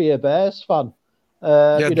time to be a Bears fan.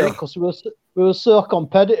 Because we were so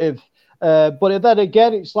competitive. But then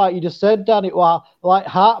again, it's like you just said, Dan, it was like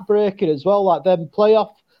heartbreaking as well. Like them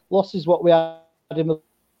playoff losses, what we had in the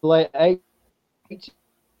late 80s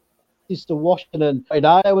to Washington and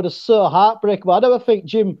I was so heartbreaking. But I never think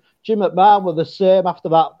Jim McMahon were the same after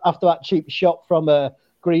that cheap shot from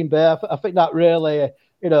Green Bay. I think that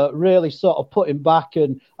really sort of put him back,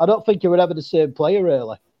 and I don't think he was ever the same player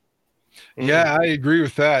really. Yeah, I agree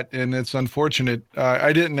with that, and it's unfortunate.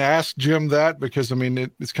 I didn't ask Jim that because, I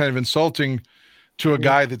mean, it's kind of insulting to a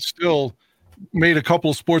guy that still made a couple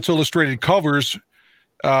of Sports Illustrated covers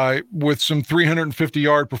with some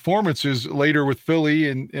 350-yard performances later with Philly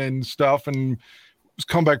and stuff, and was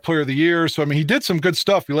comeback player of the year. So, I mean, he did some good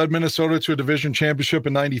stuff. He led Minnesota to a division championship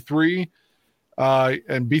in '93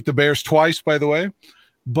 and beat the Bears twice, by the way.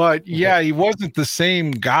 But yeah, he wasn't the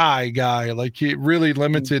same guy. Like, he really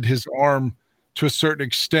limited his arm to a certain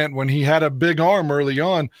extent when he had a big arm early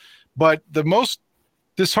on. But the most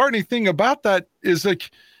disheartening thing about that is,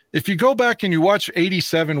 like, if you go back and you watch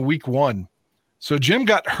 '87 week 1, so Jim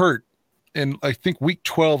got hurt in, I think, week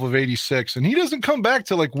 12 of '86, and he doesn't come back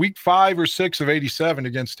to like week 5 or 6 of '87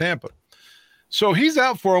 against Tampa. So he's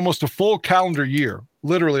out for almost a full calendar year,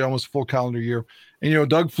 literally almost a full calendar year. And,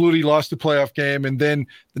 Doug Flutie lost the playoff game. And then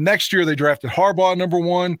the next year they drafted Harbaugh number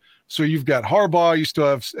 1. So you've got Harbaugh, you still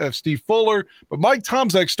have Steve Fuller, but Mike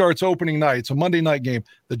Tomczak starts opening night. It's a Monday night game.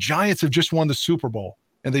 The Giants have just won the Super Bowl,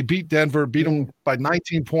 and they beat Denver, beat them by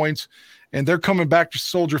 19 points. And they're coming back to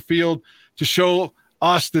Soldier Field to show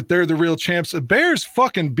us that they're the real champs. The Bears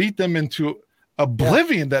fucking beat them into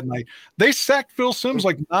oblivion that night. They sacked Phil Simms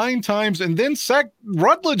like 9 times and then sacked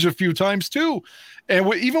Rutledge a few times too.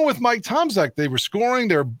 And even with Mike Tomczak, they were scoring.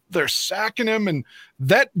 They're sacking him. And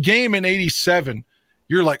that game in '87,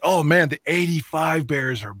 you're like, oh man, the '85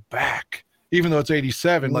 Bears are back. Even though it's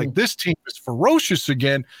 '87, like, this team is ferocious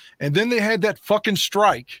again. And then they had that fucking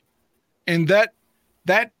strike, and that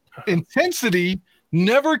intensity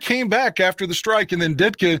never came back after the strike. And then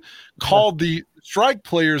Ditka called the strike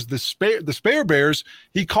players, the spare Bears,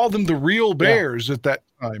 he called them the real Bears at that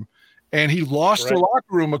time. And he lost the locker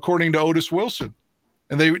room, according to Otis Wilson.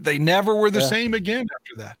 And they never were the same again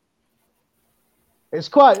after that. It's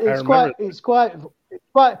quite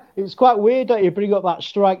weird that you bring up that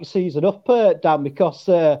strike season up, Dan, because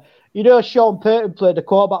Sean Payton played the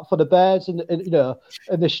quarterback for the Bears in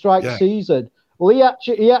the strike season. Well, he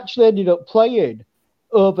actually ended up playing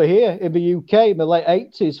over here in the UK in the late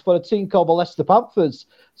 80s for a team called the Leicester Panthers.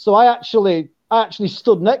 So I actually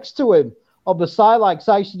stood next to him on the sideline because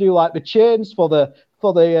I used to do like the chains for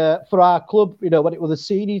our club, when it was a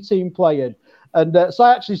senior team playing. And so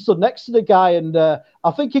I actually stood next to the guy, and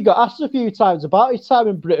I think he got asked a few times about his time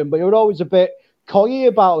in Britain, but he was always a bit coy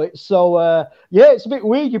about it. So, it's a bit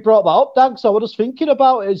weird you brought that up, Dan, because I was just thinking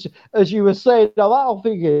about it as you were saying that. I'm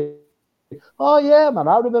thinking, oh, yeah, man,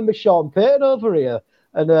 I remember Sean Payton over here.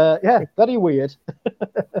 And, very weird.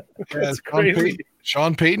 That's crazy.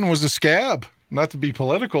 Sean Payton was a scab, not to be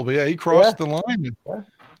political, but, he crossed the line.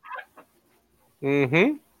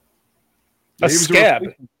 Mm-hmm. A scab.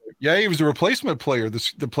 He was a replacement player.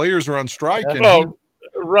 The players were on strike. And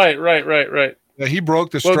right. Yeah, he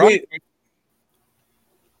broke the strike.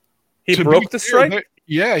 He broke the strike?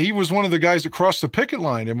 He was one of the guys that crossed the picket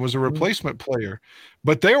line and was a replacement player.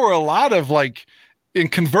 But there were a lot of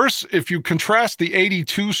if you contrast the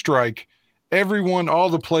 82 strike, all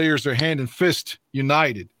the players are hand and fist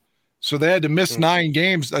united. So they had to miss 9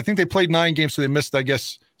 games. I think they played 9 games, so they missed, I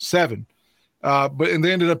guess, 7. And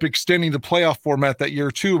they ended up extending the playoff format that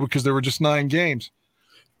year too, because there were just 9 games.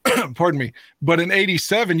 Pardon me. But in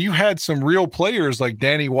 87, you had some real players like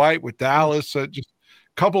Danny White with Dallas, just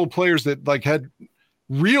a couple of players that had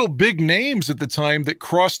real big names at the time that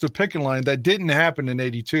crossed the picket line. That didn't happen in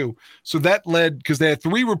 82. So that led, because they had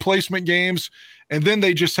 3 replacement games, and then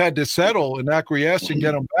they just had to settle and acquiesce and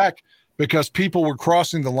get them back because people were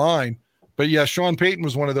crossing the line. But yeah, Sean Payton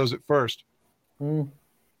was one of those at first.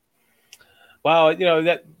 Wow,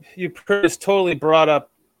 that you just totally brought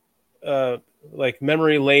up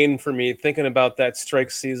memory lane for me, thinking about that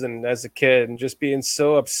strike season as a kid and just being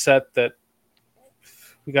so upset that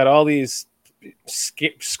we got all these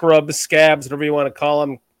scabs, whatever you want to call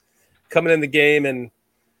them, coming in the game, and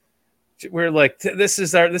we're like, this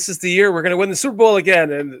is the year we're going to win the Super Bowl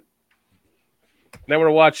again, and now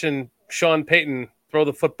we're watching Sean Payton throw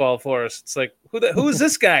the football for us. It's like, who is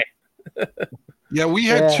this guy? Yeah, we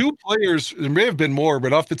had 2 players. There may have been more,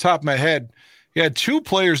 but off the top of my head, he had 2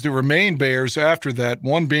 players that remained Bears after that.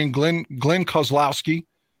 One being Glenn Kozlowski,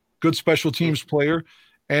 good special teams player,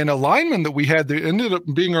 and a lineman that we had that ended up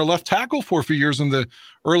being our left tackle for a few years in the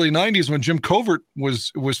early 90s when Jim Covert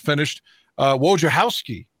was finished.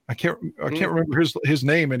 Wojciechowski. I can't remember his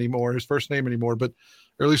name anymore, his first name anymore, but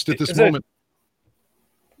or at least at this moment.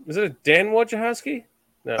 Was it Dan Wojciechowski?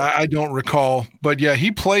 No. I don't recall, but yeah,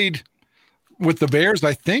 he played with the Bears,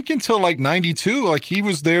 I think, until 92. He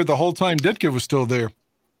was there the whole time Ditka was still there.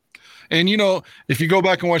 And, if you go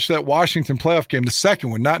back and watch that Washington playoff game, the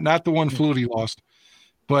second one, not the one Flutie lost,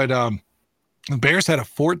 but the Bears had a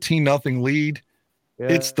 14-0 lead. Yeah.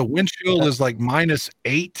 It's the wind chill is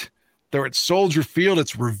 -8. They're at Soldier Field.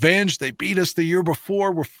 It's revenge. They beat us the year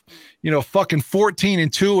before. We're, fucking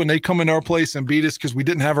 14-2, and they come in our place and beat us because we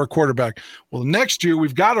didn't have our quarterback. Well, next year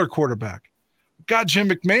we've got our quarterback. Got Jim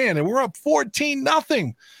McMahon, and we're up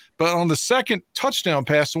 14-0. But on the second touchdown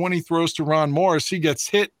pass, the one he throws to Ron Morris, he gets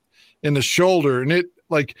hit in the shoulder. And it,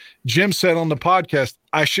 like Jim said on the podcast,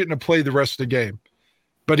 I shouldn't have played the rest of the game.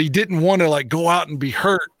 But he didn't want to go out and be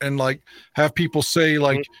hurt and have people say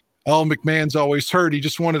oh, McMahon's always hurt. He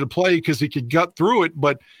just wanted to play because he could gut through it.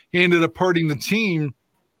 But he ended up hurting the team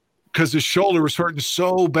because his shoulder was hurting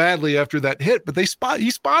so badly after that hit. But he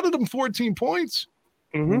spotted him 14 points.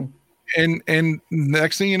 Mm-hmm. And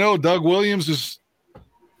next thing you know, Doug Williams is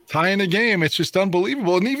tying the game. It's just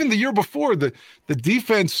unbelievable. And even the year before, the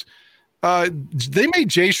defense, they made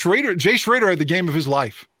Jay Schrader. Jay Schrader had the game of his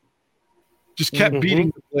life. Just kept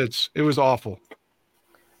beating the blitz. It was awful.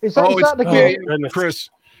 Is that the game?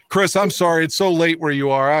 Chris, I'm sorry. It's so late where you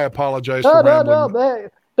are. I apologize for rambling.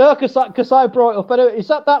 No, because I brought it up. Anyway,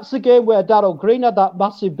 that's the game where Darryl Green had that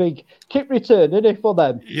massive big kick return, didn't he, for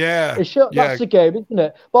them? Yeah. That's the game, isn't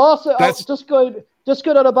it? But also, just going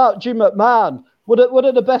on about Jim McMahon. One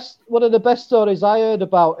of the best stories I heard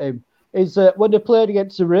about him is when they played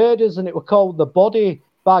against the Raiders, and it was called the body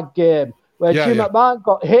bag game, where Jim McMahon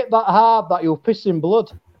got hit that hard that he was pissing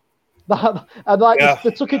blood.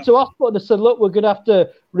 They took him to hospital and they said, look, we're going to have to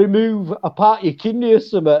remove a part of your kidney or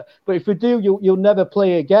something, but if we do, you'll never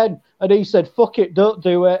play again. And he said, fuck it, don't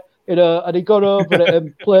do it. and he got over it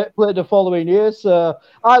and played the following year. So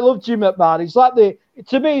I love Jim McMahon. He's like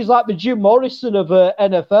the Jim Morrison of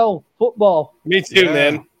NFL football. Me too,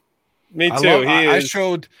 man. Me too.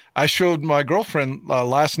 I showed my girlfriend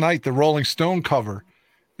last night the Rolling Stone cover,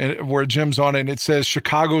 and where Jim's on it, and it says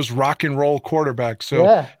Chicago's rock and roll quarterback.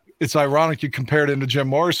 So it's ironic you compared him to Jim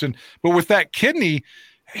Morrison. But with that kidney,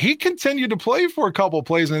 he continued to play for a couple of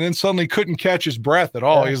plays and then suddenly couldn't catch his breath at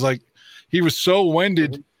all. He was so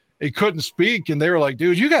winded, he couldn't speak. And they were like,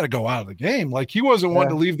 dude, you got to go out of the game. Like, he wasn't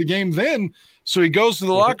wanting to leave the game then. So he goes to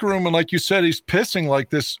the locker room, and like you said, he's pissing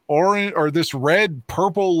like this orange or this red,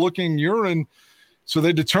 purple looking urine. So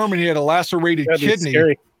they determined he had a lacerated kidney.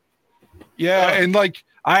 Scary. Yeah. And like,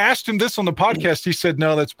 I asked him this on the podcast. He said,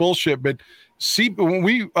 no, that's bullshit. But when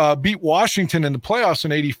we beat Washington in the playoffs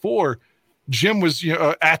in '84, Jim was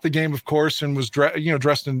at the game, of course, and was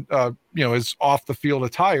dressed in his off the field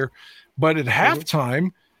attire. But at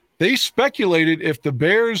halftime, they speculated if the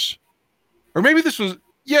Bears, or maybe this was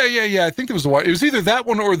I think it was it was either that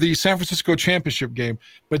one or the San Francisco championship game.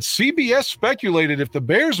 But CBS speculated if the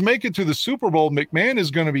Bears make it to the Super Bowl, McMahon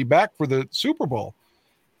is going to be back for the Super Bowl.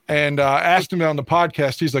 And asked him on the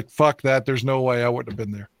podcast. He's like, "Fuck that! There's no way I wouldn't have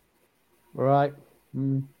been there." Right.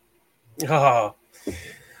 Oh.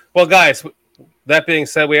 Well, guys, that being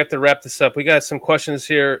said, we have to wrap this up. We got some questions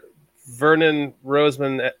here. Vernon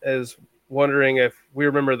Roseman is wondering if we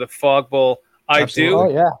remember the Fog Bowl. I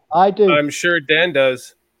Absolutely. do. Oh yeah, I do. I'm sure Dan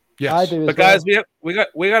does. Yes. I do. But guys, we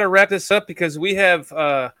got to wrap this up because we have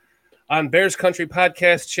on Bears Country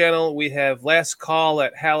Podcast channel, we have Last Call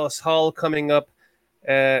at Hallis Hall coming up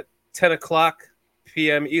at 10 o'clock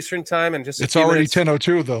p.m. Eastern time, and just it's already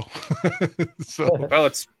 10:02 though. So well,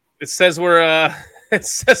 it says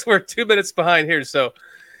we're 2 minutes behind here. So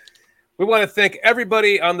we want to thank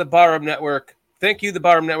everybody on the Barroom Network. Thank you, the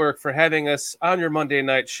Barroom Network, for having us on your Monday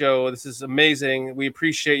night show. This is amazing. We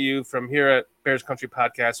appreciate you from here at Bears Country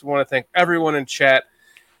Podcast. We want to thank everyone in chat.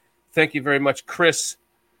 Thank you very much, Chris.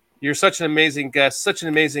 You're such an amazing guest, such an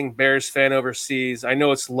amazing Bears fan overseas. I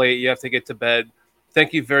know it's late. You have to get to bed.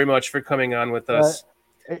 Thank you very much for coming on with us.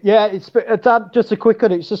 It's just a quick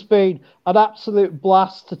one. It's just been an absolute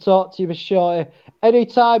blast to talk to you, Mr. Shorty.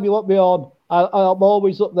 Anytime you want me on, I'm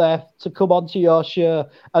always up there to come onto your show.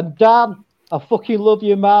 And Dan, I fucking love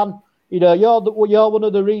you, man. You're one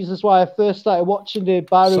of the reasons why I first started watching the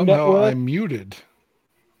Barroom Network. Somehow I'm muted.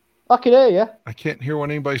 I can hear you. I can't hear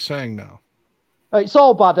what anybody's saying now. It's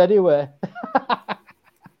all bad anyway.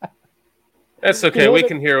 That's okay. We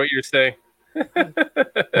can hear what you're saying.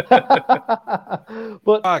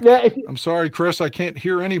 But I'm sorry, Chris. I can't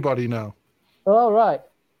hear anybody now. All right.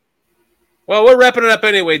 Well, we're wrapping it up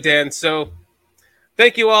anyway, Dan. So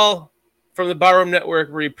thank you all from the Barroom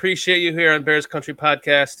Network. We appreciate you here on Bears Country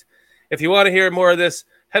Podcast. If you want to hear more of this,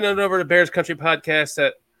 head on over to Bears Country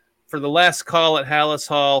Podcast for the Last Call at Hallis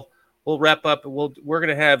Hall. We'll wrap up. We're going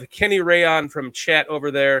to have Kenny Ray on from chat over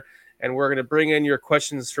there, and we're going to bring in your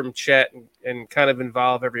questions from chat and kind of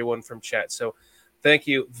involve everyone from chat. So thank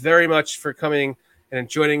you very much for coming and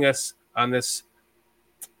joining us on this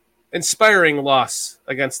inspiring loss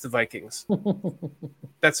against the Vikings.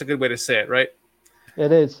 That's a good way to say it, right?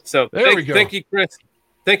 It is. So we go. Thank you, Chris.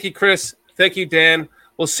 Thank you, Chris. Thank you, Dan.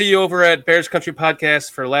 We'll see you over at Bears Country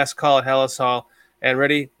Podcast for Last Call at Hallis Hall. And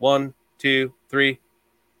ready? 1, 2, 3.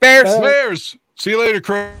 Bears! Bears! See you later,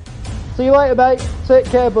 Chris. See you later, mate. Take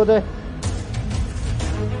care, buddy.